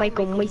prison. I might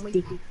go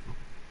moisty.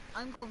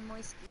 I'm going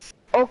moisty.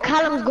 Oh,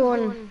 Callum's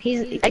going.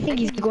 I think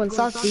he's going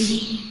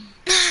saucy.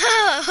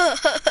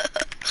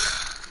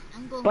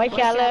 I'm going Bye,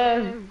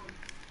 Callum.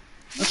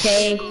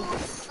 Okay.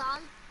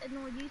 Salt.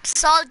 No, you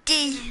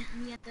Salty.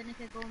 me at the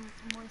go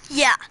moisty.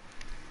 Yeah.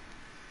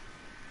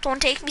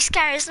 Don't take me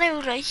scars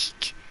now,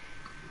 like.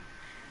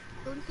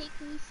 Don't take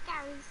me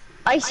scars.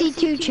 I see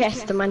two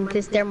chests,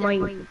 Mantis. They're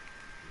mine.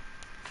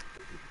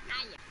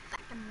 Ah, you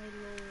fucking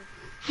little.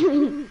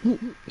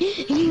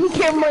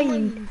 They're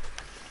mine.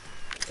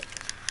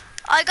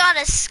 I got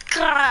a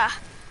scar.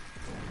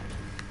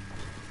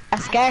 A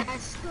scar?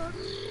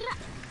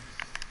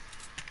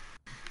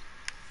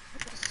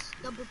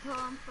 Double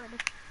pump for the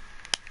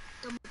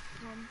double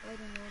pump. I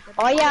don't know.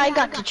 Oh yeah, I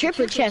got the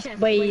triple chest,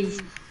 boys.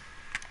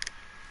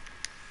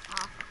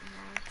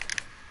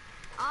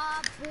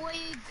 Ah, boy,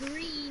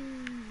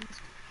 green.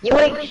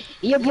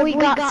 Your boy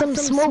got some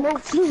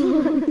smokes.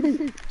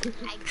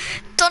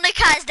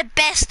 Donica is the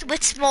best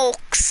with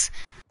smokes.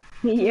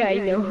 Yeah, I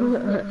know.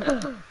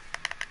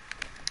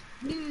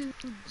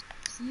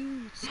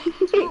 Noobs.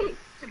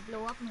 To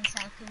blow up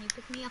myself, can you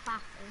pick me up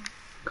after?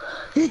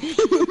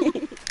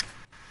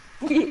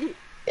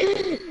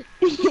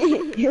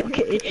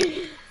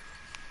 Okay.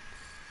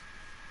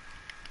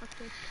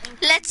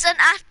 Let's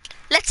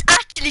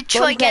actually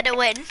try get a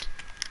win.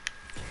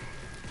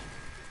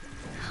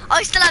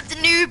 I still have the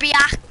newbie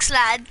axe,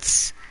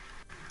 lads.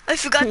 I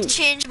forgot to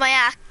change my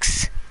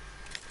axe.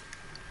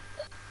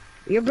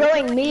 You're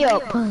blowing me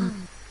up. No,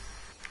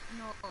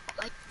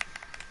 I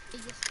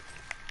just...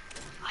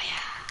 Oh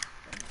yeah.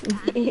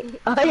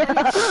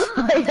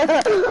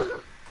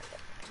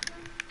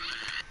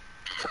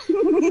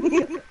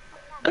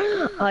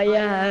 Oh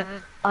yeah.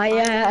 Oh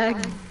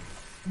yeah.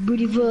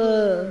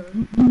 Beautiful.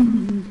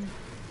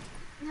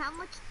 How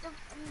much stuff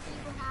do you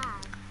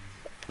have?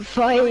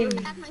 5.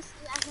 That my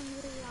still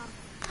really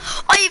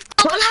I have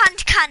double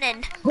hand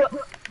cannon.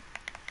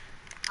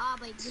 Ah,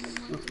 but didn't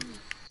want to eat.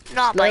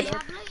 No, boy.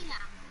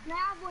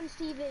 Grab one,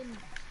 Steven.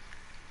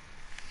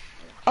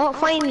 Oh,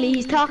 finally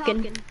he's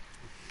talking.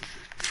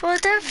 For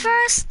the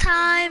first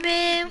time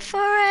in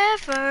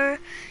forever.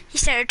 He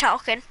started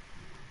talking.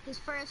 His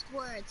first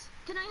words.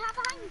 Can I have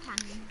a hand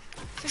cannon?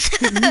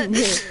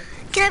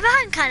 Can I have a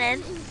hand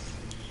cannon?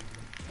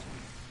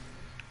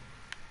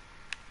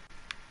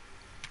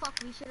 Fuck,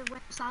 we should have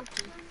went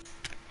salty.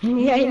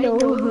 Yeah, I know.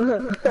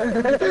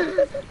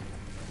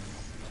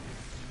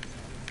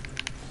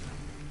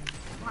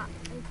 What?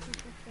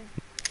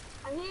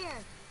 I'm here.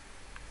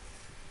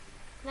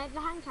 Can I have the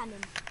hand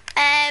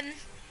cannon?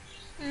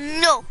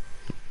 No.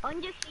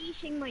 I'm just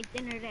eating my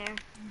dinner there.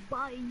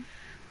 Bye.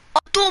 Oh,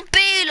 don't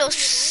bail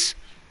us.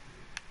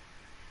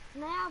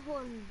 And I have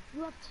one.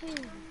 You have two.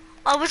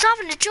 I was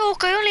having a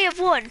joke, I only have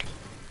one.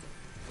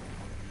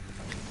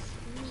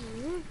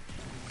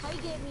 Kai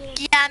gave me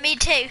Yeah, me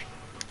too.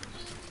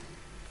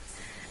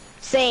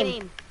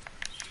 Same.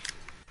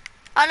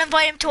 I'll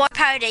invite him to our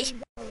party.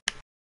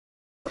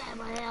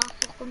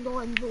 fucking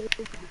going bro.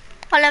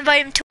 I'll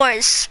invite him to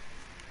ours.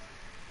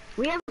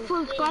 We have a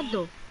full squad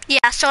though.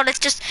 Yeah, so let's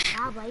just...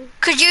 Ah, bye.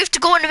 Cause you have to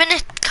go in a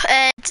minute,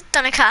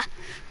 Donica.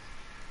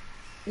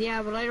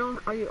 Yeah, but I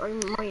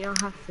might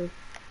not have to.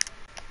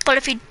 But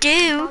if you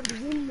do... On the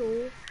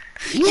window.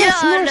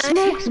 Yes, Yeah, more no.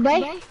 smokes,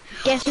 bye.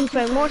 Guess who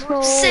found more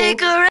smokes?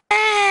 Cigarettes!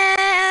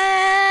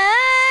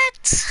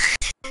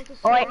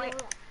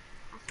 Alright.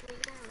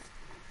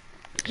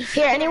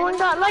 Here, anyone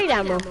got light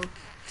ammo?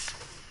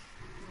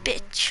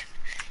 Bitch.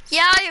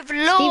 Yeah, I have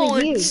Steven,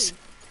 loads. you.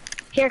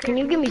 Here, can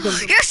you give me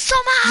some? You're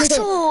some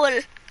asshole.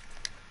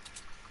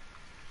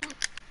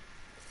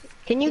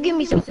 Can you give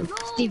me some,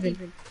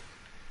 Steven?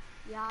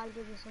 Yeah, I'll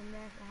give you some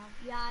there if I have.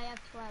 Yeah, I have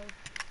 12.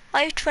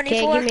 I have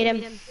Okay, 24. give me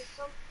them.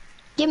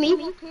 Give me.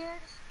 Up here.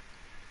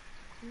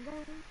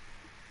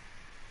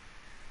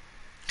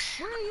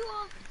 Where are you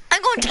off?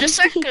 I'm going to the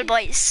circle,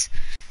 boys.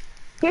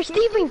 Here,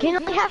 Steven, can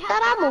I have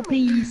that ammo,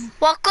 please?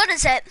 What gun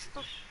is it?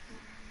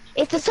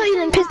 It's a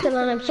silent pistol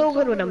and I'm so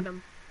good with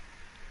them.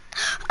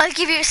 I'll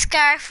give you a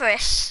scar for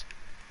it.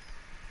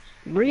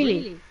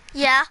 Really?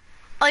 Yeah,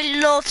 I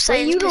love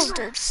silent you don't-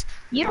 pistols.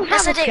 You don't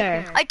Yes, have I a do.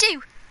 scar. I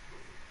do.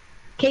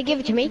 Okay, give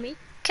it to me.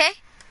 Okay.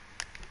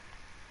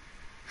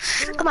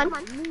 Come on.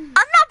 I'm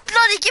not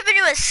bloody giving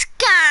you a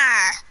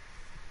scar.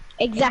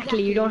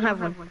 Exactly, you don't have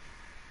one.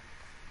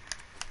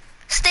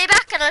 Stay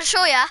back and I'll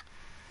show ya.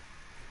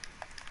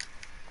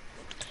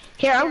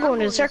 Here, I'm going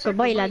to the circle.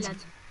 Bye, lads.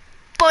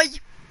 Boy,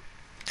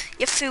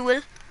 you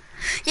fool.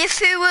 You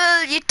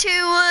fool, you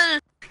tool.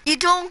 You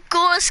don't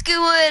go to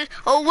school.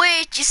 Oh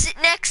wait, you sit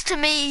next to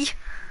me.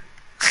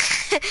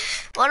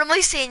 What am I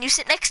saying? You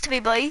sit next to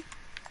me, boy.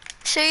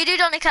 So you do,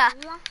 Donica?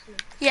 You actually?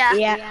 Yeah.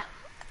 Yeah.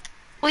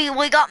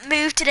 We got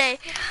moved today.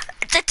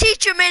 The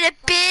teacher made a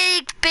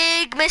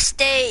big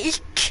mistake.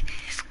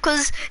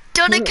 Cause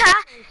Donica,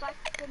 It's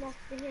like the next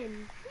to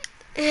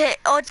him.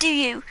 or do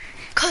you?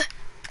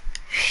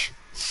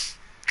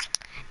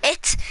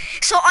 It's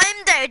so I'm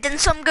there, then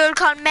some girl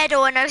called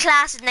Meadow in her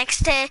class is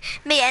next to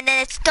me, and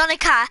then it's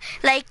Donica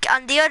like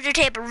on the other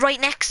table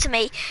right next to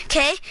me,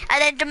 okay?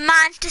 And then the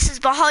mantis is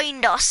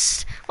behind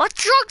us. What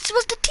drugs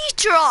was the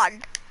teacher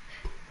on?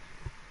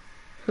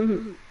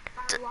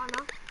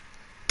 Marijuana.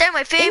 They're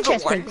my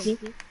favourite ones.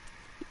 Interesting.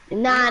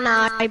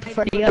 Nah, I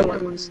prefer the other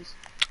ones.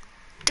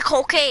 The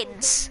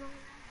cocaines.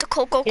 The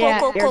coco. Yeah,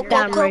 you're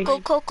damn right.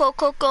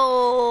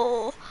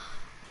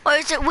 Or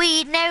is it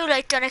weed now,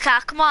 like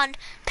Donica? Come on,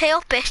 pay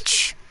up,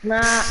 bitch. Nah,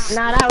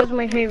 that was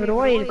my favourite a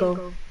while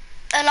ago.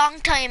 A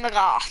long time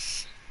ago.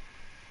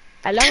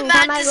 A The long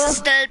time mantis ago. is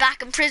still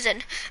back in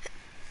prison.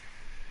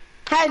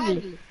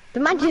 Hardly. The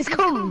mantis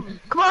come.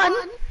 Come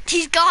on.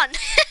 He's gone.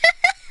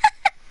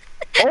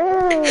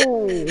 Oh.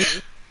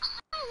 There's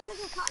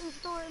a cotton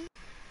storm.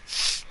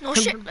 No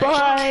shit.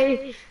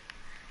 Bye.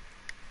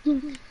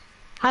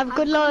 Have a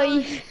good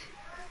life.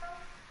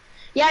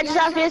 Yeah, just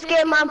after this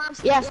game, Mom.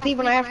 Yeah,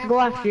 Stephen, I have to go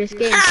after this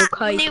game so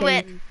Kai Knew can...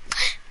 it.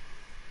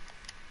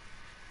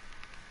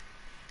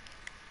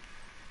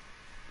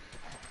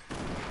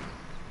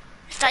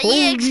 Is that you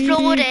Holy.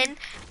 exploding?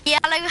 Yeah,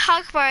 like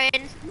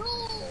Hogburn. No!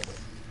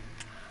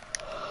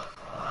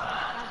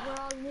 As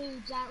we're all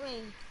nudes, aren't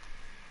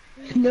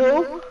we?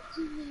 No,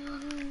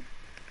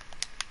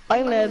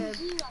 I'm a...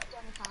 Zero,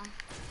 Jennifer.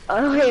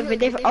 I have a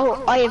different...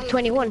 Oh, I have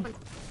 21.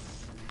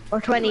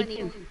 Or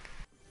 22.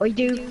 I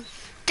do.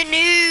 The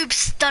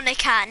noobs,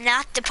 Donica,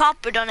 not the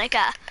proper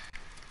Donica.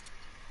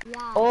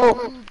 Yeah.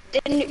 Oh,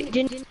 the new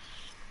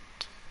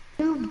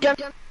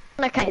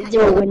Donica is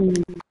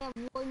doing. I have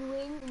one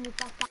win and you've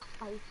got that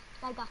fight.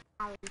 I got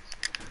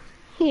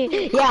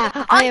carried.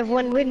 Yeah, I have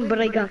one win,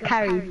 but I got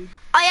carried.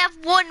 I have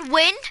one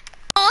win,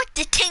 but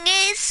the thing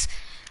is,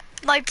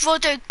 my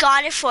brother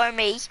got it for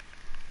me.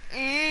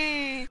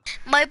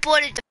 My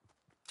brother the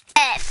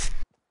F.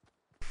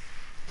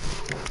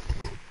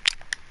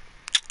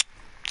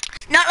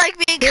 Not like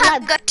me and Yeah,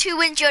 Cam lad. got 2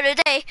 wins the other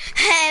day.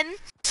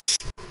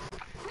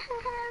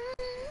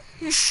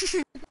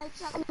 Like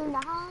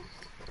 7.5.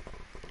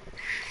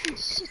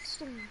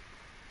 Shitstorm.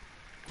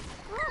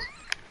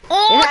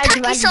 Oh, Yeah, tacky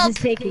Advantage sub. is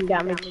taking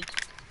damage.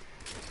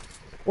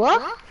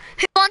 What?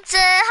 Who wants a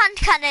hand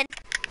cannon?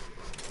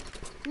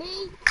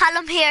 Me?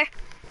 Callum here.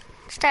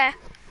 It's there.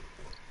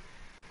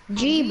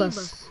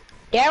 Jeebus.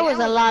 There was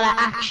a lot of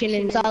action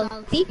in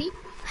Salty.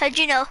 How'd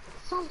you know?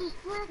 Salty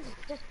Springs.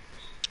 Just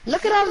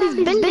Look at all these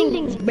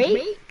buildings,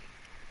 mate.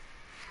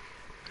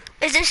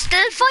 Is there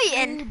still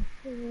fighting?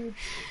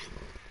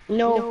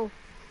 No.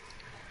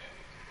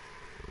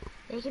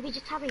 they could be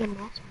just having a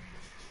match.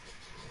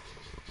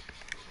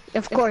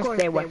 Of course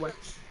they were.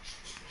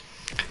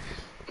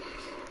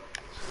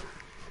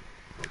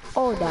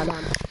 Oh, damn.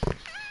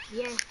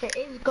 Yes, there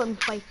is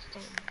gunfights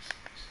then.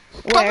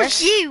 That Where?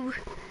 was you.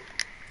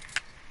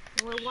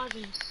 No, it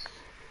wasn't.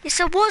 Yes,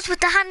 it was with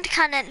the hand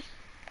cannon.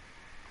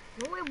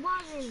 No, it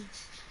wasn't.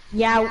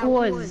 Yeah, it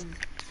was.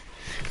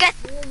 Get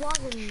No, it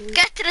wasn't, mate.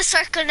 get to the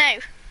circle now.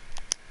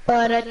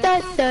 I'm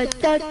out.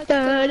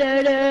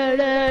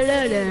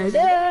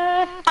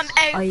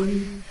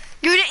 I'm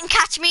You didn't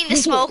catch me in the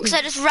smoke, so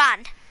I just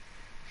ran.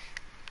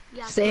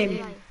 Yeah, Same. so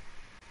did I.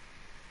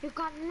 You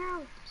got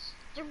out.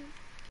 There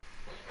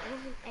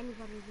wasn't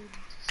anybody really.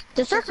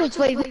 the circle's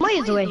 5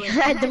 miles away.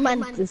 The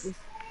mantis.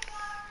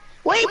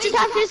 Wait, just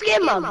have this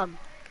game, Mom.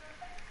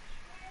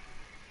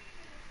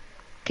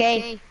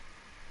 Okay.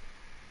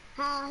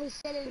 Ah, he's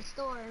still in the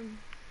storm.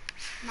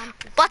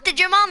 Mantis. What did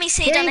your mommy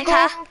say, Here you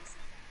Danica? go.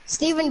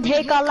 Stephen,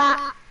 take all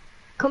that.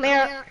 Come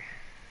here.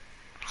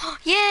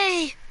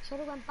 Yay! Should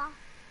have went back.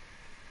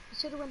 He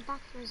should have went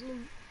back for his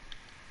loot.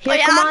 Here, Oh,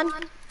 yeah? come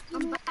on.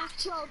 I'm back,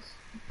 Chug.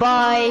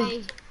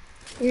 Bye.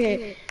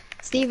 Here.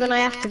 Stephen, I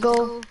have to go.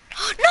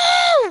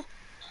 No!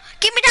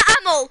 Give me the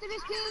ammo. Look at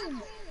this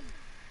game.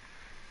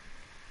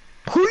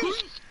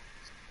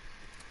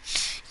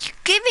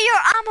 Give me your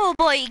ammo,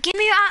 boy. Give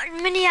me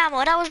your mini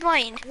ammo. That was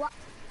mine. What?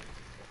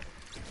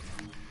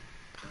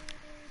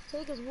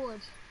 Take his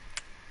wood.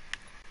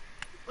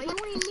 Wait,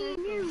 only me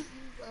and you.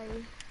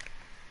 Wait.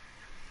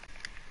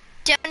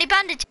 Do you have any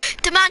bandages?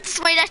 The mantis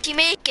might let you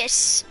make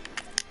it.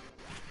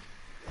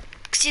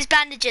 Because he's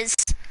bandages.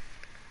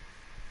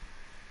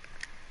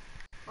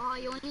 Oh,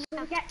 you only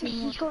have to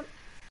he's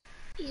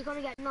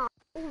gonna get knocked.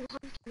 Oh,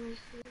 hunting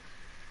rifle.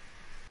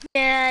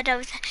 Yeah, that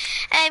was.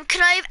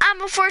 Can I have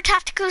ammo for a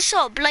tactical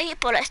sub? Light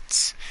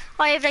bullets.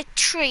 I have like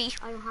 3.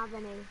 I don't have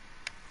any.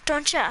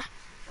 Don't ya?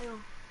 I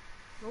don't.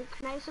 No,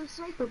 can I have some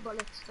sniper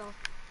bullets though?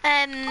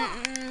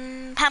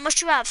 How much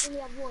do you have? I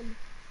only have one.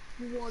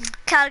 One.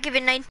 Okay, I'll give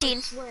you I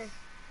 19. swear.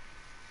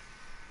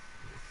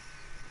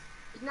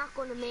 He's not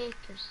gonna make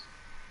it.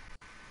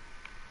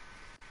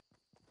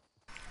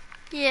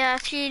 Yeah,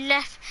 if you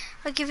left,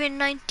 I'll give you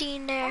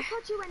 19 I there.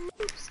 thought you were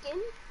noob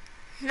skin.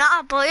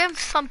 Nah, boy,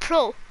 I'm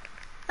pro.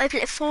 I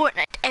play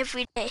Fortnite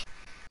every day.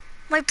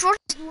 My brother's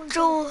You weren't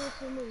pro. gonna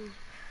go to me.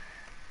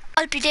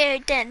 I'll be there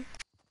then.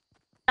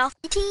 Off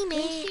the Me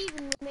teammate.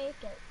 Steven will make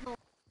it. No.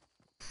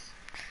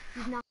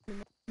 He's not gonna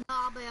make it.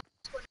 Nah, but I'm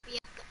just gonna be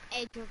at the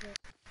edge of it.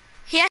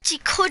 He actually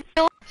could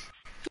do.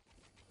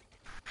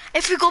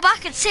 If we go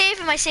back and save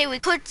him, I say we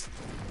could.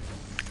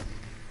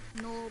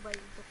 Nobody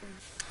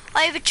doesn't.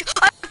 I have a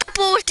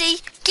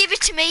bolty. Give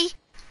it to me.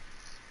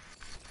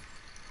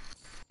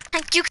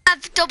 And you can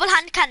have double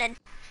hand cannon.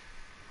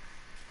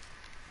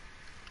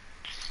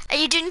 Are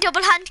you doing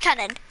double hand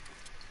cannon?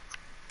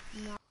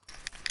 No.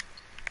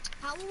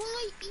 How will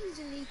I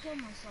easily kill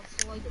myself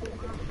so I don't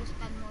have to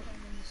spend more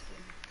time in this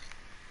game?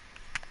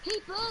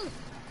 People!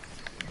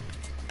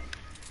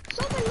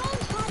 Someone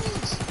launch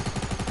pads!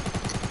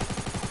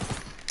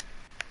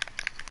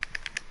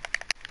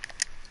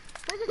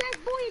 There's a dead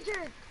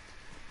Voyager!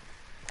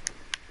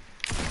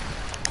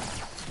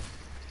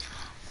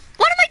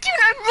 What am I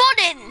doing? I'm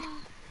running.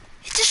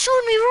 It just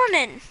showed me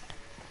running.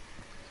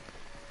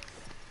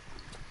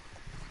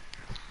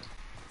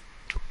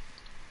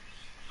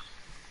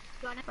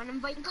 You wanna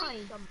invite Kai?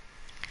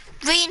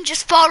 Ryan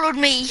just followed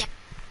me.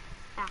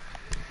 Yeah.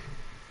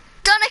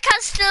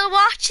 Donica's still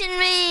watching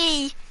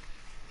me.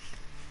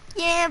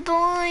 Yeah,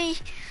 boy.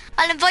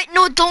 I'll invite,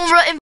 no, don't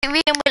invite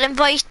Ryan, we'll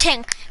invite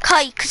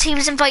Kai, because he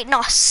was inviting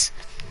us.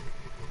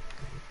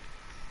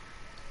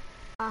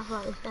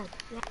 What is that?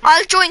 Yeah.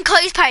 I'll join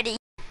Kai's party,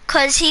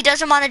 because he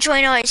doesn't want to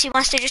join ours. He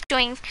wants to just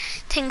join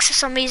things for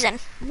some reason.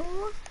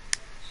 No.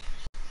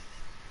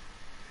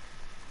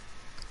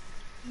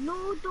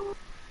 No, don't.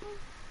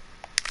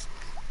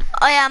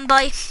 I am,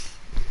 boy.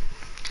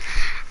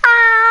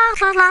 Ah,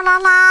 la la la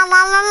la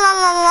la la la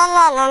la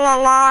la la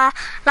la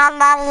la la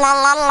la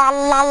la la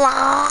la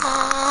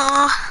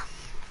la.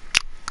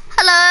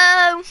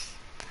 Hello.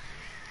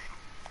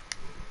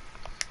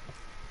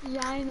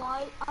 Yeah, I know.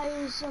 I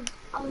was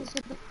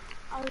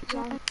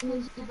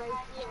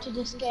To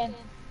this game.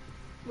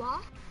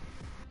 What?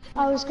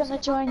 I was gonna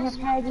join your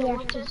party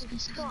after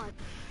this game.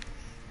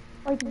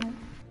 Wait a minute.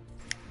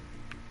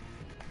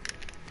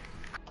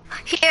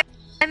 Here,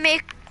 I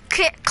make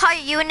Kai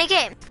you in the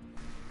game.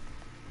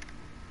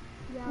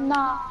 Yeah.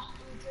 Nah.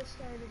 We just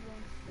started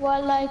one.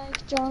 Well,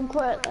 like, John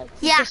quit. Like,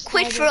 we Yeah, just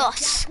quit for started.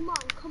 us.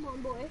 Come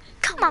on, boy.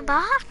 Come on,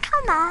 boy.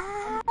 Come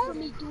on. Let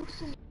me do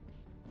some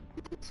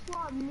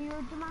squad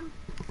mirror the man.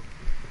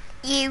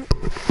 You.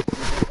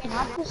 I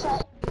have to say,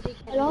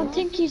 I don't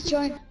think he's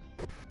joined.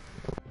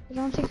 I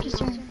don't think he's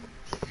joined.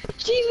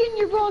 Steven,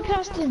 you're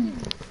broadcasting.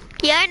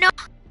 Yeah, I know.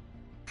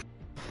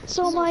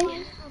 So am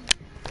I.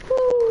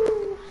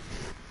 Woo.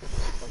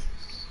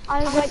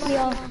 I'll invite you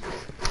all.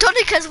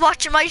 Donica's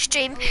watching my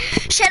stream.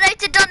 Shout out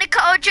to Donica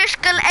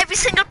O'Driscoll. Every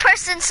single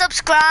person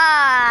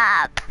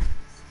subscribe.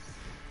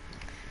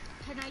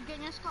 Can I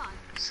get your squad?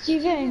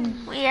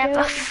 Steven,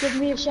 Yeah, give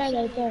me a shout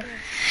out there.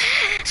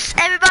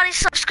 Everybody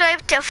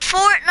subscribe to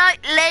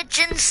Fortnite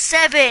Legends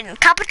 7.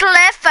 Capital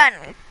F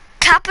and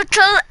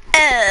capital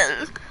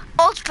L.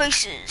 All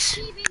spaces.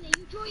 Steven, are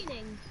you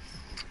joining?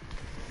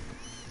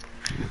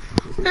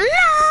 La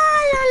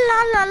la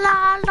la la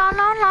la la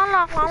la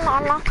la la la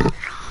la. Can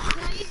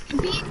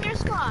I be in your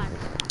squad?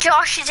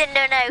 Josh is in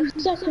there now.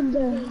 Second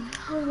there.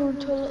 I'm going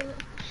to.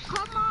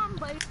 Come on,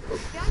 baby.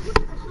 I'm with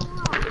you for so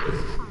long.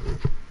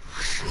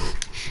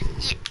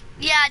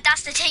 Yeah,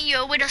 that's the thing.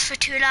 You're with us for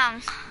too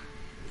long.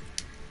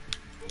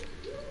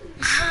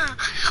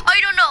 I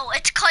don't know.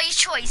 It's Kai's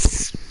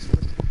choice.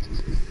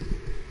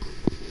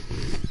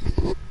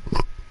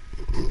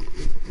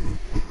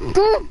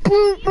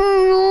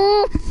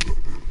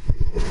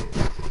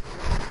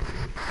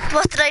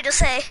 What did I just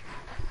say?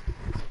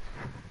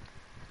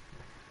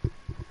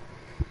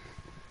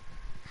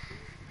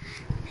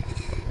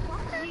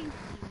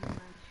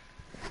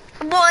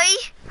 Why?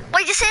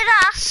 Why'd you say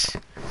that?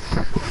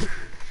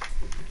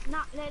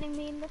 Not letting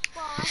me in the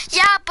squad.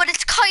 Yeah, but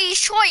it's Kai's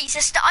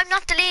choice. I'm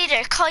not the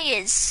leader. Kai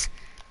is.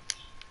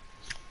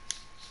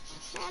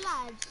 Hey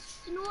lads,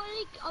 you know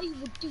what I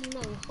would do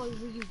now if I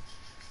were you?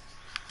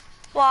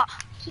 What?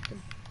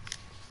 Chicken.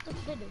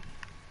 That's better.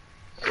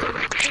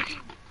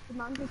 The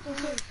man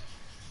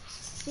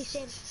they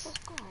said,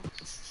 fuck off.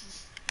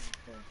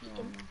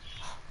 Chicken.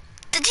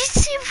 Did you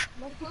see?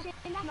 What did you say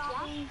in that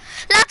class?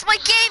 Lads, my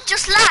game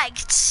just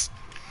lagged.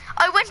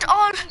 I went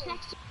all.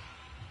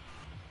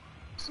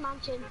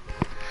 Mansion.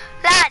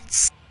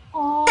 Lads,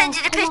 Oh, send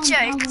you the come on, picture.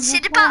 come on, See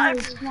the come on,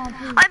 battle. come on,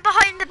 please. I'm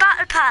behind the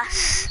battle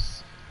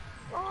pass.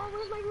 Oh,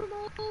 where's my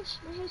remote? My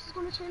house is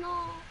gonna turn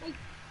off. Like,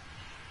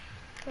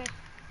 okay.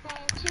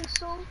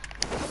 Tinsel.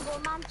 I'm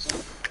going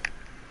mansion.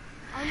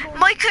 I'm going.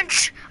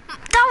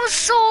 That was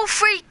so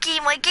freaky.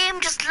 My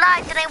game just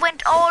lagged and I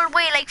went all the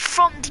way like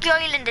from the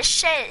island to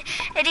shit.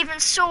 It even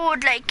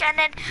showed like, and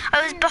then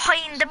I was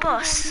behind the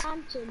bus.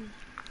 Mansion.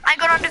 I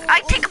got on.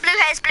 I take a blue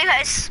house. Blue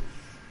house.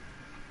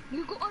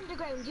 You go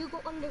underground. You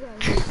go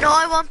underground. No,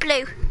 I want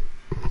blue.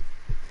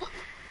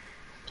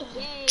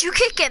 Yay. Do you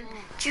kick him?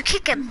 Do you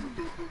kick him?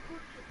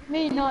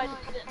 Me not.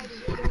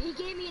 He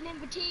gave me an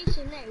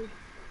invitation now.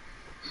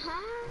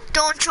 Huh?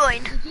 Don't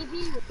join. He gave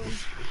you one.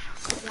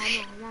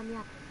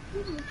 Yeah.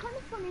 It's kind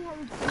of funny how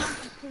the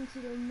monkeys thinks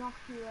he'll knock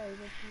you out if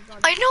you got.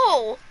 I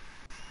know.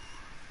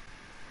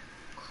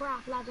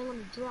 Crap, lads, I'm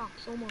gonna drop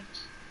so much.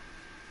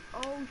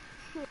 Oh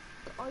shit,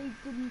 I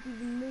didn't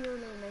even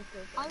nearly make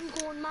it. I'm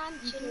going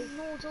mansion,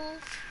 no Joel.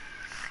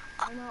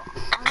 I know,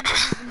 I'm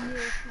not even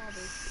near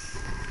snobby.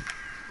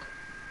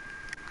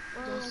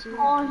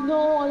 Oh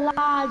no,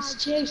 lads,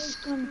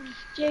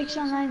 Jake's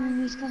online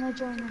and he's gonna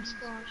join our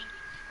squad.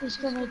 He's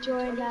gonna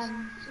join He's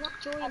not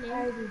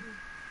joining.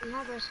 We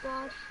have our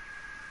squad.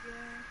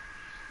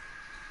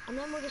 Yeah. And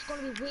then we're just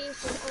gonna be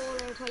wasting all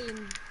our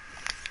time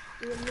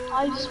doing more.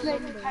 I just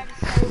made the kind of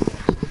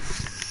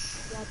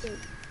Yeah, dude.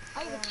 I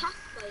have attacked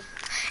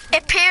by.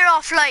 Appear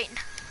offline.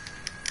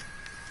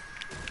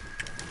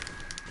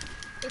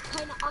 It's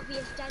kind of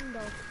obvious then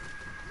though.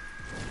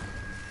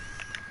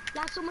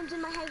 Lads, someone's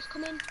in my house,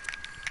 come in.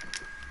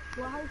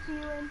 What house are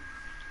you in?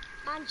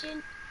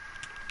 Mansion.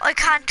 I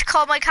can't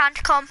come.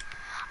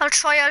 I'll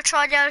try.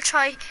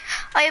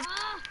 I have.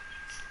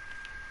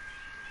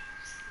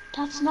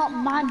 That's not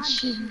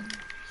mansion.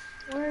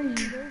 Where are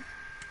you?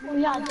 Oh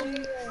yeah, there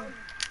you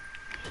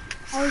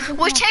are.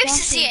 Which house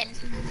is he in?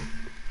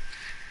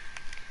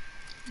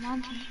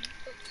 Mansion.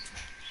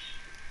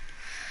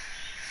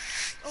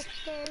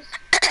 Upstairs.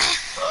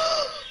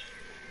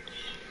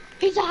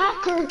 He's a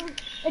hacker.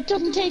 It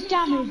doesn't take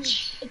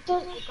damage.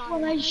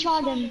 When I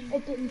shot him,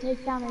 it didn't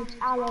take damage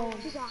at all.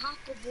 He's a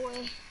hacker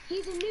boy.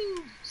 He's a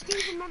noob.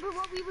 Steven, remember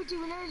what we were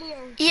doing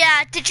earlier?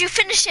 Yeah. Did you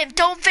finish him?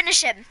 Don't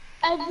finish him.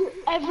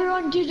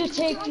 Everyone do the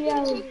take the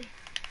L.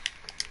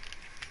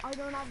 I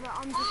don't have it.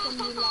 I'm just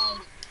gonna be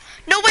loud.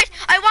 No wait.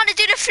 I want to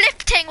do the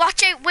flip thing.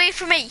 Watch out. Wait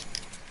for me.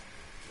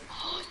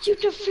 You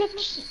do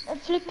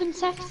flipping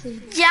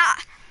sexy. Yeah.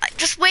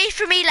 Just wait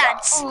for me,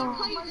 lads. Oh.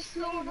 My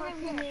flavor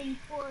came in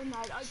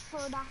Fortnite. I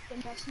throw that the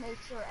best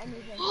mates or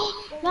anything.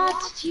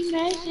 Lads,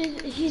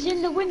 teammate, he's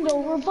in the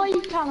window.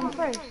 Revive Callum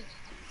first.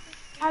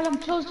 Callum,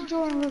 close the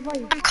door and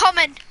revive. I'm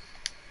coming.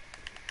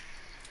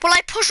 Will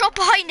I push up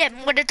behind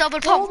him with a double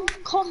pump?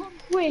 Come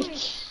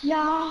quick.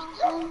 Yeah,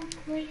 come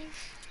quick.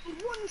 He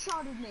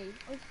one-shotted me.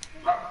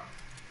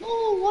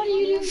 Oh, what are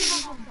you doing?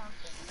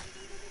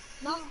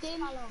 Knocked in.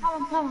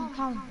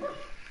 Callum.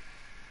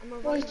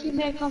 Boy,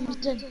 teammate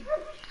comes in. Can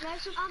I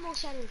have some ammo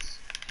shells?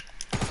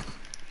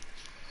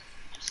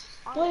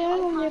 Boy, I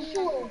only have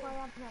 4.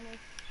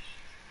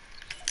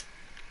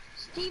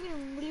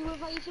 Steven, will you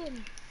revive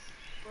him?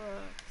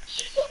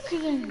 Look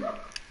at him.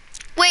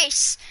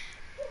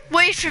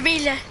 Wait for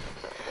me,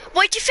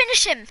 why'd you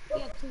finish him?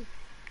 Yeah, two.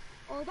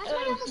 Oh, that's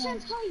my ammo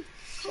shells, Kai.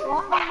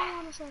 My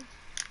ammo shells.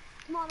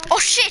 Come on, Oh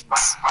shit!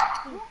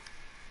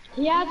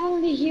 He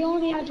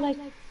only had like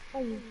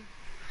 5.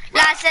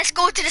 Lads, let's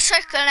go to the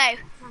circle now.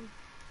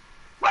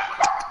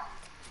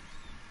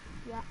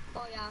 Yeah.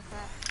 Oh yeah,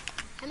 okay.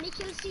 How many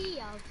kills do you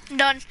have?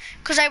 None,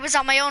 because I was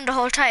on my own the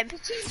whole time. The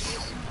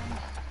teammates.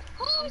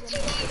 Oh,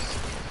 teammates!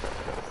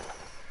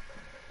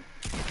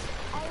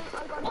 I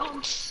got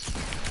him.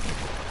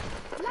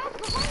 Lad,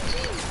 behind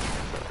you!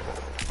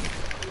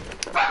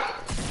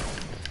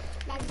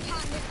 Lad, you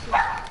can't lift you.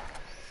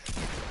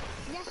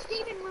 Yeah,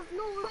 Stephen, with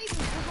no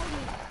rivals behind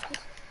me.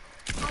 Just,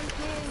 how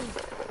dare you?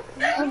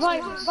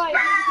 Revive. I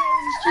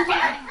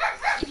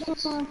have 2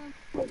 kills, lad.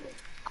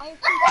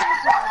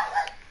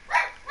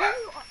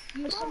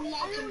 You some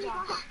legend,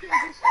 Josh.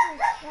 That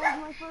was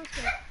my first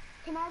kill.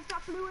 Can I have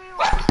that blue AR?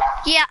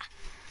 Yeah.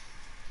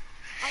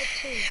 I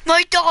have 2.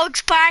 My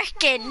dog's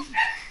barking.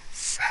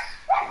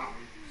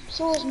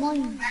 So is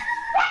mine.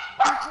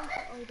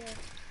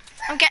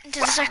 I'm getting to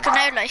the circle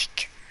now,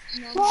 like.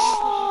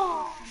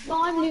 Oh!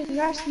 No, I'm looting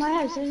the rest of my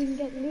house. I didn't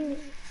get loot.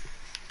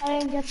 I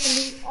didn't get to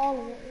loot all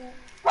of it yet.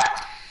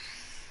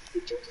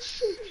 Did you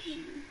shoot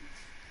me?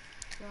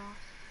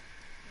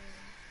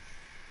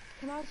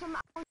 Can I have some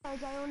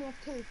outside? I only have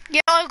 2.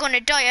 You're all gonna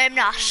die, I'm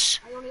not.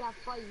 I only have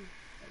 5.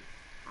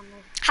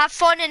 Have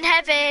fun in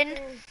heaven.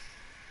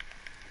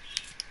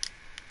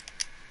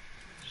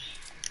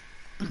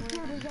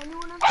 Does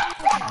anyone have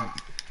outside?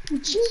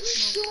 Would you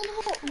shut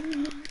up?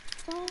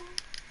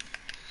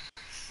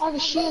 I have a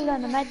shield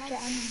and a medkit.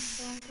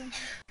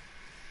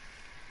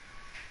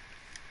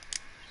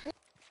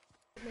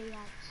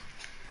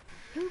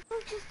 Who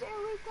was the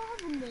stairway to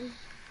heaven then?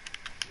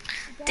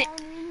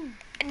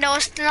 No,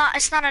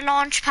 it's not a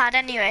launch pad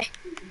anyway.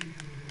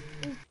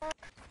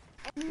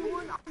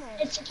 Anyone on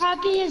it? It's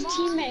probably his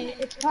teammate.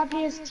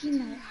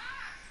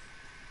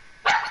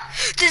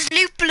 There's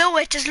loot below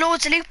it. There's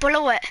loads of loot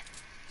below it.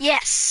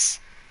 Yes.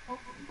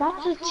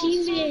 That's a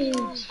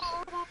teammate.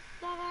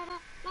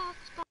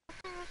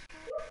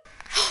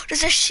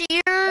 There's a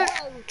shield.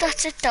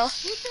 That's it though.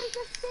 This is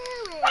the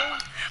stairway.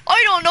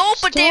 I don't know,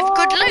 but they have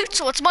good loot,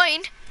 so it's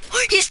mine.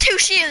 He's 2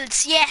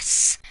 shields.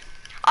 Yes.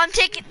 I'm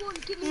taking.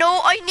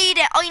 No, I need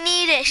it. I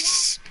need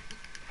it.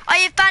 I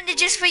have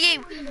bandages for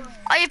you.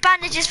 I have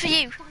bandages for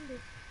you.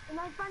 And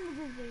I have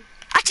bandages.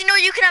 Actually, no,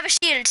 you can have a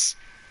shield.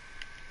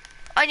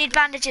 I need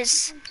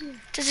bandages.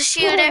 There's a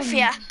shield there for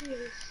you.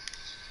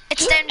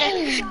 It's down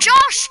there.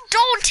 Josh,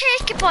 don't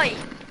take it, boy.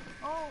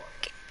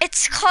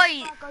 It's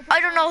Kai. I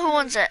don't know who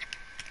owns it.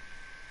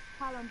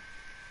 Callum.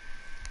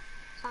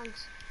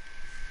 Thanks.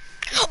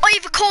 I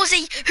have a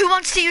cozy. Who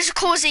wants to use a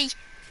cozy?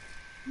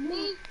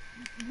 Me?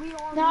 We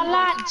all Now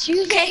lads,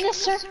 use it in a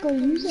circle.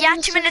 Yeah,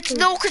 2 minutes.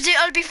 No, because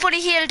I'll be fully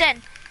healed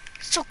then.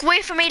 So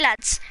wait for me,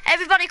 lads.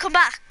 Everybody come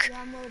back.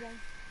 Yeah, I'm waiting.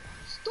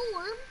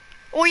 Storm?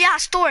 Oh yeah,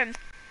 storm.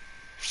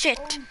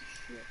 Shit.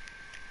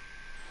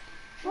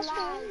 Oh, shit.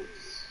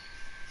 Lads.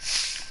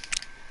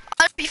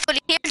 I'll be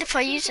fully healed if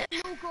I use it.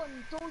 No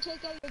gun. Don't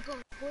take out your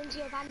gun. Go into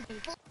your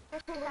bandage. Go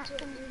into your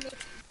bandages.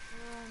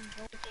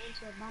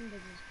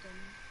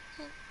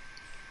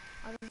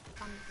 I don't have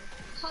bandages.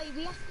 Hi,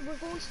 we're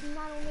going to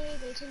Nano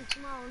Mega, I think,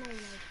 tomorrow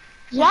night.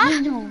 Yeah, I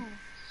know.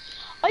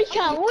 I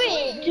can't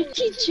wait.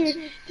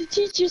 The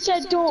teacher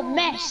said don't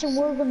mess, and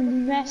we're gonna be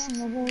messing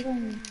the whole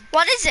time.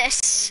 What is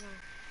this?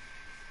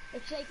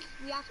 It's like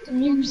we have to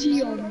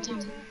Museum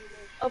thing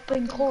up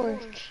in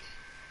Cork.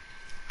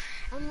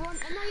 I'm not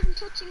even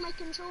touching my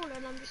controller,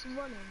 and I'm just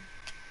running.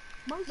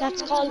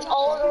 That's called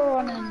auto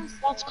running.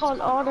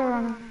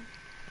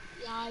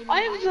 Yeah,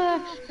 I have a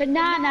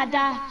banana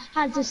that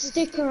has a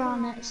sticker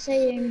on it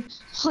saying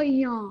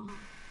 "Hiya."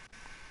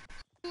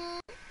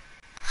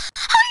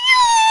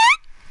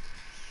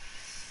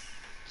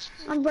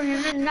 I'm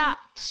bringing in that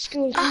to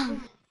school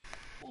time.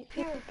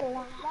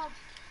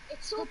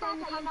 It's so bad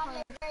that you're not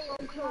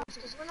very close,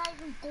 because we're not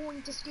even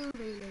going to school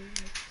really.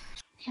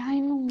 Yeah, I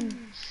know.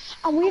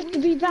 And we have to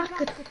be back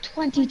at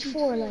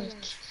 24, like.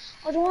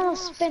 I don't want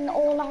to spend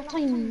all that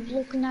time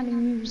looking at a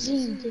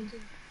museum thing.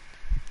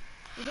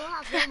 We don't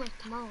have homework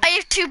tomorrow. I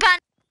have 2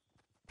 bandages.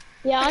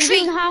 Yeah, I'm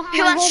doing half my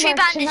Who wants 3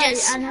 homework tonight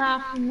bandages? and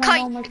half my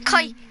homework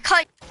tonight.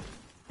 Kai.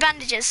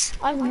 Bandages.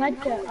 I've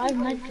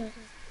medkit.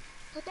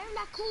 But down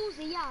that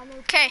cozy, yeah.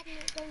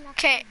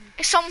 Okay.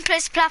 Someone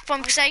place the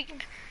platform, because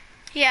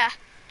yeah.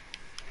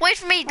 Wait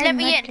for me, let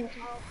me in.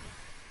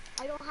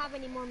 I don't have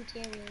any more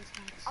materials.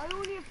 I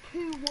only have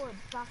 2 wood,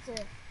 that's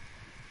it.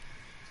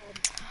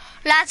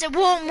 Lads, it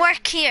won't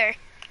work here.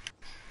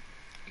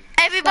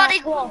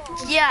 Everybody,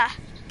 yeah.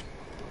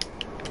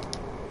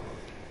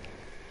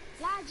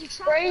 Lads, you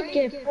Break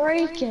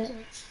it.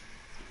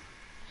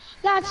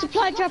 Lads,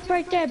 supply drop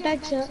right there,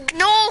 Bexa.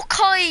 No,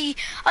 Kai.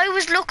 I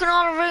was looking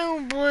all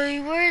around,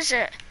 boy. Where is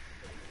it?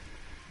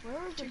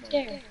 Where is it?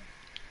 There.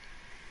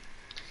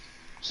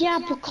 Yeah,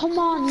 but come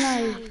on,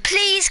 like.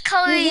 Please,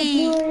 Kai.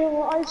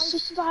 I have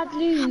such bad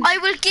loot. I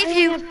will give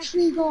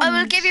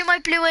you my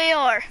blue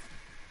AR.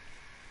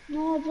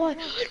 No, boy.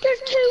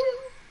 There's 2.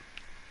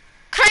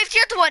 Can I have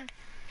the other one?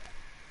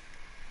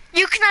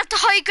 You can have the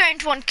high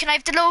ground one. Can I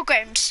have the low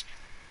ground?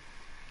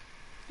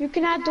 You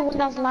can have the one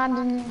that's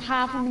landing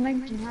half on the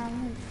mountain, half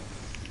on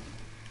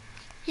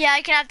the Yeah,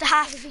 I can have the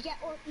half. If we get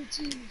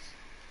RPGs,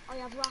 I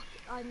have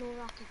no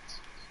rockets.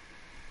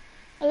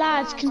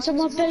 Lads, can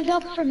someone build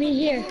up for me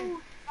here?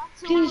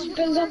 Please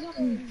build up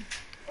for me.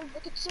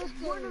 If it's just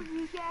one of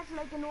you get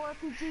like an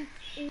RPG,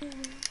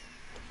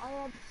 I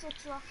have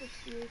 6 rockets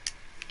for you.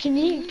 Can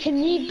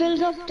you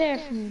build up there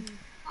for me?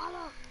 I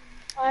Allah.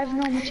 I have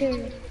no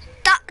material.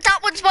 That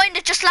one's mine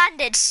that just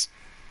landed.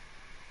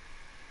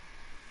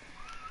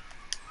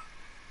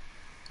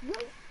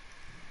 Wait.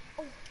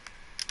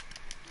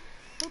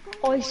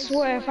 I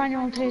swear if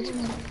anyone takes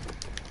me.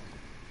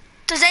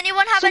 Does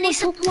anyone have any?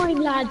 Someone took mine,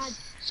 lads.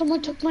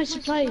 Someone took my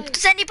supply.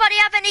 Does anybody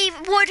have any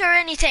wood or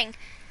anything?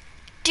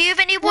 Do you have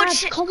any wood?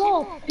 Lads, come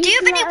up. Do you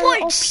have People any are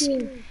up woods?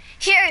 here.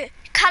 Here,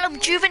 Callum,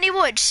 do you have any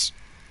woods?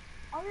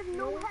 I have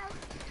no help.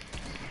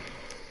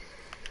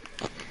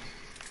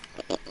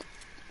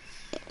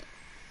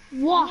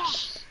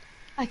 What?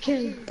 I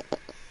killed.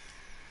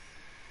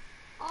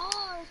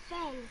 Oh, it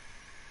fell.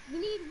 We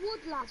need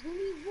wood, lads. We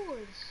need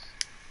wood.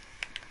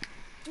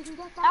 We can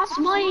get that. That's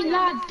mine,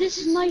 lad. This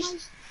is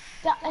nice.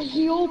 That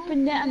he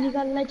opened it and he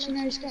got a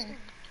legendary scare.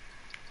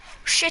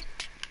 Shit.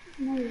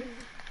 No.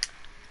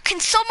 Can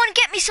someone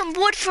get me some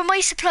wood for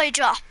my supply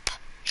drop?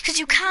 Because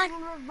you can't.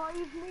 Revive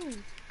me.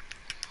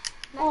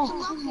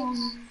 Oh, come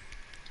on.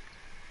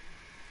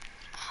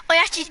 I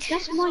actually.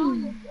 That's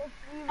mine.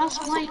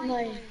 That's mine,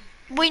 like.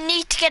 We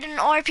need to get an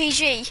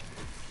RPG.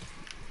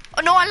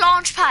 Oh no, a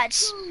launch pad.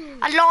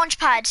 A launch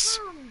pad.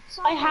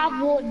 I have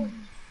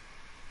one.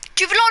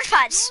 Do you have a launch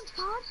pads?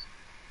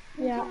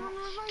 Yeah.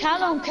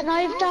 Callum, can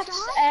I have that,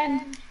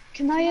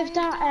 can I have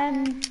that,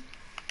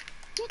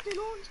 Get the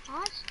launch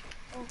pad.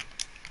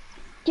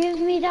 give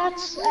me that,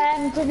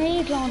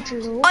 grenade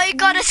launcher though. I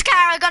got a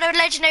scar, I got a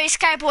legendary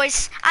scar,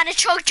 boys. And a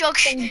chug jug.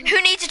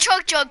 Who needs a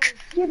chug jug?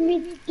 Give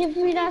me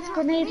that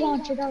grenade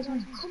launcher, that was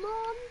mine. Come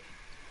on.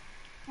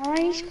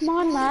 Alright, come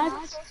on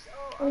lads.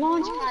 The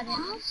launch pad.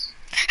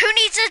 Who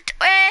needs a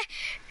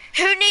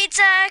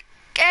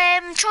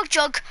chug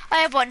jug? I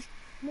have one.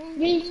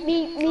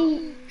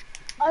 Me.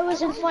 I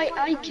was in fight,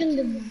 I killed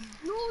him.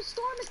 No,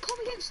 Storm is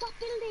coming in. Stop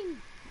building.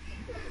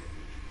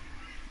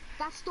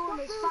 That Storm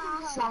is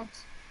fast,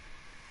 lads.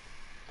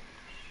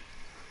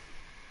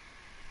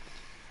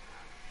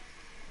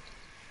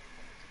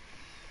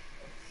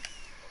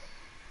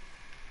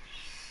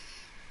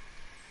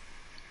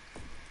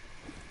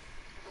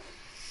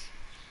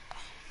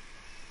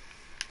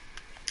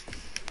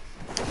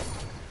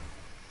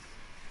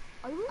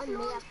 I wish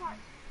launch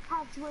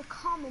pads were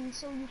common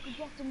so you could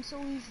get them so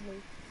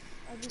easily.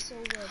 That'd be so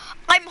good.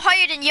 I'm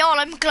higher than y'all,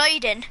 I'm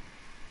gliding.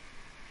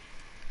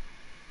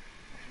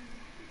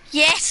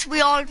 Yes,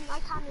 we all. I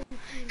can't even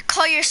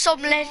Call your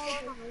sublet.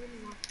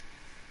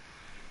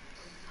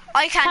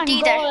 I can't Thank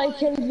either. God I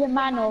killed the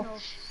mano.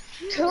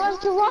 Who has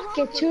the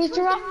rockets? Who's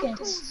the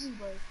rockets?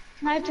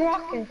 Can I have the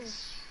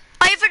rockets?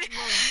 I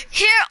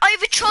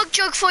have a chug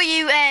jug for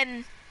you,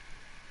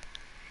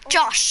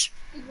 Josh.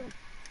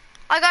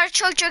 I got a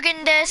chug jug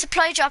in the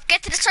supply drop.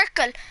 Get to the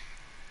circle.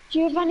 Do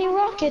you have any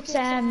rockets,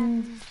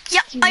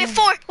 Yeah, I have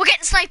 4. We're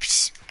getting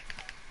sniped.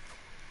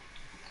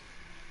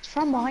 It's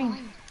from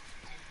mine.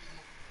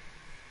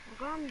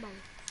 Grandma.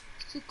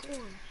 Keep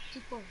going.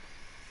 Keep going.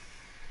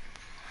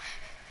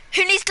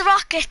 Who needs the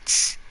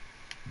rockets?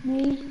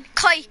 Me.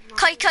 Kai.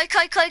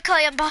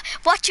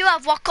 What do you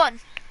have? What gun?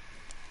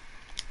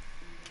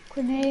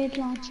 Grenade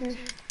launcher.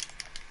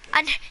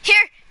 And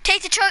here,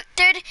 take the chug.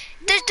 There's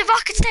the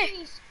rockets there.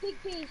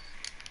 Big base.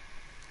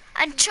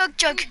 And chug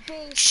jug. Big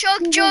base.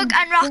 Chug jug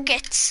and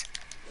rockets.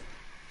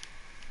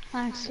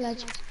 Thanks,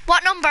 Sledge.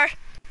 What number?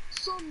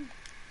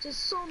 There's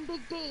some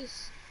big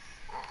base.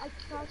 I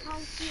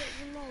can't see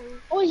it now.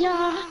 Oh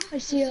yeah, I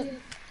see it.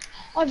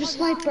 I have a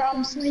sniper,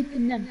 I'm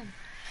sniping them.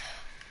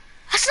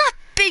 That's not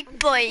big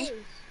boy.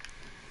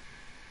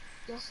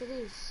 Yes, it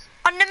is.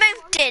 On the You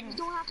mountain.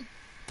 don't have to.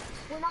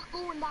 We're not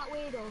going that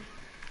way though.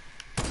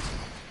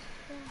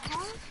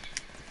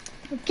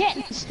 We're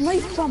getting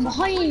sniped from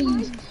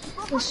behind.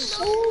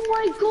 Oh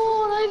my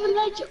god, I have a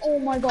legend. Oh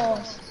my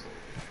god.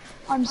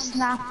 I'm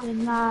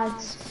snapping,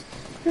 lads.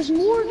 There's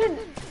more than...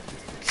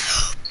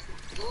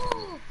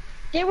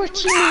 They were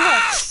teaming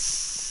up.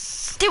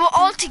 They were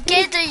all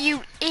together,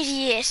 you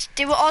idiot.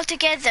 They were all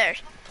together.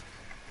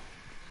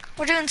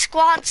 We're doing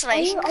squads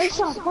like. I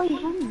saw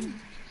 500.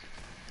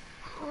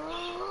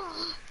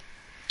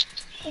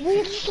 We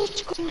have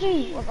such good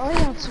loot. Well, I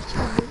have such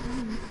good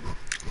loot.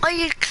 Are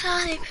you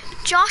climbing?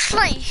 Josh,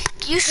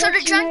 like, you should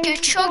have drank your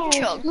chug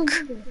jug.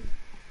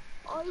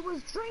 I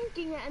was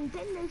drinking it and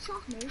then they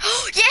shot me.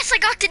 Yes, I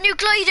got the new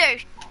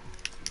glider.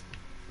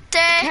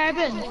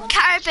 The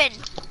carbon.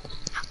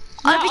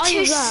 I'll be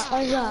two.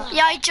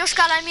 Yeah, I just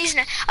got. I'm using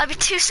it. I'll be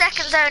 2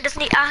 seconds there and just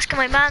need asking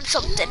my man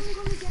something. I'm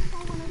gonna get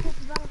that when I get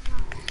the battle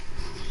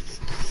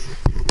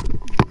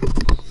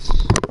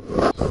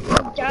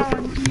pass.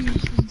 Guaranteed.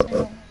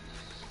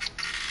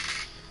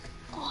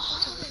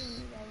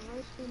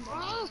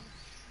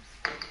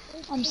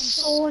 I'm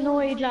so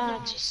annoyed,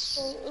 lads.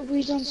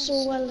 We done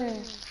so well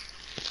there.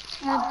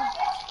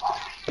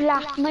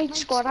 Black Knight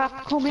squad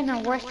have come in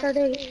and record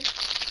it.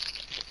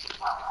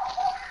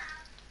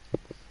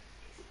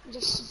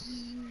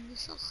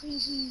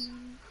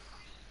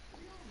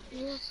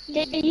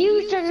 They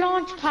used a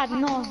launch pad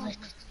and all of it.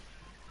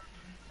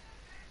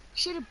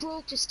 Should have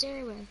broke the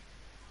stairway.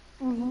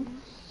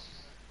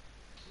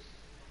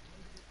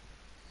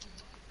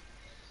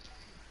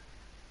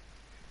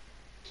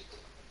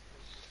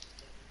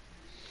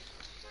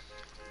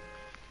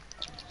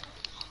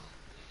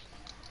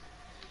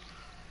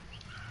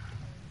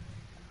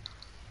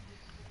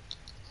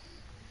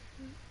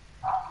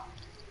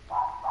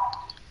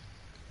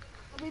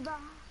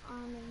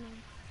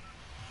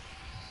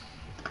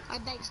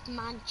 next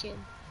mansion.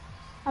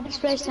 Apex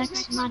Place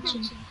next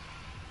mansion.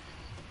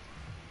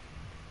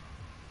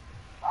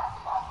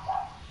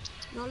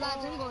 No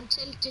lads, I'm going to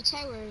tilt the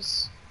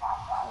towers.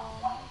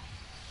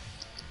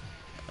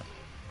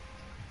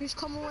 Who's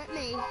coming with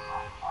me?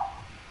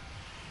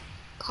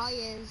 Kai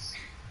is.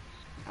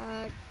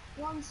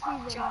 One Steven,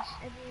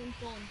 everyone's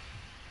gone.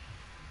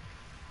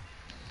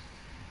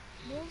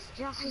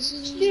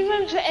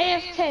 Steven's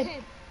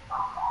AFK.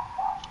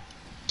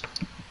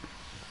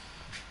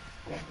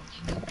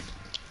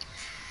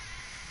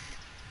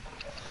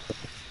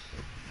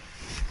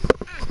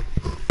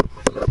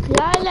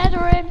 Yeah, I let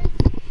her in.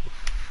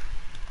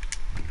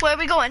 Where are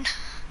we going?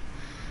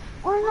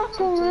 I'm not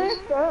going in.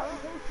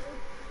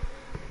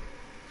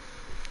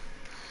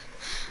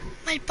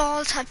 My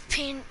balls have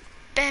pins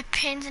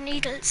and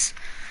needles.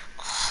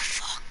 Oh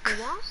fuck.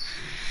 What?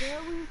 Where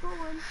are we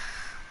going?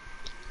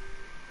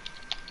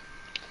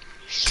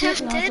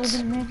 Shit, lad, I Tilted.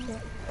 didn't make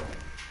it.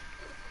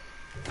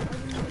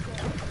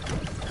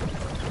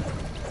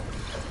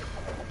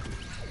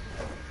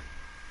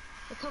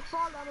 I took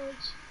fall damage.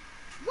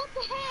 What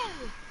the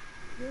hell?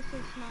 This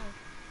is smart.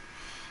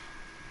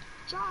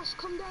 Josh,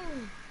 come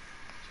down.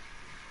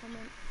 Come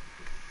in.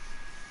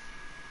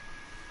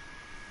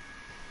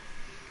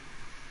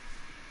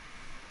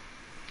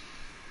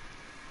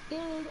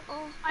 Build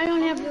up. I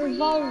only have I'm a over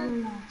revolver,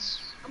 here.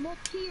 lads. I'm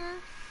up here.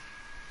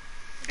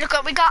 Look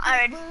what we got,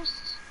 Aaron.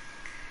 Burst.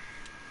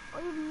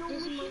 I have no This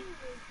is my- machine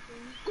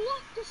Go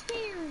up the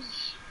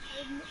stairs.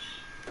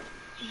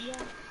 Yeah.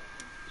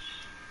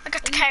 I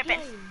got the And you carbon.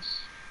 blind.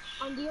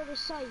 On the other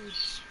side.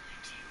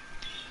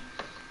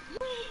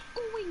 Where are you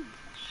going?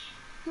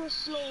 You're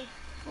slow.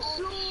 You're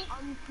slow.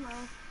 I'm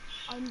smart.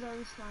 I'm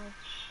very smart.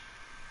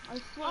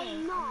 I swear.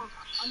 I'm not.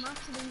 I'm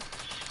actually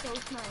so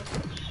smart.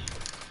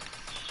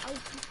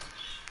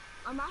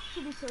 I'm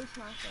actually so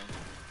smart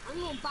though. I'm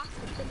going back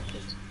to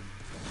tilted.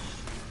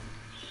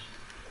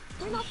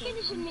 They're not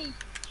finishing me.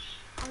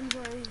 I'm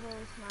very,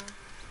 very smart.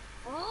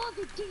 Oh,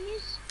 the thing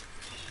is.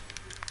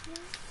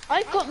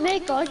 I couldn't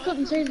make it, I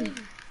couldn't save him.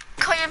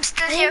 Kai, I'm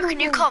still here. Can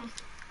you come?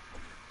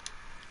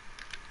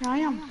 Yeah, I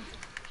am.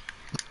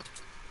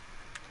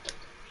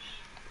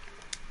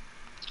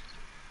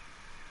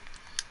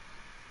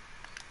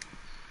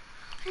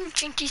 I'm gonna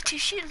drink these 2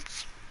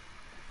 shields.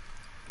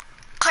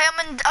 Kai,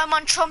 I'm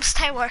on Trump's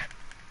tower.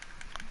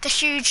 The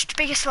huge, the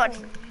biggest one.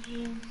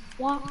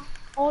 What?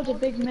 Oh, the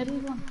big middle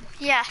one.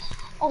 Yeah.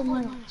 Oh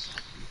my god.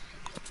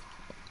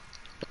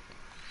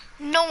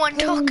 No one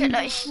took it,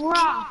 like.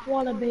 Crap,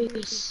 what a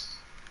base.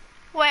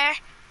 Where?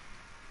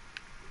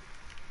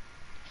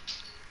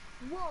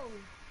 Whoa.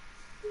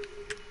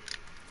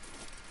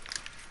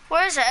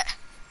 Where is it?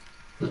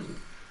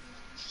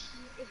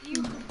 If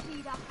you could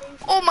see that thing.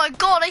 Oh my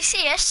god, I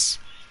see it.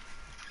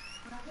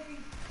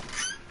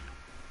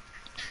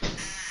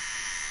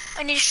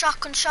 I need a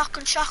shotgun.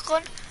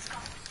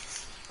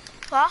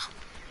 What?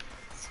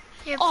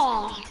 Yeah.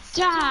 Oh,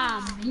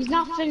 damn. He's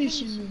not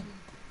finishing me.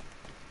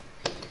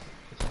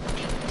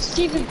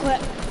 Steven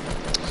quit.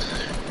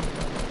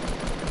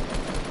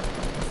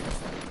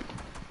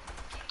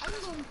 I'm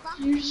going back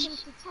You to s-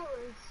 tilted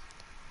towers.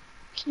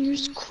 Can you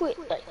just quit,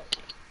 like?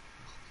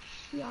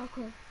 Yeah,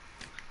 okay.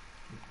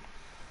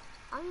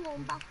 I'm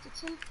going back to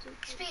tilted.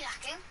 Speed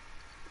hacking.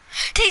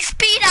 He's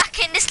speed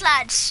hacking this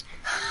lad.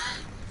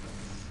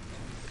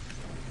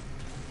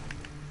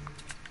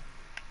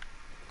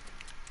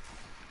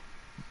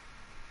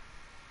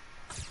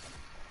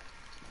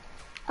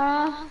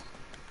 Ow.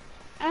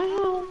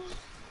 Hello.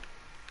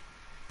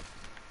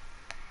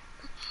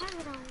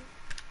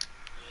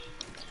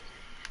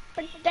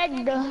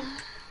 Potato.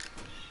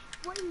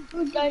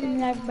 Who died in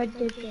that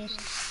potato?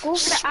 Go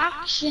for the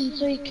action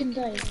so you can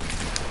die.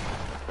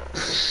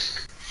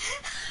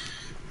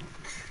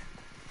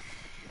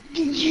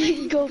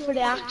 Go for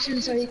the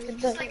action so you can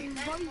die.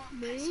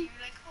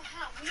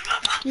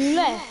 You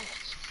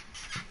left.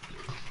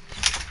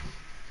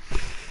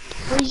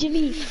 Where did you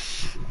leave?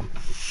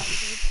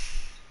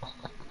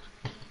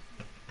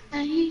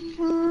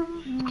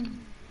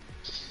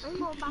 I'm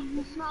going back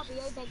to Snobby,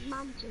 I beg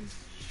mansion.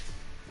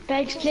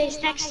 Beg's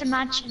place next to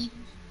mansion.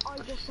 I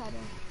just said it.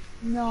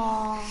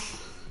 No,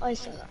 I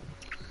saw that.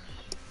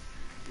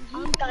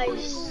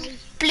 Guys,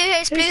 Blue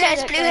house. I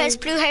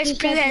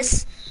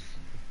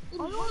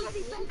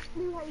already bet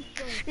blue house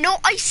though. No,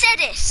 I said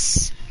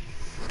it.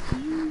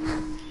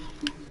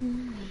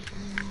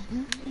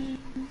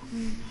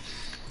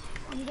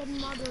 I'm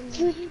getting modern.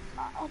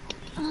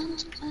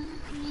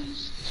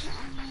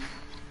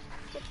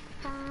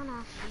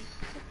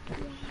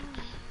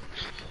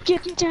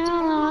 get down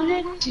on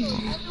it.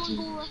 Everyone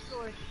go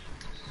restored.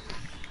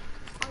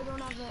 I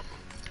don't have it.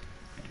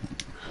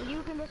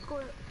 You can just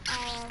go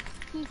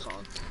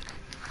default.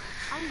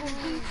 I'm going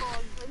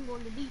default. I'm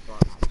going to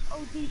default.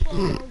 Oh, default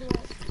all the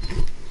way.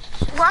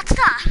 What's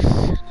that?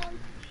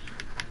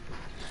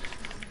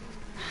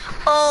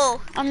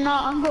 Oh, I'm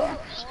not. I'm going.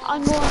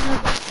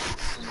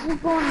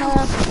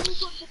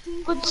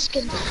 Good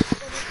skin.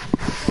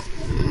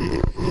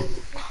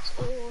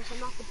 Oh, so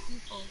not the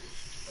default.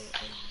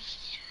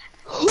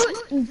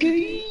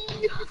 Gay.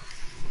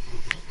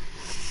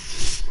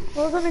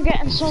 We're gonna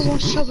get in so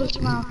much trouble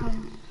tomorrow.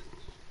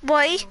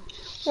 Why?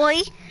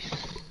 Why?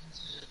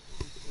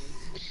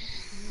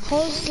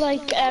 Cause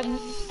like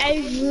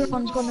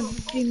everyone's gonna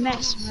be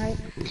messing, right?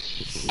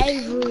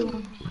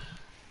 Everyone.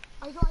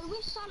 I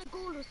wish Solid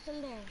Gold was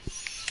still there.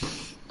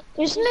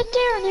 Isn't it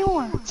there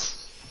anymore?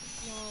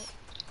 No.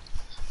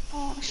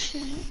 Oh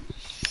shit.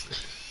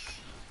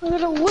 I'm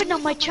gonna win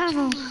on my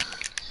channel.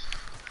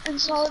 In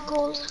solid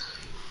gold.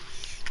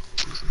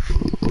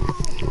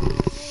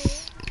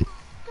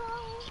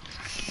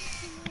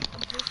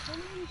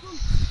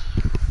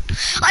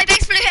 I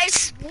Bex Blue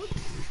House.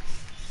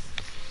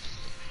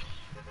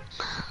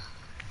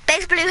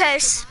 Bex Blue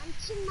House.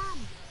 Mansion, man.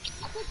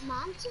 A big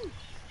mansion.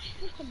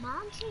 Big the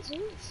mansion,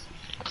 jeez.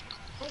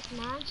 Big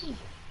mansion.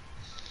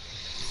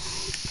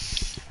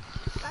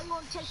 I'm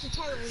going to take the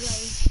tower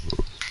away.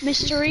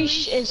 Mr.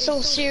 Reach is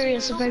so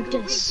serious about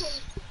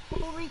this.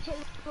 Go retail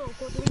row,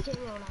 go to retail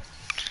row, lads.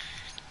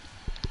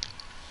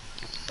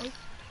 Right.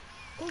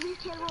 Go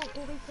retail row,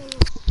 go retail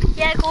row.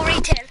 Yeah, go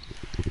retail.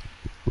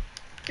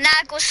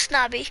 Nah, go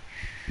snobby.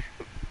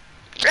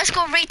 Let's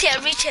go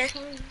retail, retail.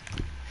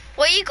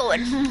 Where are you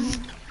going?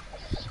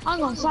 I'm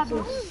going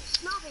Snobby.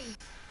 Snobby.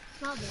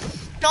 Snobby.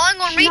 No, I'm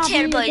going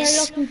retail, Snobby is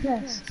boys. our lucky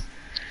place.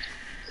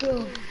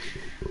 So,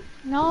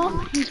 no,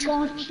 he's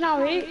going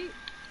Snobby.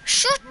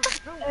 Shut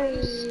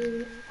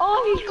the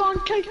Oh, he's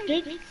gone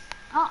tilted.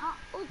 Oh,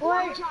 go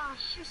on, Wait.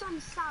 Josh. You're some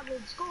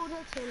savage. Go to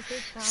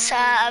tilted.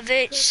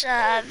 savage,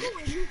 savage.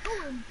 You're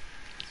going.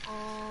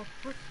 Oh,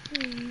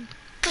 pussy.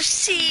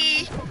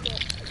 Pussy.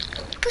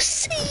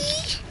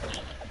 Pussy.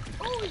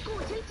 Oh, he's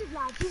going tilted,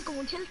 lads. He's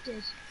going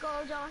tilted. Go,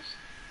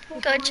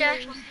 Josh. Go,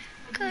 Josh.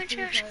 Go,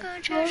 Josh, go,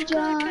 Josh,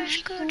 go,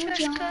 Josh, go, Josh,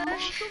 go.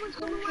 Oh, someone's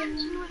going to want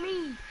you with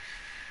me.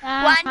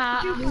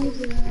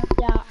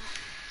 Yeah.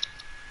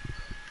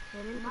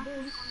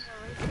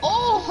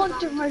 Oh,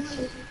 Hunter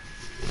Mercy.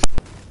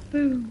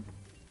 Boom.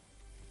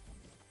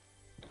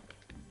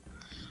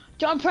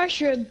 Don't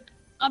pressure him.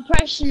 I'm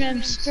pressuring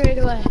him straight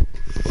away.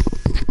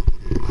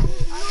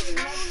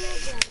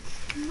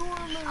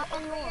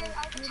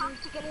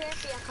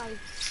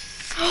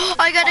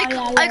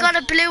 I got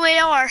a blue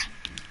AR.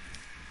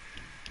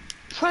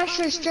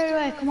 Pressure straight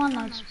away. Come on,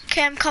 lads.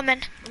 Okay, I'm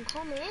coming. I'm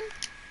coming.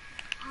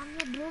 I'm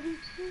your bloody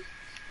teeth.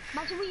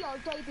 Imagine we all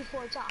die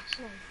before Josh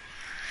now.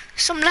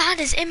 Some lad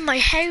is in my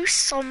house,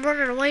 so I'm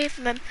running away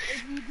from him.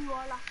 If we do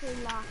all that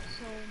to laugh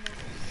so much.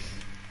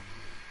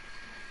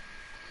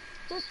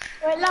 Just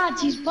Wait,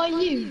 lads, he's by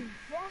you.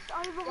 yes,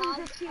 I will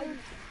just you.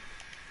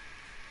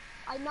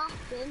 I knocked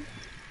him.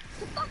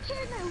 Get back here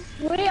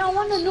now. Wait, I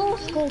want to know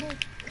scope.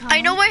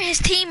 I know where his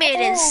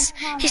teammate is.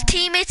 Oh, His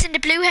teammate's in the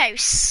blue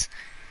house.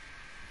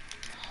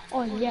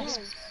 Oh, yes.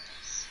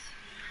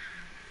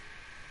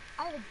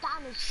 I have a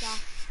damage shot.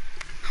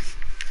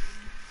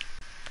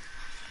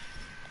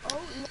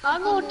 Oh,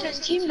 I'm going to his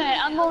teammate.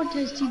 I'm going to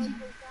his teammate.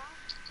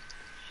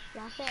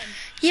 that's him.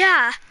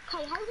 Yeah.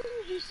 Kai, how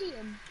didn't you see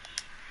him?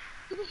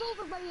 He was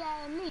over by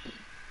me,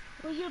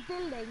 where your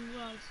building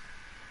was.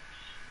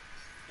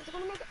 Is it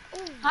gonna make it?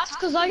 Oh, That's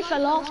because I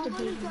fell off the I'm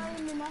gonna building. die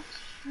in the next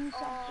few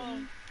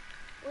seconds.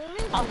 Where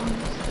is he?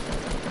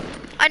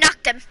 I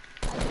knocked him.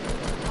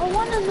 I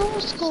want to no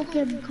scope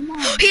him. Come on.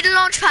 He the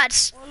launch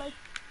pads. Or like,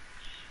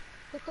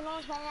 pick the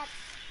launch pad.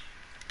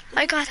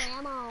 I got it.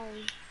 Ammo.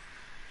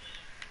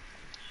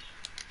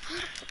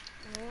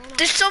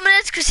 There's someone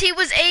else because he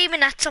was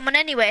aiming at someone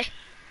anyway.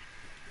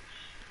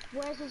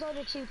 Where's his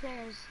other two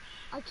players?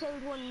 I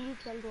killed one and you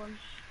killed one.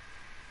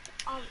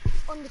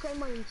 Underground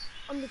mines.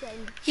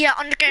 Underground. Yeah,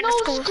 underground No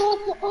school.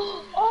 scope.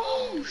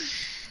 Oh,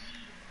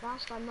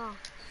 Last one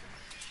knocked.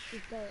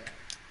 He's there.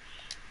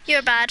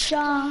 You're bad.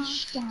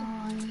 Josh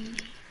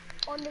died.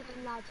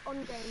 Underground lads,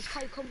 underground.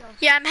 Kai, come here.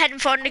 Yeah, I'm heading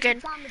for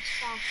underground. Damage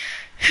shot.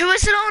 Who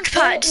was the launch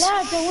pad?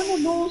 Lads, I want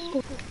to no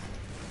scope.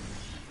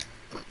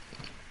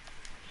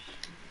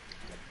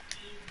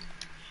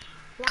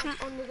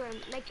 Lads, underground.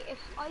 Like, if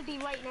I'll be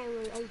right now,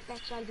 I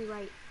bet you I'll be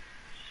right.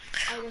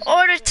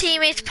 Or the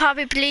teammates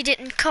probably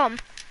didn't come.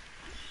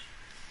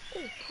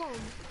 Oh, come.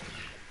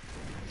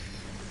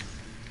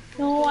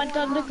 No, I'm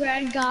on the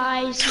ground,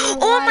 guys.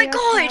 Oh my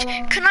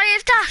god! Can I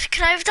have that?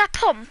 Can I have that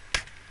pump?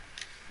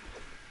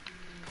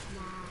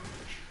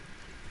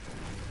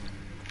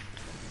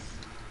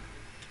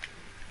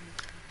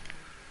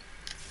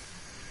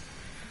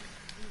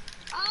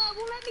 Ah,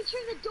 won't let me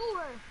through the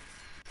door.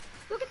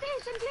 Look at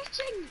this, I'm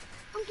glitching.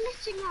 I'm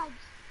glitching,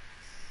 lads.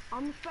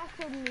 I'm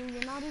threatening you,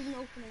 you're not even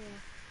opening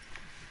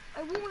it.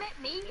 It won't let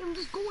me, I'm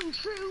just going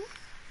through.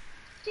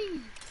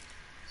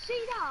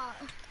 See that?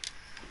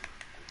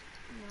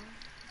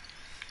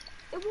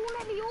 No. It won't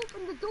let me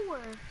open the door.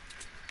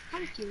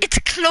 Thank you. It's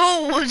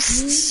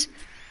closed.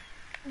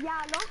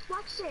 Yeah, look,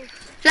 watch this.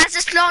 Let's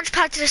just launch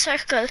pad to the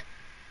circle.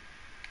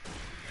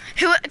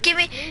 Who? Give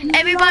me.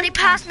 Everybody,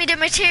 pass me the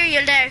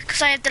material there,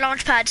 cause I have the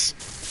launch pads.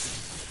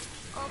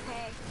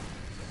 Okay.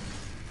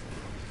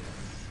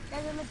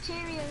 There's a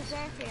materials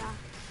there for you.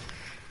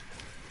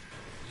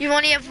 You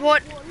only have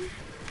one.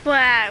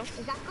 Wow.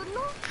 Is that good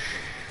enough?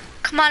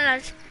 Come on,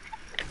 lads.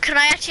 Can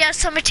I actually have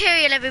some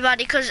material,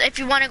 everybody? Because if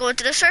you want to go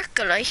to the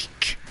circle,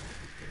 like...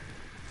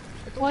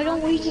 Why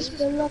don't we just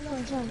build up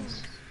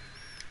ourselves?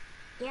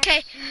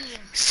 Okay,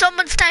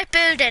 someone start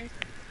building.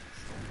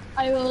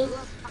 I will.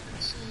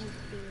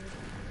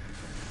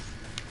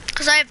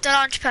 Because I have the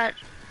launch pad.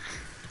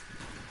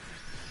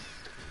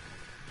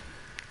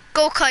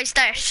 Go, Kai,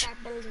 start.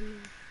 Start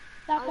building.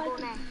 I'll go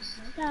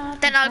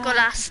next. Then I'll go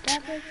last.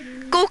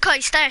 Go, Kai,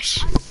 start.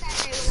 I'll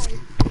start right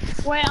away.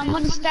 Wait, I'm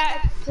gonna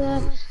start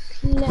the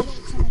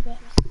cliff in a bit.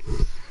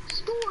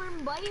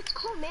 Storm, boy, it's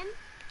coming.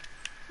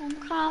 I'm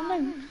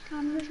coming.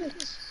 Coming with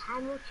it.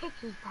 And we'll kick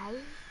you, boy.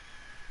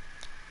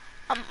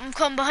 I'm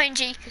coming behind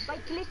you. If I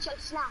glitch, I'll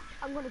snap.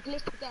 I'm gonna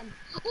glitch again.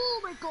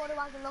 Oh my god, I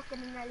wasn't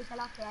looking and nearly fell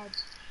off the edge.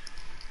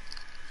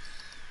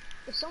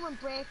 If someone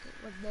break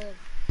it was there,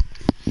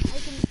 I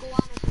can go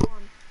on if I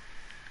want.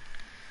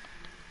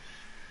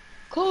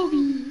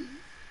 Kobe.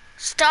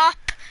 Stop.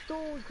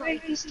 Don't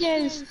Break the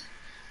stairs.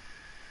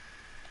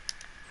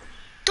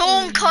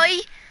 Don't, Kai.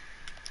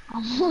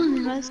 I'm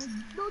on rest.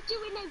 No, do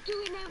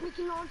it now, we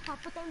can launch pad,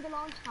 put down the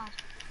launch pad.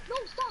 No,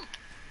 stop!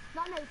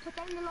 Not now, put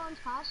down the launch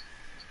pad.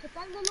 Put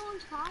down the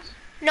launch pad,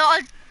 No,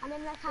 and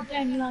then let's have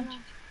Then launch.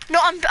 no,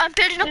 I'm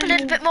building up a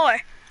little bit more.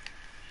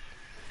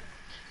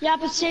 Yeah,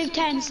 but save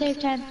 10, save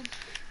 10.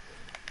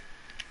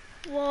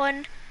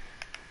 1.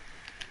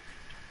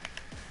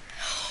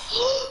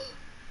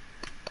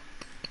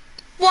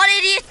 What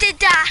idiot did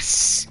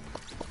that?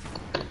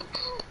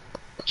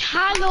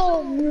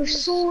 Callum, you're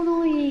so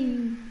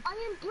annoying. I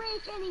didn't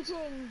break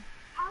anything.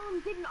 Alan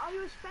didn't, I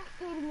was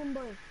spectating him,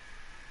 boy.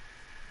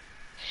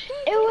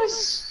 It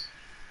was...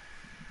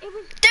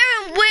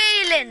 They're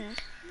wailing.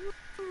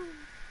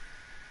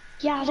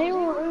 Yeah, they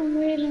were in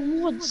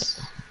Wailing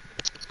Woods.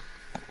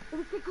 It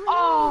was the green.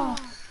 Oh,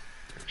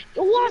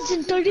 it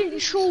wasn't. I didn't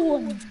show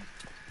one.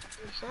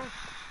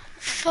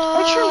 Fuck.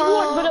 I showed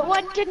one, but it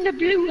went in the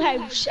blue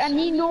house, and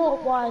he knew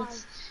it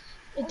was.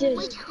 It did.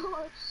 Oh my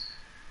god.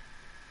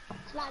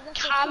 Lad,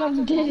 that's Callum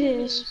so did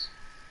it.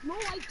 No,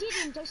 I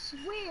didn't, I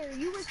swear.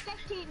 You were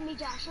spectating me,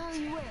 Josh. Sure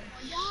you were.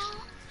 What?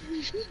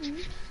 You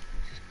didn't?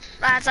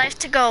 Lads, I have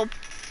to go.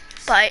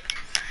 Bye.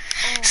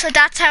 So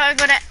that's how I'm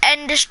gonna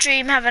end the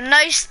stream. Have a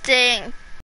nice day.